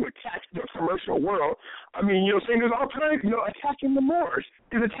going to attack the commercial world. I mean, you know, saying there's all kinds. You know, attacking the Moors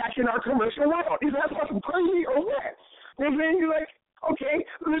is attacking our commercial world. Is that fucking crazy or what? You know what I'm saying? You're like, okay,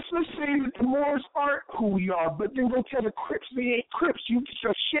 let's say that the Moors aren't who we are, but then go tell the Crips they ain't Crips. You get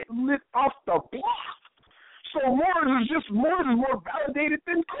your shit lit off the block. So Moors is more validated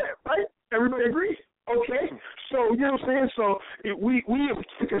than Crip, right? Everybody agree? Okay, so you know what I'm saying? So we have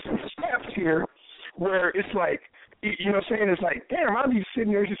taken some steps here where it's like, you know what I'm saying? It's like, damn, I'll be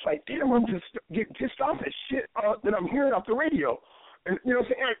sitting there just like, damn, I'm just getting pissed off at shit that I'm hearing off the radio. And you know what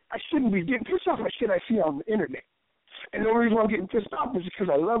I'm saying? I shouldn't be getting pissed off at shit I see on the internet. And the only reason I'm getting pissed off is because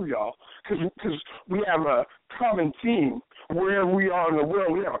I love y'all, because we have a common theme. Wherever we are in the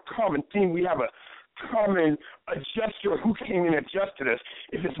world, we have a common theme. We have a common adjuster who came and adjusted us.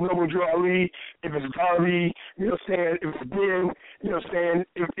 If it's Noble Drew Ali, if it's Garvey, you know what I'm saying, if it's Ben, you know what I'm saying,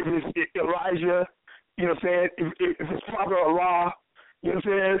 if it's Elijah, you know what I'm saying, if it's Father Allah, you know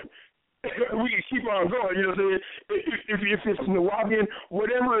what I'm saying, we can keep on going, you know what I'm saying, if it's Nawabian,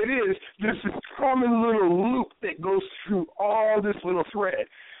 whatever it is, there's this common little loop that goes through all this little thread.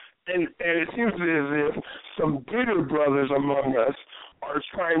 And it seems as if some bitter brothers among us are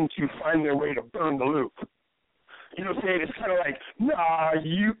trying to find their way to burn the loop. You know what I'm saying? It's kind of like, nah,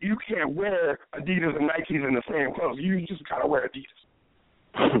 you can't wear Adidas and Nikes in the same clothes. You just gotta wear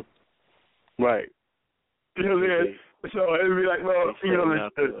Adidas. Right. You know what I'm saying? So it'd be like, well, you know,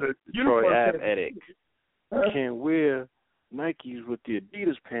 the uniform addict can't wear Nikes with the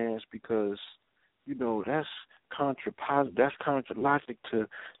Adidas pants because, you know, that's contralogic to,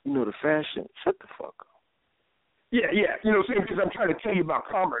 you know, the fashion. Shut the fuck up. Yeah, you know what I'm saying? Because I'm trying to tell you about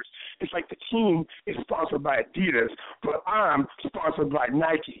commerce. It's like the team is sponsored by Adidas, but I'm sponsored by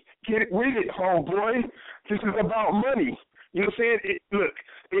Nike. Get it with it, homeboy. This is about money. You know what I'm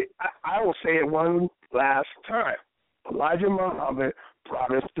saying? I will say it one last time. Elijah Muhammad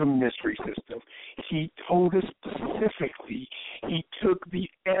brought us the mystery system. He told us specifically he took the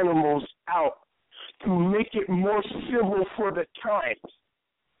animals out to make it more civil for the times.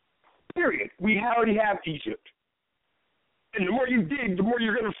 Period. We already have Egypt. And the more you dig, the more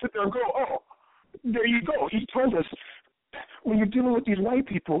you're going to sit there and go, oh, there you go. He told us, when you're dealing with these white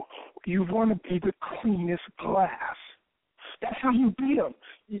people, you want to be the cleanest glass. That's how you beat them.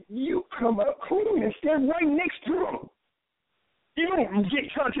 You come up clean and stand right next to them. You don't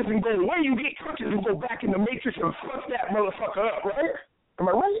get conscious and go away. You get conscious and go back in the matrix and fuck that motherfucker up, right? Am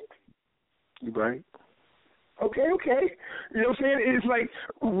I right? You right. Okay. You know what I'm saying? It's like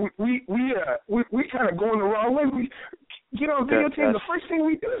we kind of going the wrong way. We get on videotape. The first thing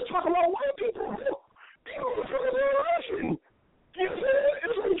we do is talk about white people. People are fucking Russian. You know what I'm saying?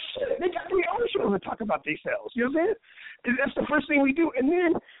 It's like shit. They got their own shows to talk about themselves. You know what I'm saying? That's the first thing we do. And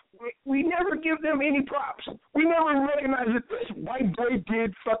then we never give them any props. We never recognize that this white boy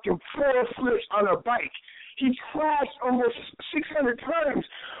did fucking 4 flips on a bike. He crashed almost 600 times.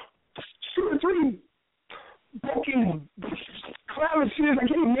 2 or 3 broken clavicules. I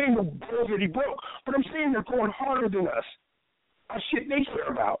can't even name the bones that he broke. But I'm saying they're going harder than us on shit they care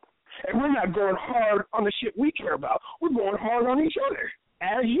about. And we're not going hard on the shit we care about. We're going hard on each other,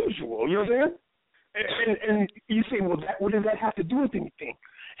 as usual. You know what I'm saying? And you say, well, what does that have to do with anything?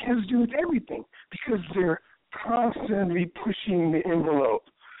 It has to do with everything, because they're constantly pushing the envelope,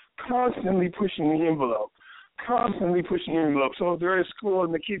 So they're at school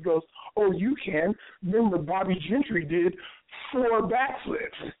and the kid goes, oh, you can. Remember Bobby Gentry did 4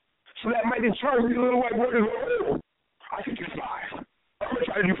 backflips. So that might then charge me the little white boy, oh, I can do 5. I'm going to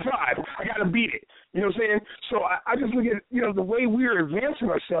try to do 5. I got to beat it. You know what I'm saying? So I just look at, the way we're advancing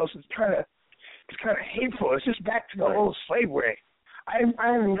ourselves is kind of hateful. It's just back to the old slave way. I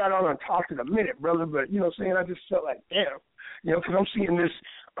haven't got on and talked in a minute, brother, but, you know what I'm saying? I just felt like, damn, because I'm seeing this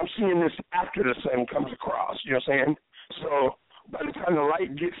after the sun comes across, you know what I'm saying? So by the time the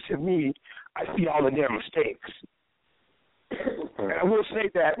light gets to me, I see all the damn mistakes. And I will say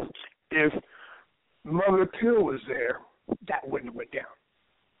that if Mother Pill was there, that wouldn't have went down.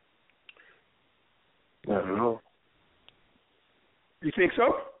 I don't know. You think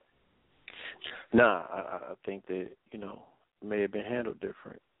so? Nah, I think that, it may have been handled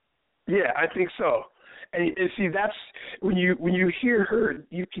different. Yeah, I think so. And see, that's when you hear her,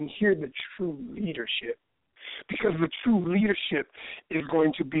 you can hear the true leadership, because the true leadership is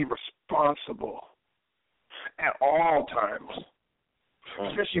going to be responsible at all times,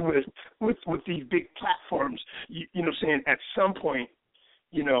 especially with these big platforms. You know what I'm saying? At some point,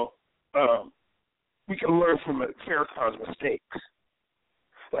 we can learn from Farrakhan's mistakes.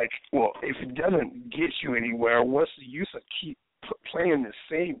 Like, well, if it doesn't get you anywhere, what's the use of keep playing the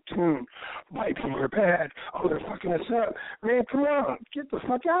same tune? White people are bad. Oh, they're fucking us up. Man, come on. Get the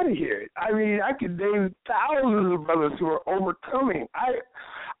fuck out of here. I mean, I could name thousands of brothers who are overcoming. I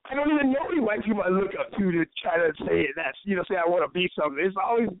don't even know any white people I look up to try to say that's, say I want to be something. It's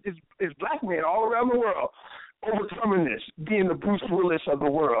always, it's black men all around the world overcoming this, being the Bruce Willis of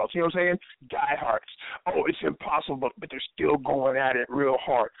the world. You know what I'm saying? Diehards. Oh, it's impossible, but they're still going at it real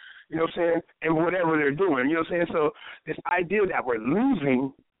hard. You know what I'm saying? And whatever they're doing. You know what I'm saying? So this idea that we're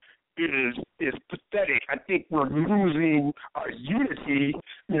losing is pathetic. I think we're losing our unity.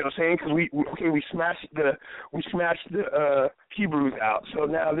 You know what I'm saying? Because we smashed the Hebrews out, so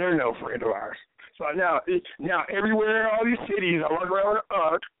now they're no friend of ours. So now everywhere, all these cities, I walk around with an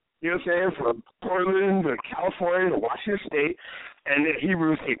unk. You know what I'm saying? From Portland to California to Washington State, and the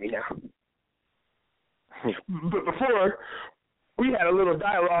Hebrews hate me now. But before, we had a little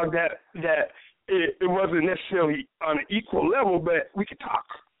dialogue that it wasn't necessarily on an equal level, but we could talk.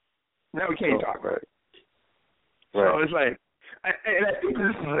 Now we can't talk, right? So it's like, I think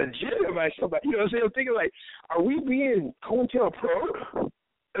this is legit by somebody. You know what I'm saying? I'm thinking like, are we being COINTELPRO?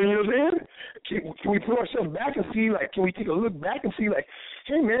 You know what I'm saying? Can we put ourselves back and see, like, can we take a look back and see, like,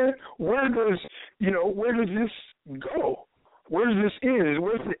 hey, man, where does this go? Where does this end?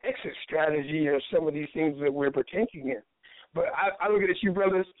 Where's the exit strategy of some of these things that we're partaking in? But I look at you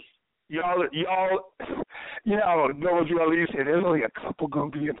brothers, y'all, know what you all said. There's only a couple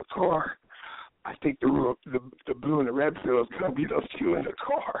going to be in the car. I think the blue and the red pill is going to be those two in the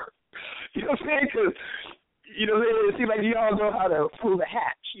car. You know what I'm saying? Because, it seems like y'all know how to pull the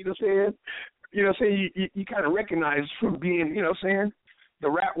hatch. You know what I'm saying? You know what I'm saying? You kind of recognize from being, you know what I'm saying, the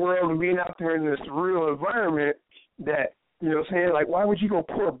rap world and being out there in this real environment that, you know what I'm saying, like, why would you go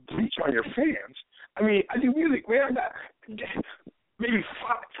pour bleach on your fans? I mean, I do music, man. I got maybe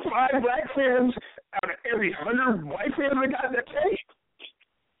five black fans out of every 100 white fans I got that pay.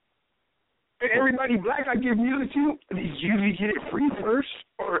 And everybody black I give music to, they usually get it free first,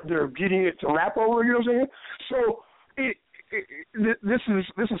 or they're getting it to lap over, you know what I'm saying? So this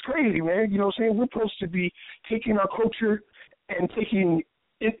is crazy, man. You know what I'm saying? We're supposed to be taking our culture and taking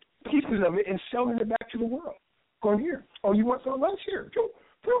pieces of it and selling it back to the world. Going here. Oh, you want some lunch here? Go.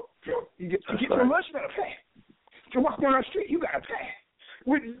 You get some lunch, you gotta pay. To walk down our street, you gotta pay.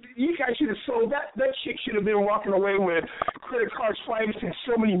 You guys should have sold that. That chick should have been walking away with credit card swipes and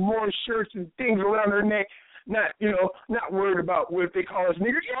so many more shirts and things around her neck. Not worried about what they call us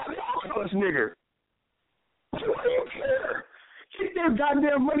nigger. Yeah, they all call us nigger. So why do you care? Get their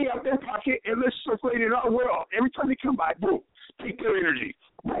goddamn money out their pocket and let's circulate it all world. Every time they come by, boom, take their energy.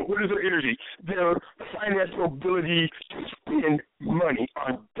 Boom, what is their energy? Their financial ability to spend money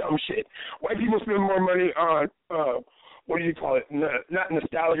on dumb shit. White people spend more money on what do you call it? Not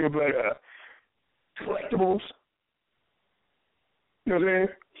nostalgia, but collectibles. You know what I'm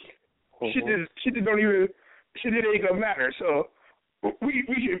saying? Shit that ain't gonna matter. So we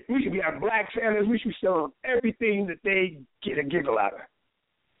should be our black families. We should sell them everything that they get a giggle out of.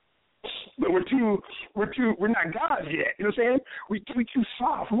 But we're not gods yet. You know what I'm saying? We too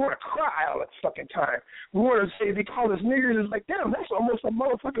soft. We want to cry all the fucking time. We want to say they call us niggers. It's like, damn, that's almost a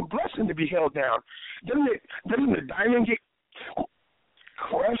motherfucking blessing to be held down. Doesn't the diamond get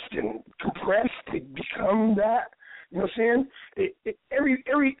crushed and compressed to become that? You know what I'm saying?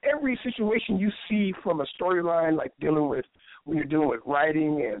 Every situation you see from a storyline, like when you're dealing with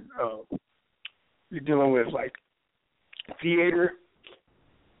writing and you're dealing with like theater.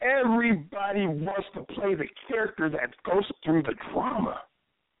 Everybody wants to play the character that goes through the drama.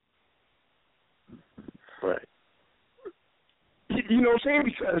 You know what I'm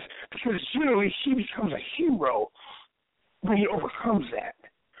saying? Because generally he becomes a hero when he overcomes that.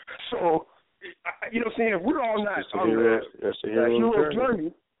 So, you know what I'm saying? If we're all not on that's the hero's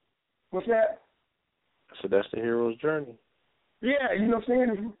journey. What's that? So that's the hero's journey. Yeah, you know what I'm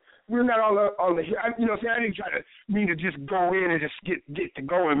saying? We're not on the you know what I'm saying? I didn't try to just go in and just get to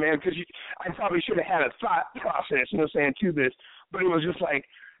going, man, because I probably should have had a thought process, you know what I'm saying, to this. But it was just like,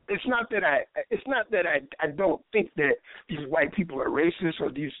 it's not that I don't think that these white people are racist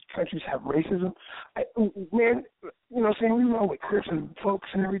or these countries have racism. Man, you know what I'm saying? We roll with Crips and folks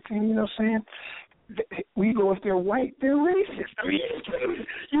and everything, you know what I'm saying? We go, if they're white, they're racist. I mean,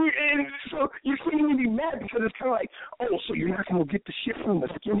 and so you can't even be mad because it's kind of like, oh, so you're not going to get the shit from the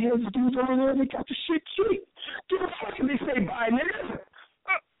skinheads dudes over there? They got the shit cheap. Give a fuck if they say bye, nigga.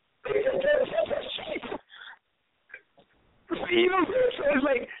 They just get that shit. You know what I'm saying? So it's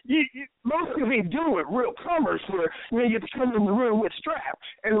like, mostly they deal with real commerce where, you get to come in the room with strap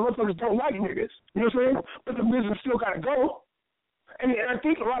and the motherfuckers don't like niggas. You know what I'm saying? But the business still got to go. And I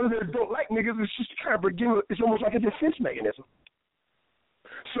think a lot of them don't like niggas. It's just kind of it's almost like a defense mechanism.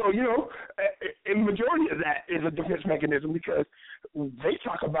 So, you know, a majority of that is a defense mechanism because they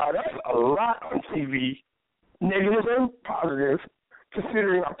talk about us a lot on TV, negative and positive,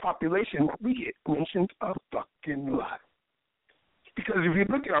 considering our population. We get mentioned a fucking lot. Because if you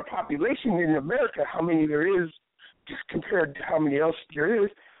look at our population in America, how many there is, just compared to how many else there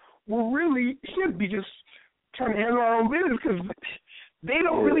is, we really should be just trying to handle our own business because they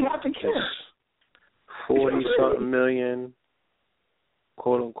don't really have to care. 40-something million,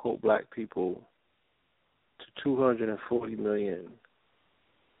 quote-unquote, black people to 240 million,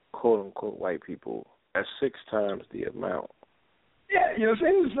 quote-unquote, white people. That's 6 times the amount. Yeah, you know what I'm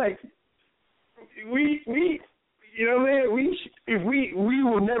saying? It's like, we you know what I mean? We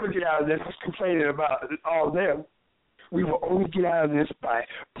will never get out of this complaining about all of them. We will only get out of this by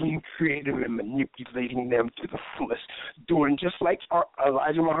being creative and manipulating them to the fullest, doing just like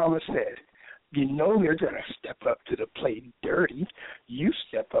Elijah Muhammad said. You know they're going to step up to the plate dirty. You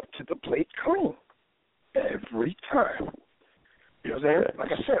step up to the plate clean every time. You know what I'm saying?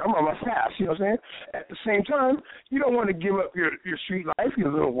 Like I said, I'm on my fast, you know what I'm saying? At the same time, you don't want to give up your street life,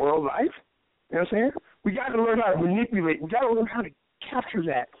 your little world life. You know what I'm saying? We got to learn how to manipulate. We got to learn how to capture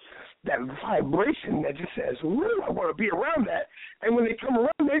that vibration that just says, "Ooh, I want to be around that." And when they come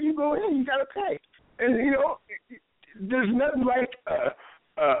around there, you go in, you got to pay. And, you know, there's nothing like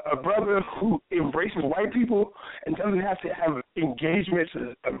a brother who embraces white people and doesn't have to have engagements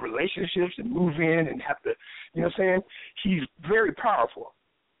of relationships and move in and have to, you know what I'm saying? He's very powerful.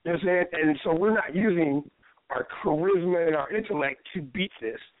 You know what I'm saying? And so we're not using our charisma and our intellect to beat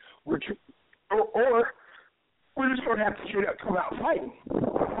this. Or we're just going to have to straight up come out fighting.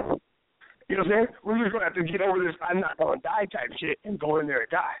 You know what I'm saying? We're just going to have to get over this I'm not going to die type shit and go in there and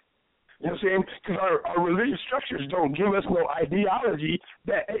die. You know what I'm saying? Because our religious structures don't give us no ideology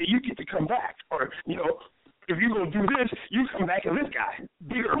that, hey, you get to come back. Or, you know, if you're going to do this, you come back as this guy,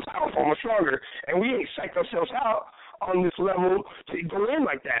 bigger, powerful, more stronger. And we ain't psyched ourselves out on this level to go in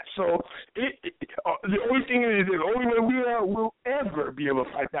like that. So the only thing is, the only way we will ever be able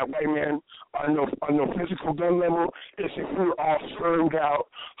to fight that white man on no physical gun level is if we're all firmed out,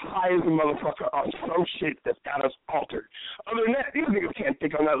 high as a motherfucker on some shit that's got us altered. Other than that, these niggas can't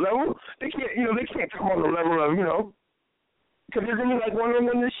think on that level. They can't, you know, they can't come on the level of, you know, because they're gonna be like wondering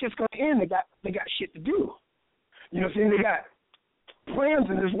when this shit's gonna end. They got shit to do. You know what I'm saying? They got plans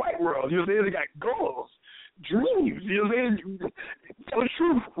in this white world. You know what I'm saying? They got goals. Dreams, you know what I'm saying? Tell the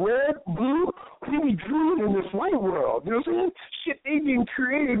truth, red, blue, we be dreaming in this white world, you know what I'm saying? Shit they being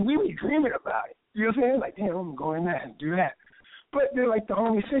created, we be dreaming about it, you know what I'm saying? Like, damn, I'm going that and do that. But they're like the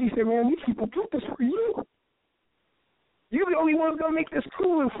homie said, he said, man, these people built this for you. You're the only ones gonna make this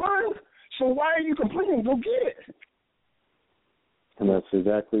cool and fun, so why are you complaining? Go get it. And that's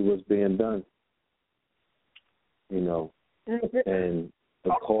exactly what's being done, you know, and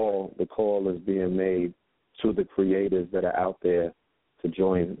the call is being made to the creators that are out there to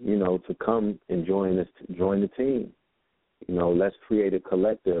join, you know, to come and join the team. You know, let's create a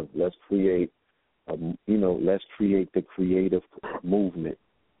collective. Let's create, let's create the creative movement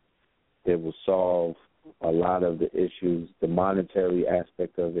that will solve a lot of the issues, the monetary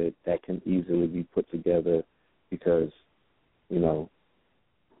aspect of it that can easily be put together because, you know,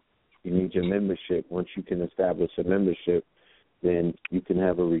 you need your membership. Once you can establish a membership, then you can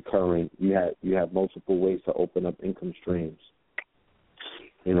have a recurring. You have multiple ways to open up income streams.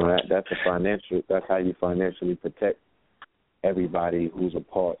 You know, that's how you financially protect everybody who's a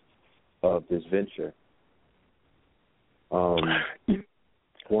part of this venture.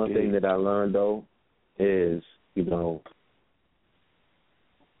 One thing that I learned though is, you know,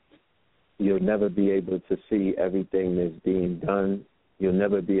 you'll never be able to see everything that's being done. You'll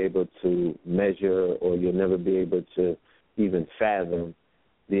never be able to measure, or you'll never be able to even fathom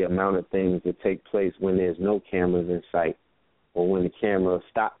the amount of things that take place when there's no cameras in sight, or when the camera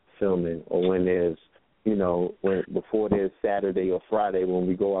stops filming, or when there's, before there's Saturday or Friday when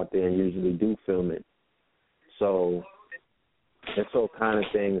we go out there and usually do filming. So there's all kind of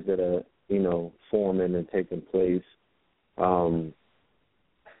things that are, forming and taking place.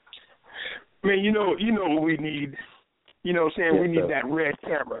 Man, you know what we need. You know what I'm saying? Yes, we need sir. that red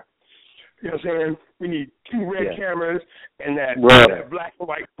camera. You know what I'm saying? We need 2 red cameras and that black and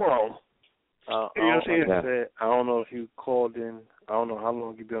white phone. You know what I'm saying? Like I said, I don't know if you called in. I don't know how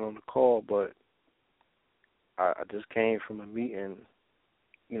long you've been on the call, but I just came from a meeting,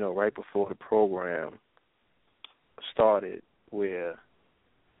 right before the program started, where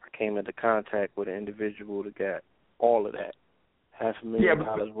I came into contact with an individual that got all of that.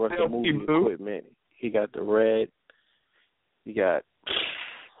 $500,000 worth of movie equipment. He got the red. He got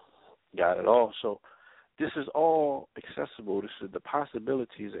it all. So this is all accessible. The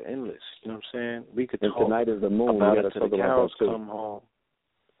possibilities are endless. You know what I'm saying? We could talk tonight is the moon. about We it gotta till the talk about cows that too. come home.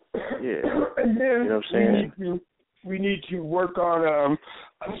 Yeah. And then You know what I'm saying? we need to work on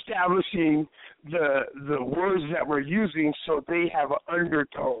establishing the words that we're using so they have an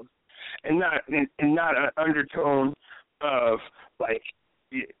undertone, and not an undertone of like,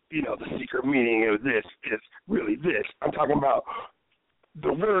 the secret meaning of this is really this. I'm talking about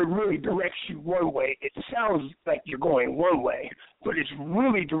the word really directs you one way. It sounds like you're going one way, but it's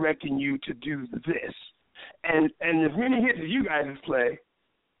really directing you to do this. And as many hits as you guys play,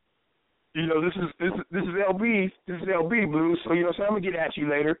 this is LB. This is LB Blues. So so I'm gonna get at you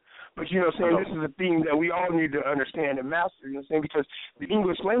later. But this is a theme that we all need to understand and master. Because the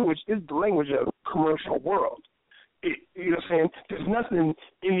English language is the language of the commercial world. There's nothing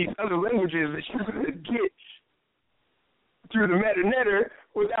in these other languages that you're gonna get through the metanetter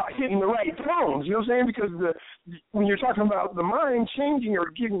without hitting the right tones. You know what I'm saying? Because when you're talking about the mind changing or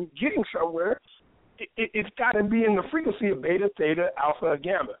getting somewhere, it's got to be in the frequency of beta, theta, alpha,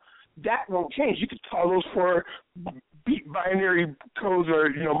 gamma. That won't change. You could call those for beat binary codes or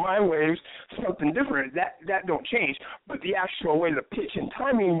mind waves something different. That don't change. But the actual way the pitch and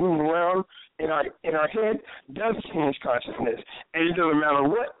timing move around in our head does change consciousness. And it doesn't matter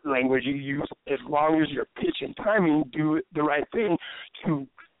what language you use, as long as your pitch and timing do the right thing to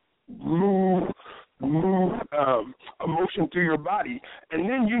move emotion through your body. And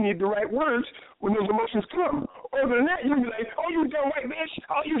then you need the right words when those emotions come. Other than that, you'll be like, oh, you dumb white bitch.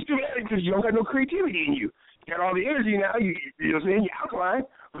 Oh, you stupid ass, because you don't got no creativity in you. You got all the energy now. You know what I'm saying? You're alkaline.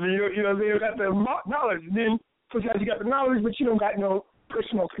 You got the knowledge. And then sometimes you got the knowledge, but you don't got no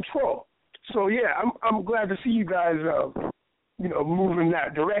personal control. So, yeah, I'm glad to see you guys, move in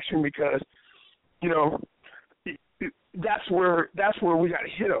that direction because, that's where we got to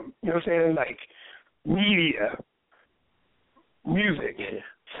hit them. You know what I'm saying? Like, media, music,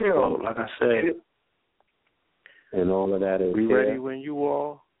 film. Well, like I said, and all of that is we here. ready when you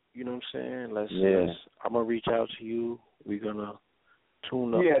all. You know what I'm saying? Let's I'm gonna reach out to you. We're gonna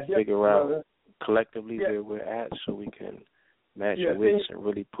tune up, and figure out collectively where we're at, so we can match your wits and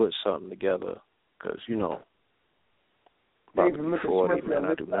really put something together. Because about to be 40, man,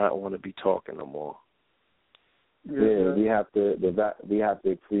 I do not want to be talking no more. Yeah, we have to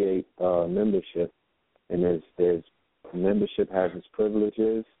create membership, and there's membership has its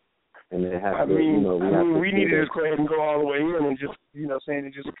privileges, and it has we need to just go ahead and go all the way in and just just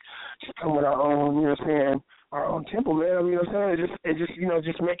come with our own our own temple, man.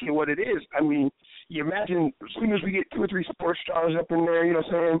 Just make it what it is. I mean, you imagine as soon as we get 2 or 3 sports stars up in there,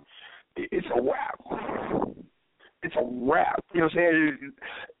 it's a wrap. It's a wrap. We got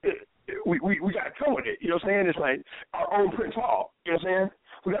to come with it. You know what I'm saying? It's like our own Prince Hall. You know what I'm saying?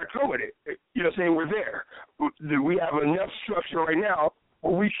 We got to come with it. You know what I'm saying? We're there. We have enough structure right now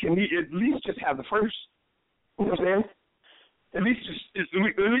where we can at least just have the first. You know what I'm saying? At least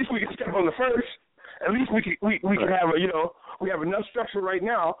we can step on the first. At least we can have we have enough structure right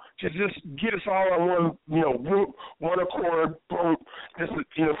now to just get us all on one group, one accord. Boom. This is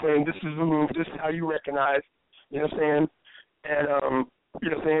this is the move. This is how you recognize. You know what I'm saying? And you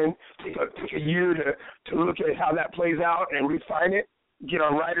know what I'm saying? Take a year to look at how that plays out and refine it. Get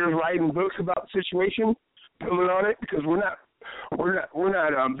our writers writing books about the situation, building on it, because we're not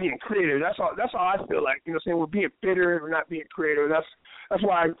being creative. That's all I feel like. You know what I'm saying? We're being bitter. We're not being creative. That's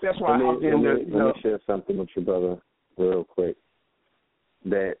why I hopped in there. Let me share something with you, brother, real quick.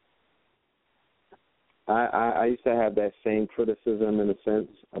 That I used to have that same criticism in a sense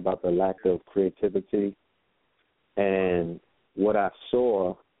about the lack of creativity, and what I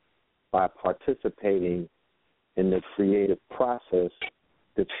saw by participating in the creative process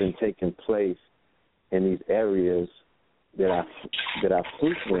that's been taking place in these areas that I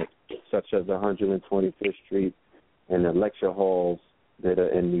frequent, such as 125th Street and the lecture halls that are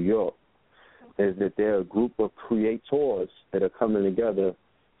in New York, is that there are a group of creators that are coming together,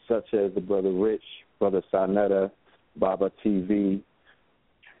 such as the Brother Rich, Brother Sarnetta, Baba TV,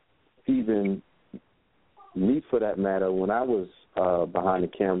 even me for that matter, when I was behind the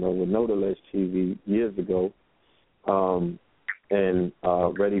camera with Nodaless TV years ago, and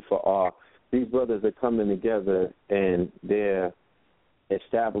Ready for R. These brothers are coming together and they're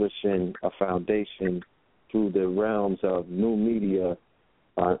establishing a foundation through the realms of new media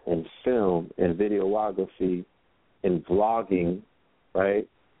and film and videography and vlogging, right?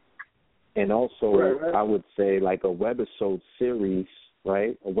 And also, I would say like a webisode series,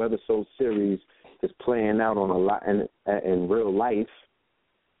 right? A webisode series is playing out on a lot in real life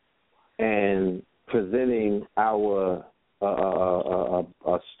and presenting our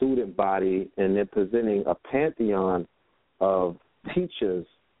a student body, and they're presenting a pantheon of teachers,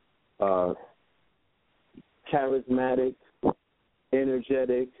 charismatic,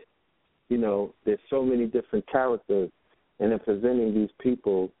 energetic, there's so many different characters, and they're presenting these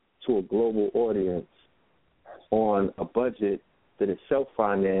people to a global audience on a budget that is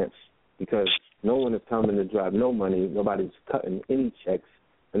self-financed because no one is coming to drive no money, nobody's cutting any checks,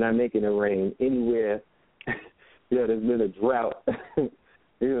 and not making it rain anywhere. There's been a drought.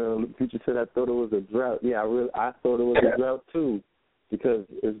 Teacher said I thought it was a drought. Yeah, I thought it was a drought too, because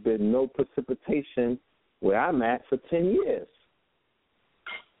there's been no precipitation where I'm at for 10 years.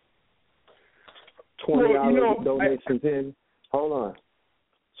 $20 donations in. Hold on.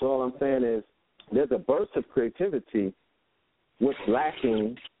 So all I'm saying is there's a burst of creativity. What's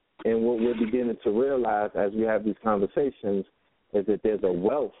lacking and what we're beginning to realize as we have these conversations is that there's a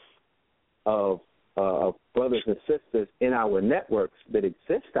wealth of brothers and sisters in our networks that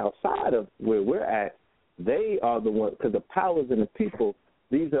exist outside of where we're at. They are the ones, because the powers in the people,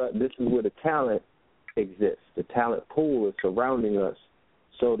 this is where the talent exists. The talent pool is surrounding us.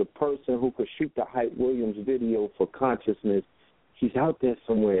 So the person who could shoot the Hype Williams video for consciousness, he's out there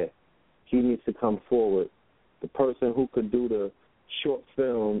somewhere. He needs to come forward. The person who could do the short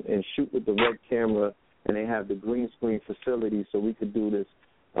film and shoot with the red camera, and they have the green screen facility so we could do this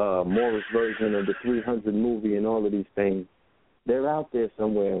Morris version of the 300 movie and all of these things, they're out there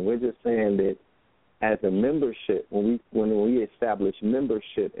somewhere. And we're just saying that as a membership, when we establish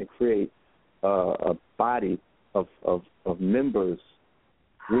membership and create a body of members,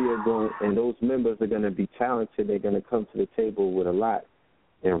 we are going, and those members are going to be talented. They're going to come to the table with a lot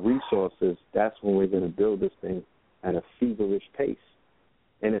and resources. That's when we're going to build this thing at a feverish pace,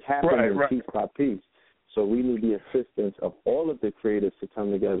 and it's happening piece by piece. So we need the assistance of all of the creators to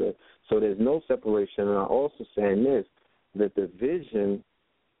come together. So there's no separation. And I'm also saying this, that the vision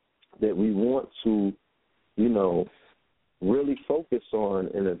that we want to, really focus on,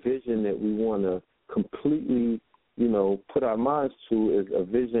 and a vision that we want to completely, put our minds to, is a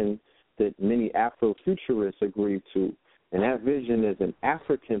vision that many Afrofuturists agree to. And that vision is an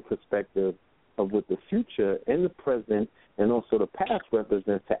African perspective of what the future and the present and also the past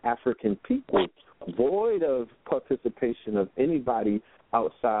represents to African people, void of participation of anybody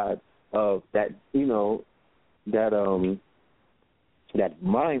outside of that, that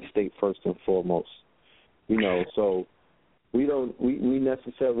mind state first and foremost. So we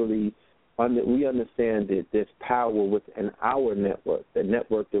necessarily we understand that there's power within our network. The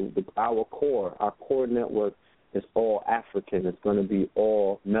network, our core network is all African. It's going to be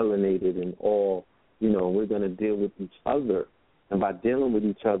all melanated and all, we're going to deal with each other. And by dealing with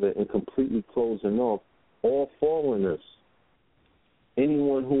each other and completely closing off all foreigners,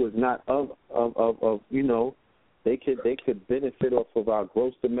 anyone who is not of they could benefit off of our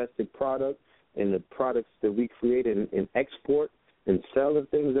gross domestic product and the products that we create and export and sell and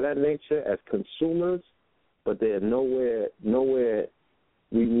things of that nature as consumers, but they're nowhere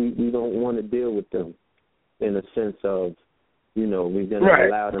we don't want to deal with them in a sense of, we're going to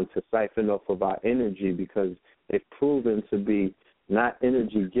allow them to siphon off of our energy, because they've proven to be not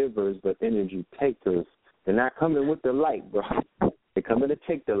energy givers but energy takers. They're not coming with the light, bro. They're coming to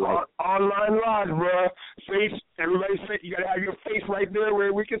take the light. Online live, bro. Face, everybody say you got to have your face right there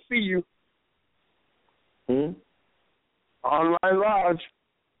where we can see you. Online live.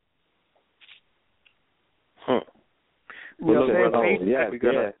 You know what I'm saying?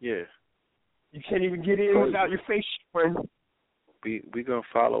 Yeah. You can't even get in without your face showing. We're going to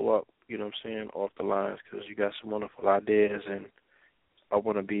follow up, off the lines, because you got some wonderful ideas, and I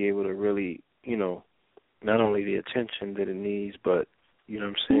want to be able to really, not only the attention that it needs, but You know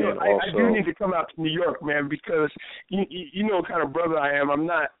what I'm saying? I do need to come out to New York, man, because you know what kind of brother I am.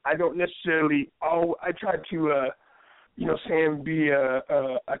 I don't necessarily I try to be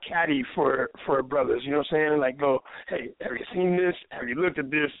a caddy for brothers, you know what I'm saying? Like go, hey, have you seen this? Have you looked at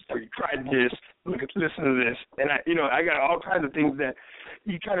this? Have you tried this? Listen to this. And I got all kinds of things that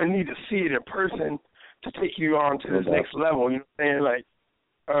you kind of need to see in a person to take you on to this next level, you know what I'm saying? Like,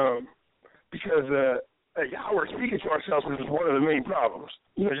 because how we're speaking to ourselves is one of the main problems,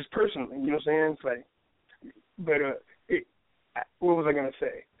 just personally, you know what I'm saying? It's like, but what was I going to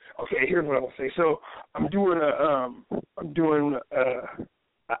say? Okay, here's what I'm going to say. So I'm doing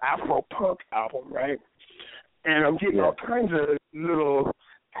a Afro punk album, right? And I'm getting all kinds of little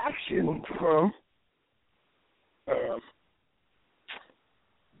action from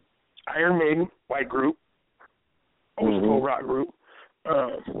Iron Maiden, white group, old school rock group,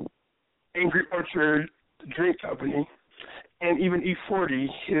 Angry Orchard drink company, and even E40,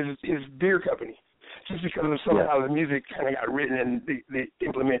 his beer company, just because of somehow the music kind of got written and they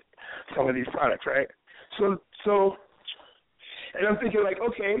implement some of these products, right? So, and I'm thinking like,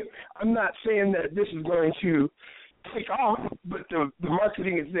 okay, I'm not saying that this is going to take off, but the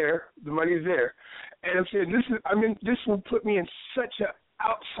marketing is there, the money is there, and I'm saying this will put me in such a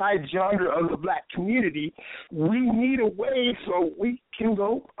outside genre of the black community. We need a way so we can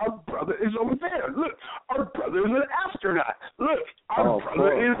go, our brother is over there. Look, our brother is an astronaut. Look, our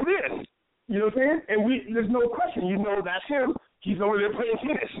brother is this. You know what I'm saying? And there's no question. That's him. He's over there playing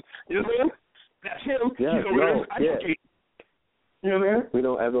tennis. You know what I'm saying? That's him. He's over there ice skating. You know what I'm saying? We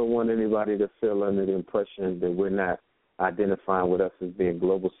don't ever want anybody to feel under the impression that we're not identifying with us as being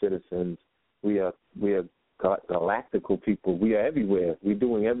global citizens. We are galactical people. We are everywhere. We're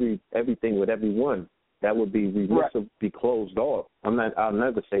doing everything with everyone. That would be be closed off. I'll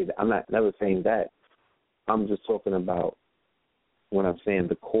never say that. I'm not never saying that. I'm just talking about when I'm saying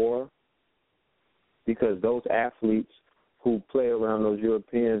the core, because those athletes who play around those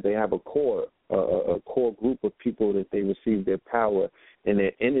Europeans, they have a core group of people that they receive their power and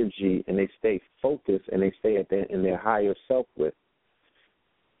their energy, and they stay focused and they stay in their higher self with.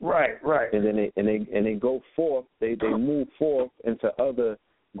 Right. And then they go forth. They move forth into other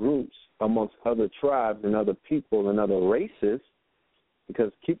groups amongst other tribes and other people and other races.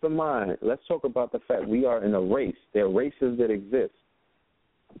 Because keep in mind, let's talk about the fact we are in a race. There are races that exist.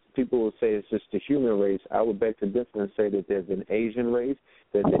 People will say it's just the human race. I would beg to differ and say that there's an Asian race,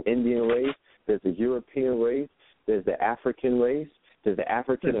 there's an Indian race, there's a European race, there's the African race, there's the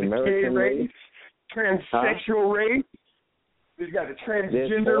African American race, transsexual race. We've got the transgender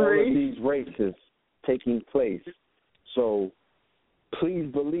There's all race. of these races taking place. So please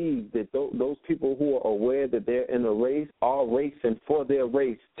believe that those people who are aware that they're in a race are racing for their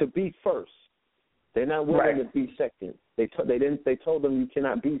race to be first. They're not willing to be second. They told them you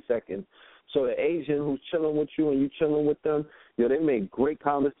cannot be second. So the Asian who's chilling with you and you chilling with them, they make great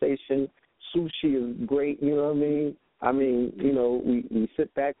conversation. Sushi is great, you know what I mean? We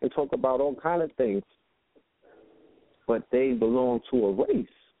sit back and talk about all kind of things. But they belong to a race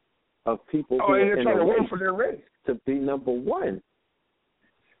of people who and are they're in trying to a win race for their race. to be number one.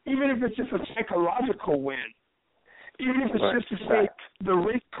 Even if it's just a psychological win. Even if it's just to say the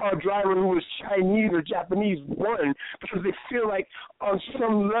race car driver who was Chinese or Japanese won, because they feel like on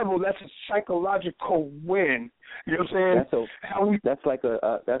some level that's a psychological win. You know what I'm saying?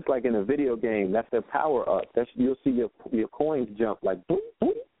 That's like in a video game. That's their power up. You'll see your coins jump like boom,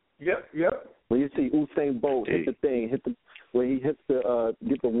 boom. Yep. When you see Usain Bolt hit the thing, when he hits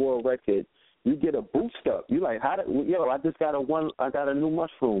get the world record, you get a boost up. You like, I just got a new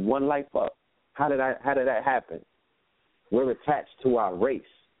mushroom, one life up. How did that happen? We're attached to our race,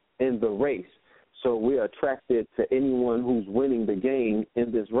 in the race. So we're attracted to anyone who's winning the game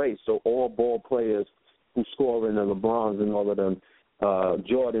in this race. So all ball players who score in the LeBrons and all of them,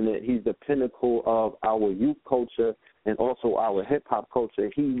 Jordan, he's the pinnacle of our youth culture and also our hip-hop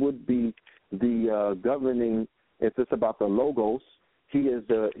culture. He would be the governing, if it's about the logos, he is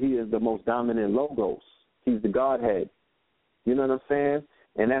the most dominant logos. He's the Godhead. You know what I'm saying?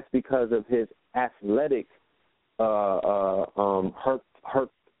 And that's because of his athletic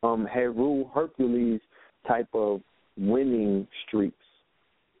Hercules type of winning streaks.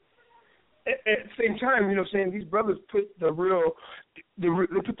 At the same time, you know what I'm saying, these brothers put the real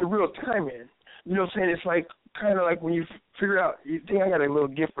time in. You know what I'm saying? It's like kind of like when you figure out, you think I got a little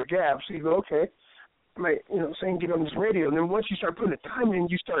gift for gab, so you go, okay, I might, you know, saying get on this radio. And then once you start putting the time in,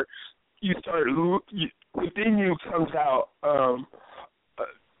 within you comes out a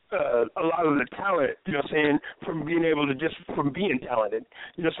lot of the talent, you know what I'm saying, from being talented.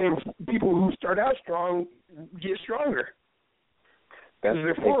 You know what I'm saying? People who start out strong get stronger. Because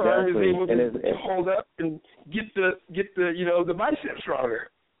their forearm is able to it's hold up and get the the bicep stronger.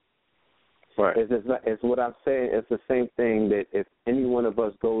 Right. It's what I'm saying. It's the same thing that if any one of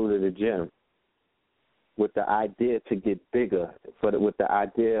us go to the gym with the idea to get bigger, with the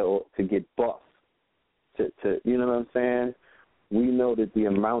idea to get buff, to you know what I'm saying? We know that the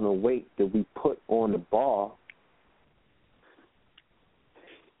amount of weight that we put on the bar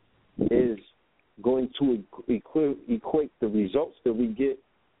is going to equate the results that we get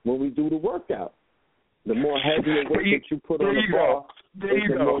when we do the workout. The more heavier weight that you put on the bar, the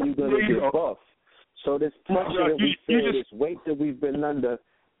more you're going to get buff. So this pressure that we feel, this weight that we've been under,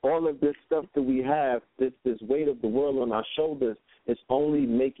 all of this stuff that we have, this weight of the world on our shoulders, is only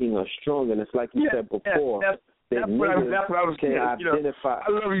making us stronger. And it's like you said before, that's what I was can saying. identify. I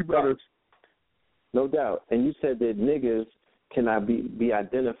love you, brothers. No doubt. And you said that niggas cannot be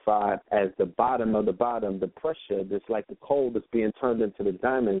identified as the bottom of the bottom, the pressure that's like the coal that's being turned into the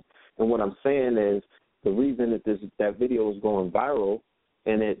diamond. And what I'm saying is the reason that video is going viral,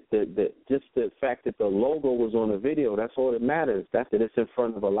 and just the fact that the logo was on the video, that's all that matters. That's that it's in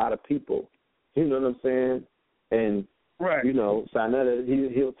front of a lot of people. You know what I'm saying? And right. You know, Sinetta,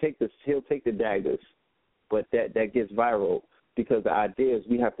 he'll take the daggers, but that gets viral because the idea is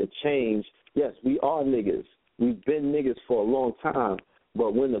we have to change. Yes, we are niggas. We've been niggas for a long time,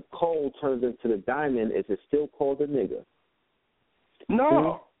 but when the coal turns into the diamond, is it still called a nigga?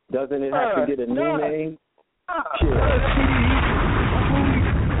 No. Doesn't it have to get a new name?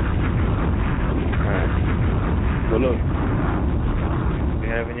 Well, look, do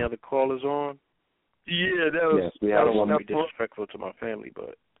you have any other callers on? Yeah, that was. Yes, we I don't want to be disrespectful to my family,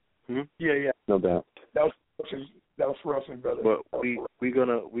 but. Yeah. No doubt. That was roughly, brother. But we're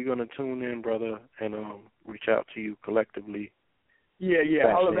gonna tune in, brother, and reach out to you collectively.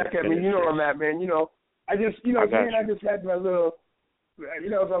 Yeah. Holler back at me. You know where I'm at, man. You know, I just had my little,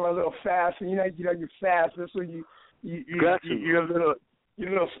 my little fast, and you fast. That's when your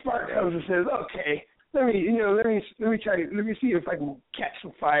little spark comes and says, okay, let me see if I can catch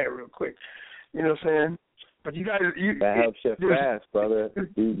some fire real quick. You know what I'm saying? But you guys, that helps you fast, brother.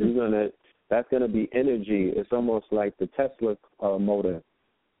 That's gonna be energy. It's almost like the Tesla motor.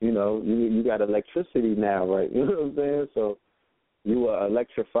 You know, you got electricity now, right? You know what I'm saying? So you are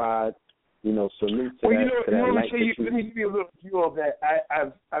electrified. You know, salute to that light. Let me give you a little view of that.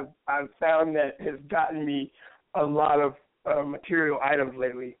 I've found that has gotten me a lot of material items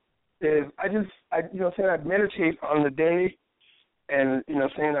lately. Is I meditate on the day, and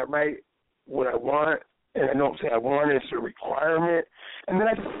I write what I want. And I don't say I want it, it's a requirement. And then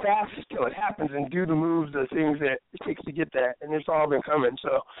I just fast till it happens and do the moves, the things that it takes to get that. And it's all been coming.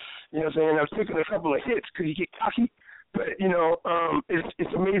 So, I was taking a couple of hits because you get cocky. But,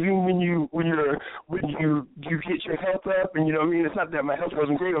 it's amazing when you get your health up. And, it's not that my health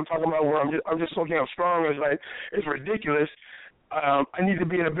wasn't great. I'm talking about where I'm just so damn strong. It's ridiculous. I need to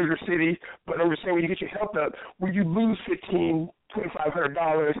be in a bigger city. But I'm just saying when you get your health up, when you lose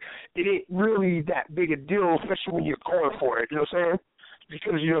 $2,500, it ain't really that big a deal, especially when you're going for it. You know what I'm saying?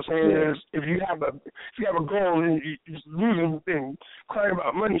 Because if you have a goal and you losing and crying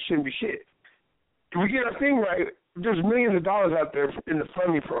about money shouldn't be shit. If we get our thing right, there's millions of dollars out there in the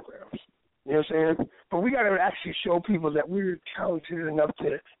funding programs. You know what I'm saying? But we got to actually show people that we're talented enough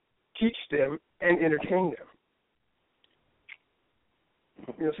to teach them and entertain them. You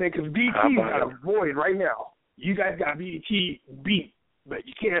know what I'm saying? Because BET's got a void right now. You guys got BET beat, but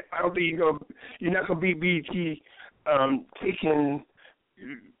you can't. I don't think you're not gonna beat BET taking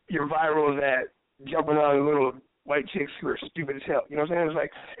your virals at jumping on little white chicks who are stupid as hell. You know what I'm saying? It's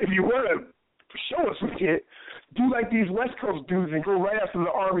like if you want to show us some shit, do like these West Coast dudes and go right after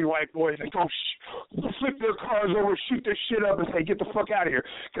the Army white boys and go flip their cars over, shoot their shit up, and say, get the fuck out of here.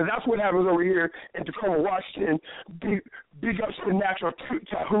 Because that's what happens over here in Tacoma, Washington. Big ups to Natural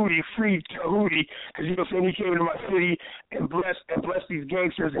Tahuti, free Tahuti, because he came into my city and blessed these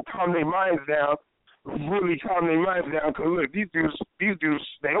gangsters and calm their minds down. Really calm their minds down. Because look, these dudes,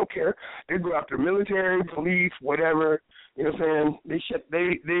 they don't care. They go after military, police, whatever. You know what I'm saying?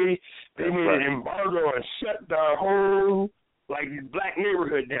 They made an embargo and shut the whole black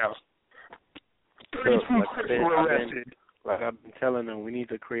neighborhood down. 32 Crips were arrested. Like I've been telling them, we need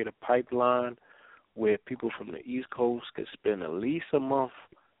to create a pipeline where people from the East Coast could spend at least a month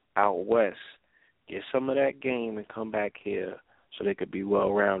out west, get some of that game, and come back here so they could be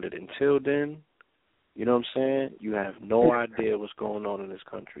well-rounded. Until then, you know what I'm saying? You have no idea what's going on in this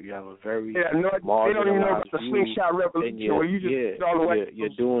country. You have a very they don't even know about the slingshot revolution where you just all the way. You're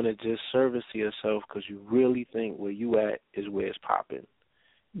doing a disservice to yourself because you really think where you at is where it's popping.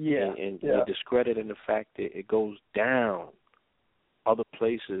 Yeah. And you're discrediting the fact that it goes down. other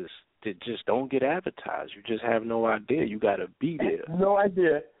places that just don't get advertised. You just have no idea. You got to be there. No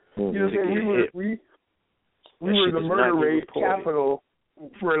idea. You know what I'm saying? We were the murder rate capital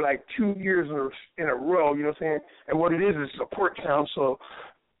for like 2 years in a row, you know what I'm saying? And what it is a port town, so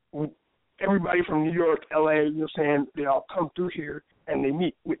everybody from New York, LA, you know what I'm saying, they all come through here and they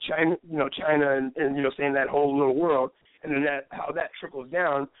meet with China, China and you know what I'm saying, that whole little world. And then how that trickles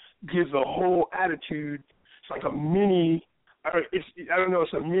down gives a whole attitude. It's like a mini,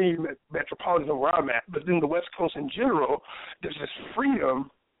 it's a mini metropolitan where I'm at. But then the West Coast in general, there's this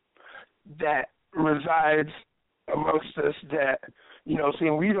freedom that resides amongst us that, you know what I'm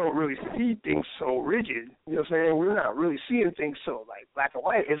saying, we don't really see things so rigid. You know what I'm saying? We're not really seeing things so, like, black and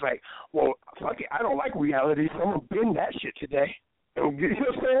white. It's like, well, fuck it, I don't like reality, so I'm going to bend that shit today. You know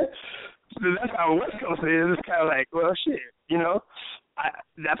what I'm saying? So that's how West Coast is. It's kind of like, well, shit, you know?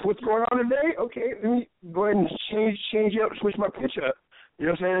 That's what's going on today? Okay, let me go ahead and change up, switch my pitch up. You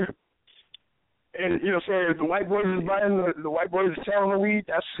know what I'm saying? And, you know what I'm saying, if the white boys is buying, the white boys is selling the weed,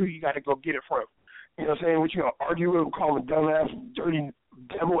 that's who you got to go get it from. You know what I'm saying? What you going to argue with, call him a dumbass, dirty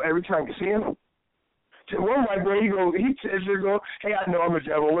devil every time you see him? To one white boy, he says, hey, I know I'm a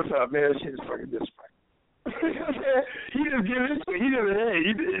devil. What's up, man? Shit is fucking disrespectful. You know what I'm saying? He just gives it to it.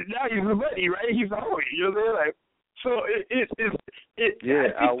 Now he's the buddy, right? He's the homie. You know what I'm saying? Like, so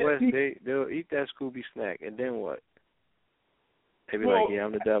out west, they'll eat that Scooby snack, and then what? They be like, yeah,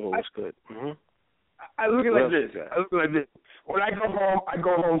 I'm the devil. What's good? Mm-hmm. I look at it like this. When I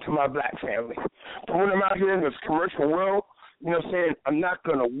go home to my black family. But when I'm out here in this commercial world, you know what I'm saying, I'm not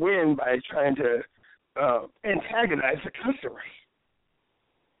going to win by trying to antagonize the customers.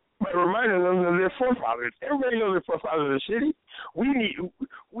 By reminding them of their forefathers. Everybody knows their forefathers are shitty.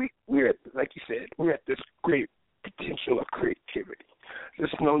 We're at, like you said, we're at this great potential of creativity.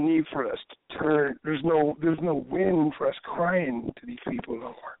 There's no need for us to turn. There's no win for us crying to these people no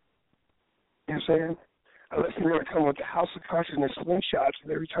more. You know what I'm saying? Unless we're going to come with the House of Consciousness slingshots,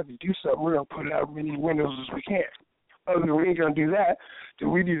 and every time we do something, we're going to put it out as many windows as we can. Other than we ain't going to do that,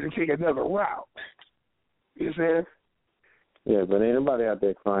 then we need to take another route. You know what I'm saying? Yeah, but ain't nobody out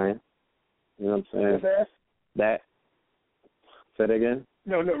there crying. You know what I'm saying? Say that again?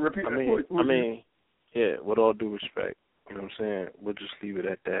 No, repeat that. I mean, yeah, with all due respect, you know what I'm saying? We'll just leave it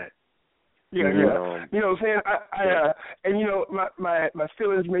at that. Yeah. You know what I'm saying? I and you know, my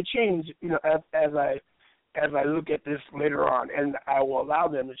feelings may change, you know, as I look at this later on, and I will allow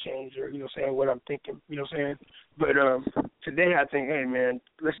them to change, or, you know, saying what I'm thinking, you know what I'm saying? But today I think, hey man,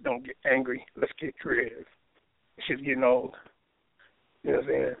 let's don't get angry. Let's get creative. This shit's getting old. You know what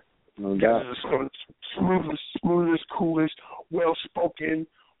I'm saying? No doubt. Smoothest, coolest, well-spoken,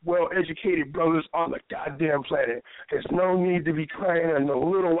 well-educated brothers on the goddamn planet. There's no need to be crying at no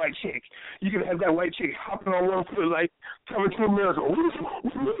little white chick. You can have that white chick hopping on one foot like coming to America.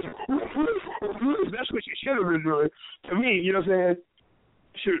 That's what you should have been doing. To me, you know what I'm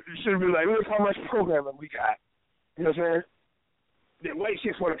saying? Should have been like, look how much programming we got. You know what I'm saying? The white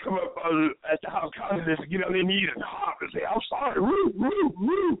chicks want to come up at the House of Congress and get on their knees and hop and say, I'm sorry, woo, woo,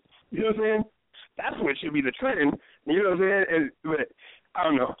 woo. You know what I'm saying? That's what should be the trend. You know what I'm saying? But I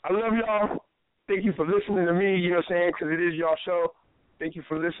don't know. I love y'all. Thank you for listening to me, you know what I'm saying, because it is y'all show. Thank you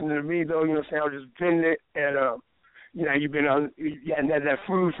for listening to me, though, you know what I'm saying? I was just venting it, and, you know, you've been on, you hadn't had that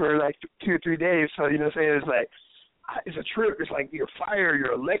food for like 2 or 3 days, so, you know what I'm saying, it's like, it's a trip. It's like you're fire,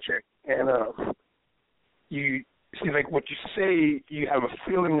 you're electric, and you see, like, what you say, you have a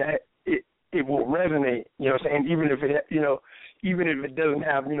feeling that it will resonate, you know what I'm saying, even if it doesn't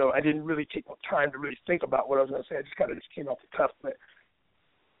have, you know, I didn't really take the time to really think about what I was going to say. I just kind of came off the cuff, but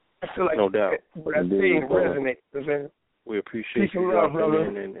I feel like no doubt. What I'm saying resonates. You know, we appreciate you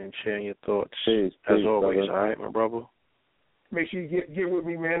dropping in and sharing your thoughts. Peace, as always, brother. All right, my brother? Make sure you get with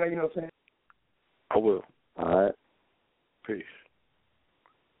me, man, you know what I'm saying? I will. All right. Peace.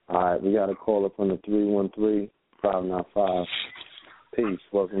 All right, we got a caller from the 313-595. Peace.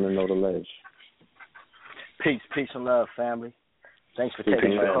 Welcome to Know the Ledge. Peace and love, family. Thanks for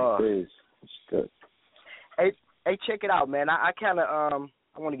taking the call. Peace. It's good. Hey, check it out, man. I kind of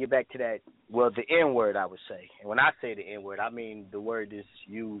I want to get back to that. Well, the N word, I would say, and when I say the N word, I mean the word is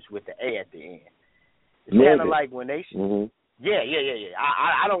used with the A at the end. It's kind of like when they. Mm-hmm. Yeah.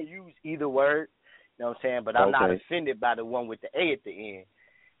 I don't use either word. You know what I'm saying? But I'm not offended by the one with the A at the end,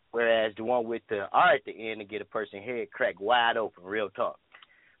 whereas the one with the R at the end to get a person's head cracked wide open. Real talk.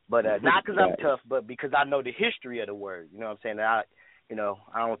 But not because I'm tough, but because I know the history of the word. You know what I'm saying? I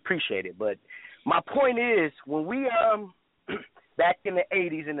don't appreciate it. But my point is, when we back in the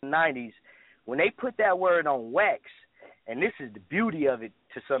 80s and the 90s, when they put that word on wax, and this is the beauty of it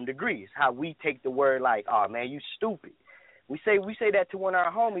to some degree, is how we take the word like, oh, man, you stupid. We say that to one of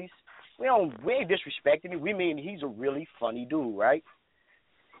our homies. We ain't disrespecting him. We mean he's a really funny dude, right?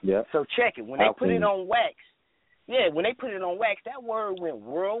 Yeah. So check it. When they put it on wax, when they put it on wax, that word went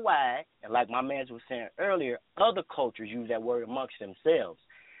worldwide. And like my man was saying earlier, other cultures use that word amongst themselves.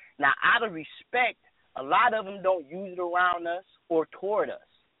 Now, out of respect, a lot of them don't use it around us or toward us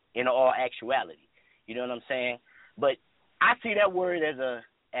in all actuality. You know what I'm saying? But I see that word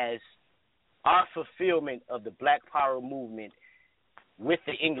as our fulfillment of the Black Power movement with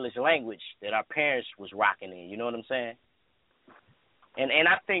the English language that our parents was rocking in. You know what I'm saying? And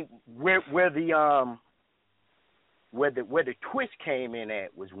I think where the twist came in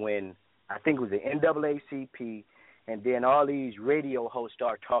at was when I think it was the NAACP, and then all these radio hosts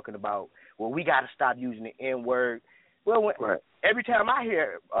start talking about, well, we got to stop using the N-word. Well, every time I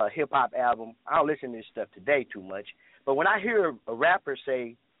hear a hip-hop album, I don't listen to this stuff today too much, but when I hear a rapper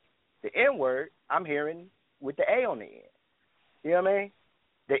say the N-word, I'm hearing with the A on the end. You know what I mean?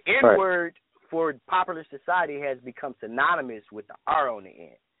 The N-word for popular society has become synonymous with the R on the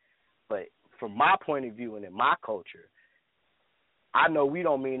end. But from my point of view and in my culture, I know we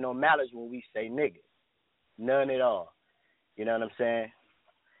don't mean no malice when we say nigga. None at all. You know what I'm saying?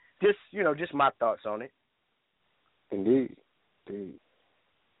 Just my thoughts on it. Indeed.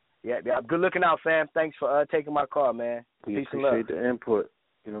 Yeah, good looking out, fam. Thanks for taking my call, man. We Peace and love. appreciate the input.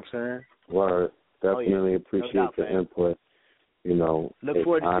 You know what I'm saying? Word. Definitely appreciate the input. You know, look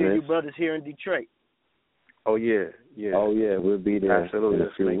forward to seeing you brothers here in Detroit. Oh, yeah. Oh, yeah, we'll be there. Absolutely. In a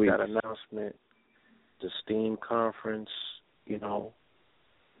Let's few make weeks. that announcement. The STEAM conference,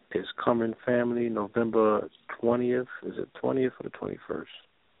 is coming, family, November 20th. Is it 20th or the 21st?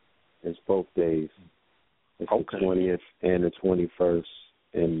 It's both days. It's the 20th and the 21st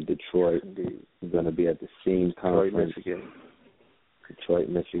in Detroit. We're going to be at the STEAM conference. Detroit,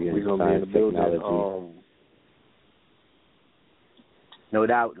 Michigan. We're going to be in the building. No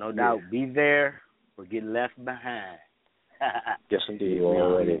doubt. Be there or get left behind. Yes, indeed.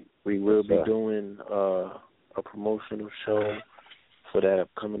 We will be doing a promotional show for that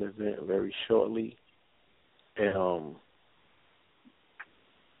upcoming event very shortly. And,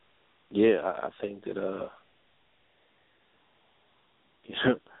 I think that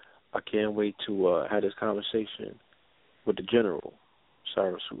I can't wait to have this conversation with the General,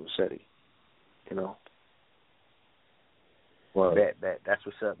 Cyrus Sulisetti, Well, that's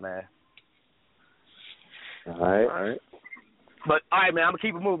what's up, man. All right. But all right, man, I'm gonna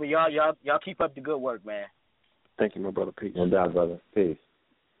keep it moving. Y'all keep up the good work, man. Thank you, my brother. Peace. No doubt, brother. Peace.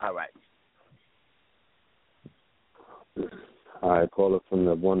 All right. All right, caller from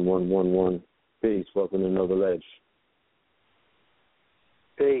the 1111. Peace. Welcome to Another Ledge.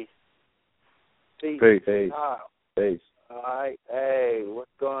 Peace. Peace. All right. Hey, what's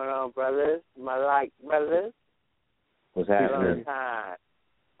going on, brothers? My brothers. What's happening?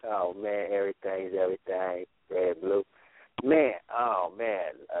 Oh, man, everything's everything. Red, blue. Man,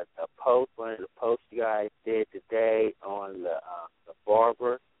 a post, one of the posts you guys did today on the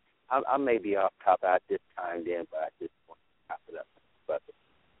barber. I may be off top at this time then, but I just want to top it up. But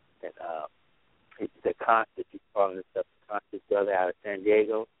the conscious, he's calling himself the conscious brother out of San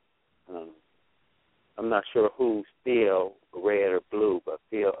Diego. I'm not sure who, Phil, red or blue, but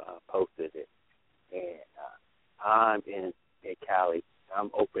Phil posted it. And I'm in Cali.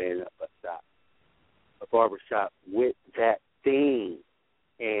 I'm opening up a barber shop with that theme.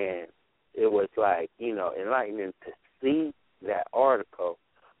 And it was like, enlightening to see that article.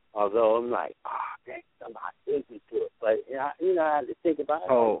 Although I'm like, dang, somebody beat me to it. But, I had to think about it.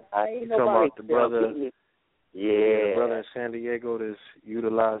 Oh, you talking about the brother, the brother in San Diego that's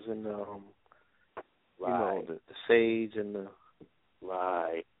utilizing, the sage and the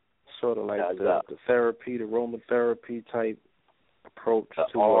sort of like the therapy, the aromatherapy type approach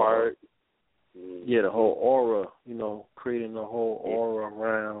to art. The whole aura, creating the whole aura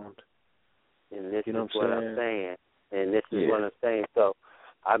around. And this is what I'm saying. And this is what I'm saying. So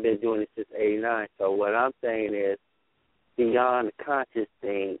I've been doing this since '89. So what I'm saying is beyond the conscious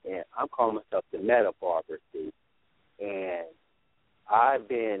thing, and I'm calling myself the meta barber, see. And I've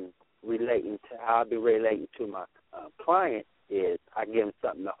been relating to my clients is I give them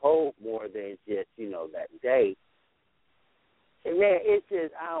something to hold more than just, that day. And man, it's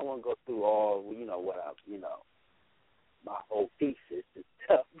just, I don't want to go through all, my whole thesis and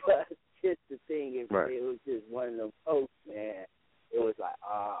stuff, but just the thing, it was just one of them posts, man. It was like,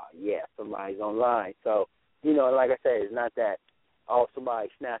 somebody's online. So, like I said, it's not that, somebody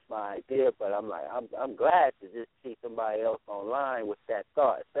snatched my idea, but I'm like, I'm glad to just see somebody else online with that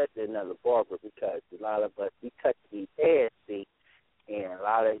thought, especially another barber, because a lot of us, we touch these heads, see, and a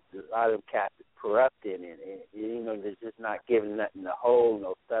lot of them cats is corrupted, and you know, they're just not giving nothing to hold,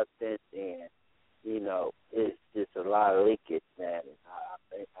 no substance, and you know, it's just a lot of leakage, man.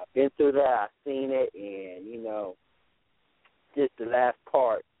 I've been through that, I've seen it, and you know, just the last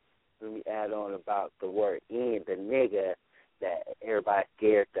part. Let me add on about the word "in," the nigga that everybody's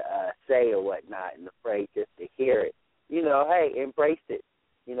scared to say or whatnot, and afraid just to hear it. You know, hey, embrace it.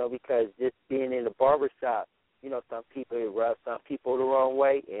 You know, because just being in the barbershop, you know, some people it rubs some people the wrong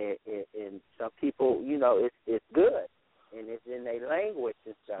way, and some people, you know, it's good, and it's in their language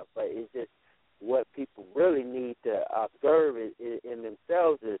and stuff. But it's just what people really need to observe in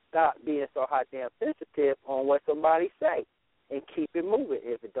themselves is stop being so hot damn sensitive on what somebody say, and keep it moving.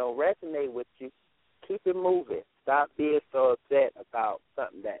 If it don't resonate with you, keep it moving. Stop being so upset about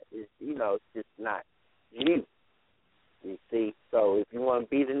something that is, you know, just not you. You see, so if you want to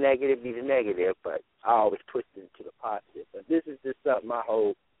be the negative, be the negative, but I always twist it into the positive. But this is just something I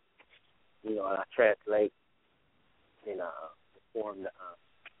hold, you know, and I translate and form the,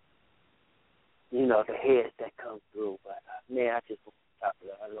 you know, the heads that come through. But, man, I just want to talk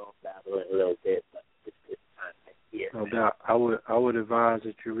about it. I know I'm babbling a little bit, but it's time to hear. No doubt. I would advise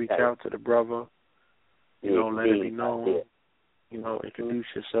that you reach out to the brother, you know, let it be known, you know, introduce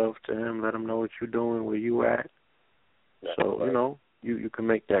yourself to him, let him know what you're doing, where you at. So, you know, you can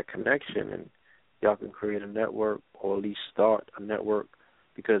make that connection and y'all can create a network or at least start a network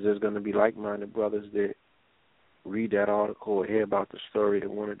because there's going to be like-minded brothers that read that article or hear about the story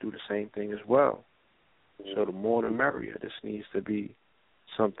that want to do the same thing as well. So the more the merrier. This needs to be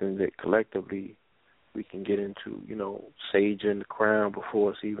something that collectively we can get into, you know, saging the crown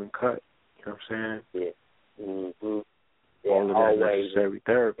before it's even cut. You know what I'm saying? Yeah. Mm-hmm. All of that necessary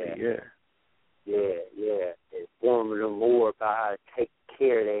therapy, Yeah. Informing them more about how to take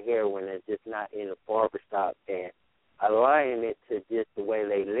care of their hair when they're just not in a barbershop, and aligning it to just the way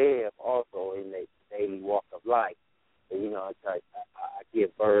they live also in their daily walk of life. So, you know, I give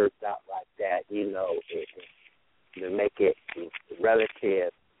verbs out like that, you know, to make it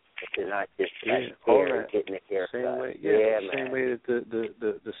relative, to not just getting the hair same cut. way, Same way that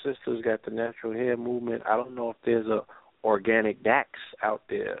the sisters got the natural hair movement. I don't know if there's a organic Dax out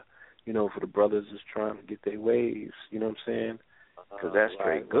there, you know, for the brothers that's trying to get their waves, you know what I'm saying? Because that's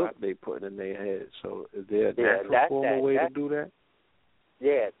straight gook they put in their head. So is there a natural formal way to do that?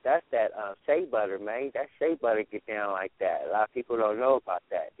 Yeah, that's that shea butter, man. That shea butter get down like that. A lot of people don't know about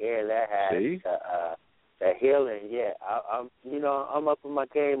that. Yeah, that has the healing. Yeah, I'm up in my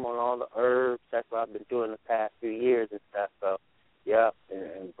game on all the herbs. That's what I've been doing the past few years and stuff. So, yeah,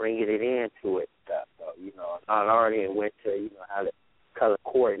 and bringing it into it stuff. So, you know, I already went to, you know, how to color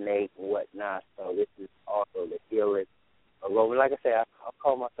coordinate and whatnot. So this is also the healing aroma. Like I said, I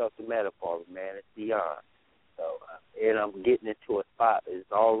call myself the metaphor, man. It's beyond. So, and I'm getting into a spot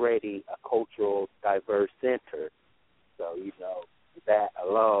that's already a cultural diverse center. So, you know, that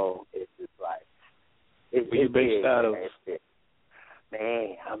alone is just like, it's Where you based out of?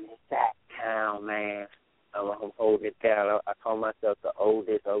 Man, I'm in Sacktown, man. I'm holding it down. I call myself the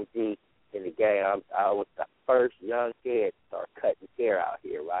oldest OG in the game. I was the first young kid to start cutting hair out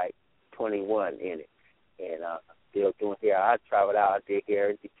here, right? 21 in it. And I'm still doing hair. I traveled out. I did hair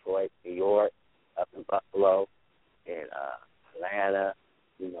in Detroit, New York, up in Buffalo, and Atlanta,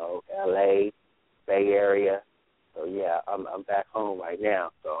 you know, L.A., Bay Area. So, yeah, I'm back home right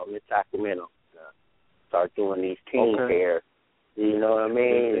now. So I'm in Sacramento. Start doing these teen hair. You know what I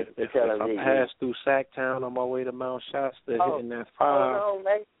mean? If I pass through Sacktown on my way to Mount Shasta, hitting that 5,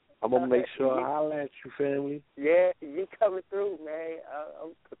 I'm going to make sure I holler at you, family. Yeah, you coming through, man.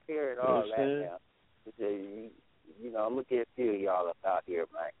 I'm preparing all that now. You know, I'm going to get a few of y'all up out here,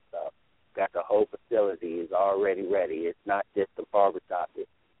 man. So, got the whole facility is already ready. It's not just the barbershop. It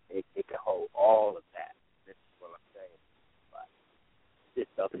can hold all of that. This is what I'm saying. But this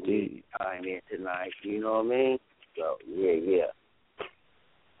stuff is time in tonight. You know what I mean? So, yeah.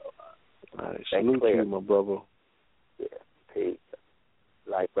 So, all right, salute you, my brother. Yeah, peace.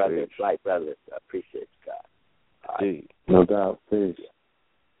 Like brothers. I appreciate you guys. Right. No doubt. Peace.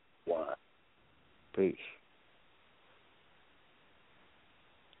 One. Peace.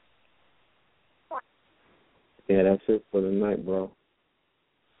 Yeah, that's it for the night, bro.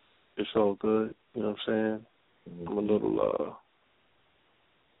 It's all good. You know what I'm saying? I'm a little,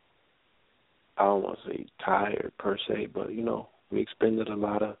 I don't want to say tired per se, but, you know, we expended a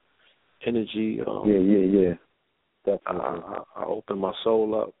lot of energy. Yeah. Definitely. I opened my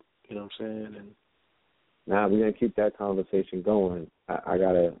soul up, you know what I'm saying? And now we're going to keep that conversation going. I'm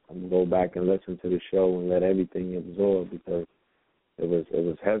going to go back and listen to the show and let everything absorb because it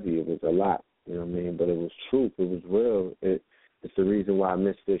was heavy. It was a lot, you know what I mean? But it was truth. It was real. it's the reason why I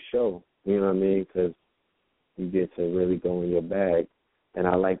miss this show. You know what I mean? Because you get to really go in your bag. And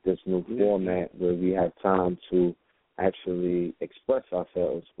I like this new format where we have time to actually express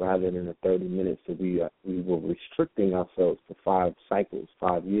ourselves rather than the 30 minutes that we were restricting ourselves to 5 cycles,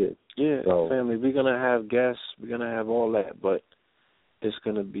 5 years. Yeah, so, family, we're going to have guests. We're going to have all that, but it's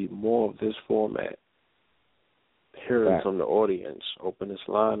going to be more of this format. Hearing from the audience. Open this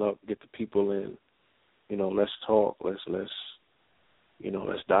line up, get the people in. You know, let's talk. Let's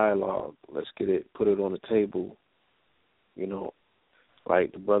dialogue. Let's get it, put it on the table. You know,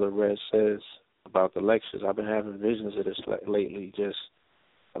 like the brother Red says about the lectures. I've been having visions of this lately.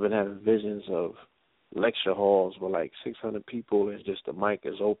 I've been having visions of lecture halls with like 600 people and just the mic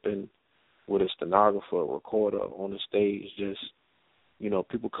is open with a stenographer, a recorder on the stage. Just, you know,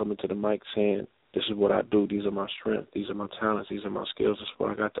 people coming to the mic saying, this is what I do. These are my strengths. These are my talents. These are my skills. This is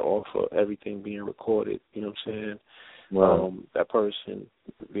what I got to offer. Everything being recorded. You know what I'm saying? Wow. That person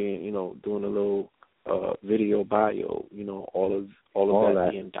being, you know, doing a little video bio. You know, all of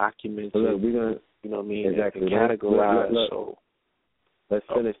that being documented. Look, we're gonna, you know what I mean? Exactly. And categorized. Look. Let's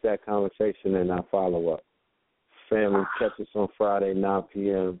finish that conversation and I'll follow up. Family, catch us on Friday, 9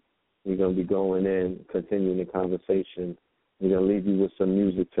 p.m. We're going to be going in, continuing the conversation. We're going to leave you with some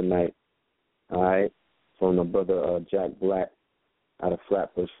music tonight. All right, from the brother Jack Black out of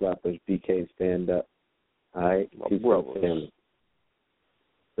Flatbush, BK Stand Up. All right, peace out, family.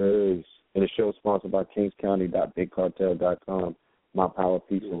 And the show is sponsored by kingscounty.bigcartel.com,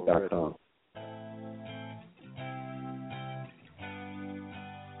 mypowerpieces.com.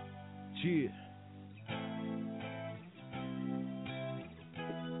 Yeah.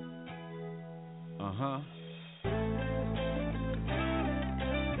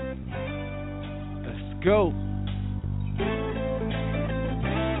 Go.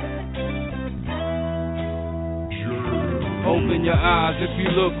 Open your eyes, if you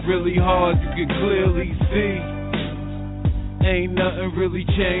look really hard, you can clearly see. Ain't nothing really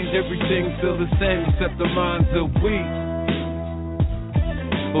changed, everything's still the same except the minds are weak.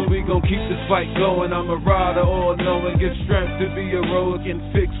 But we gon' keep this fight going, I'm a rider, all knowing, get strength to be heroic and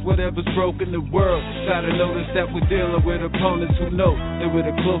fix whatever's broken in the world. Gotta notice that we're dealing with opponents who know that we're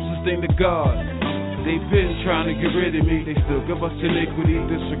the closest thing to God. They've been trying to get rid of me, they still give us iniquity,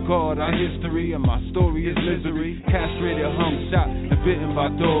 disregard our history, and my story is misery. Castrated, hung, shot, and bitten by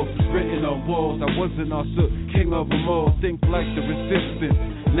dogs, it's written on walls. I wasn't also king of them all, think like the resistance.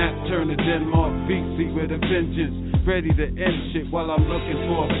 Nat Turner, Denmark, VC with a vengeance, ready to end shit while I'm looking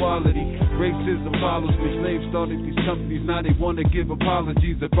for equality. Racism follows me, slaves started these companies, now they want to give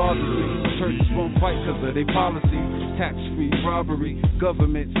apologies, it bothers me. Churches won't fight because of their policies, tax-free robbery,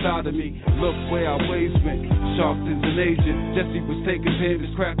 government sodomy, look where our ways went. Sharks is an agent, Jesse was taking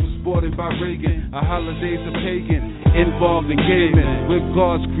payments, crack was boarded by Reagan. Our holidays are pagan, involved in gaming, with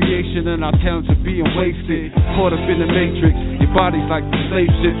God's creation and our talents are being wasted. Caught up in the matrix, your body's like the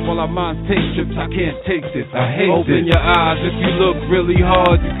slave ships while our minds take trips. I can't take this, I hate this. Open your eyes, if you look really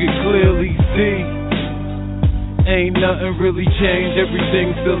hard, you can clearly see. Ain't nothing really changed,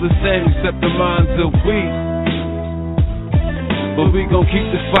 everything's still the same except the minds are weak. But we gon' keep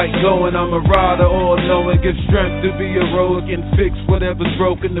this fight going, I'm a rider, all knowing, get strength to be heroic and fix whatever's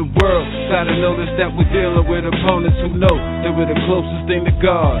broken in the world. Gotta notice that we're dealing with opponents who know that we're the closest thing to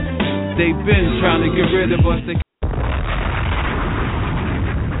God. They've been trying to get rid of us.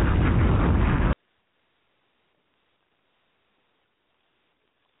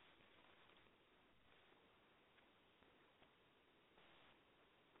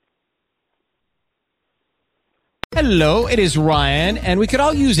 Hello, it is Ryan, and we could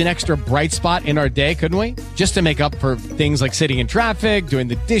all use an extra bright spot in our day, couldn't we? Just to make up for things like sitting in traffic, doing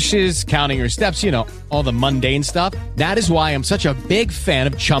the dishes, counting your steps, you know, all the mundane stuff. That is why I'm such a big fan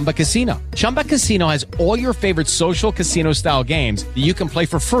of Chumba Casino. Chumba Casino has all your favorite social casino-style games that you can play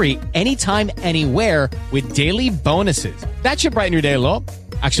for free anytime, anywhere with daily bonuses. That should brighten your day a little.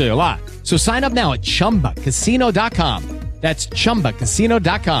 Actually, a lot. So sign up now at ChumbaCasino.com. That's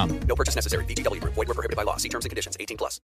ChumbaCasino.com. No purchase necessary. VGW Group. Void where prohibited by law. See terms and conditions. 18+.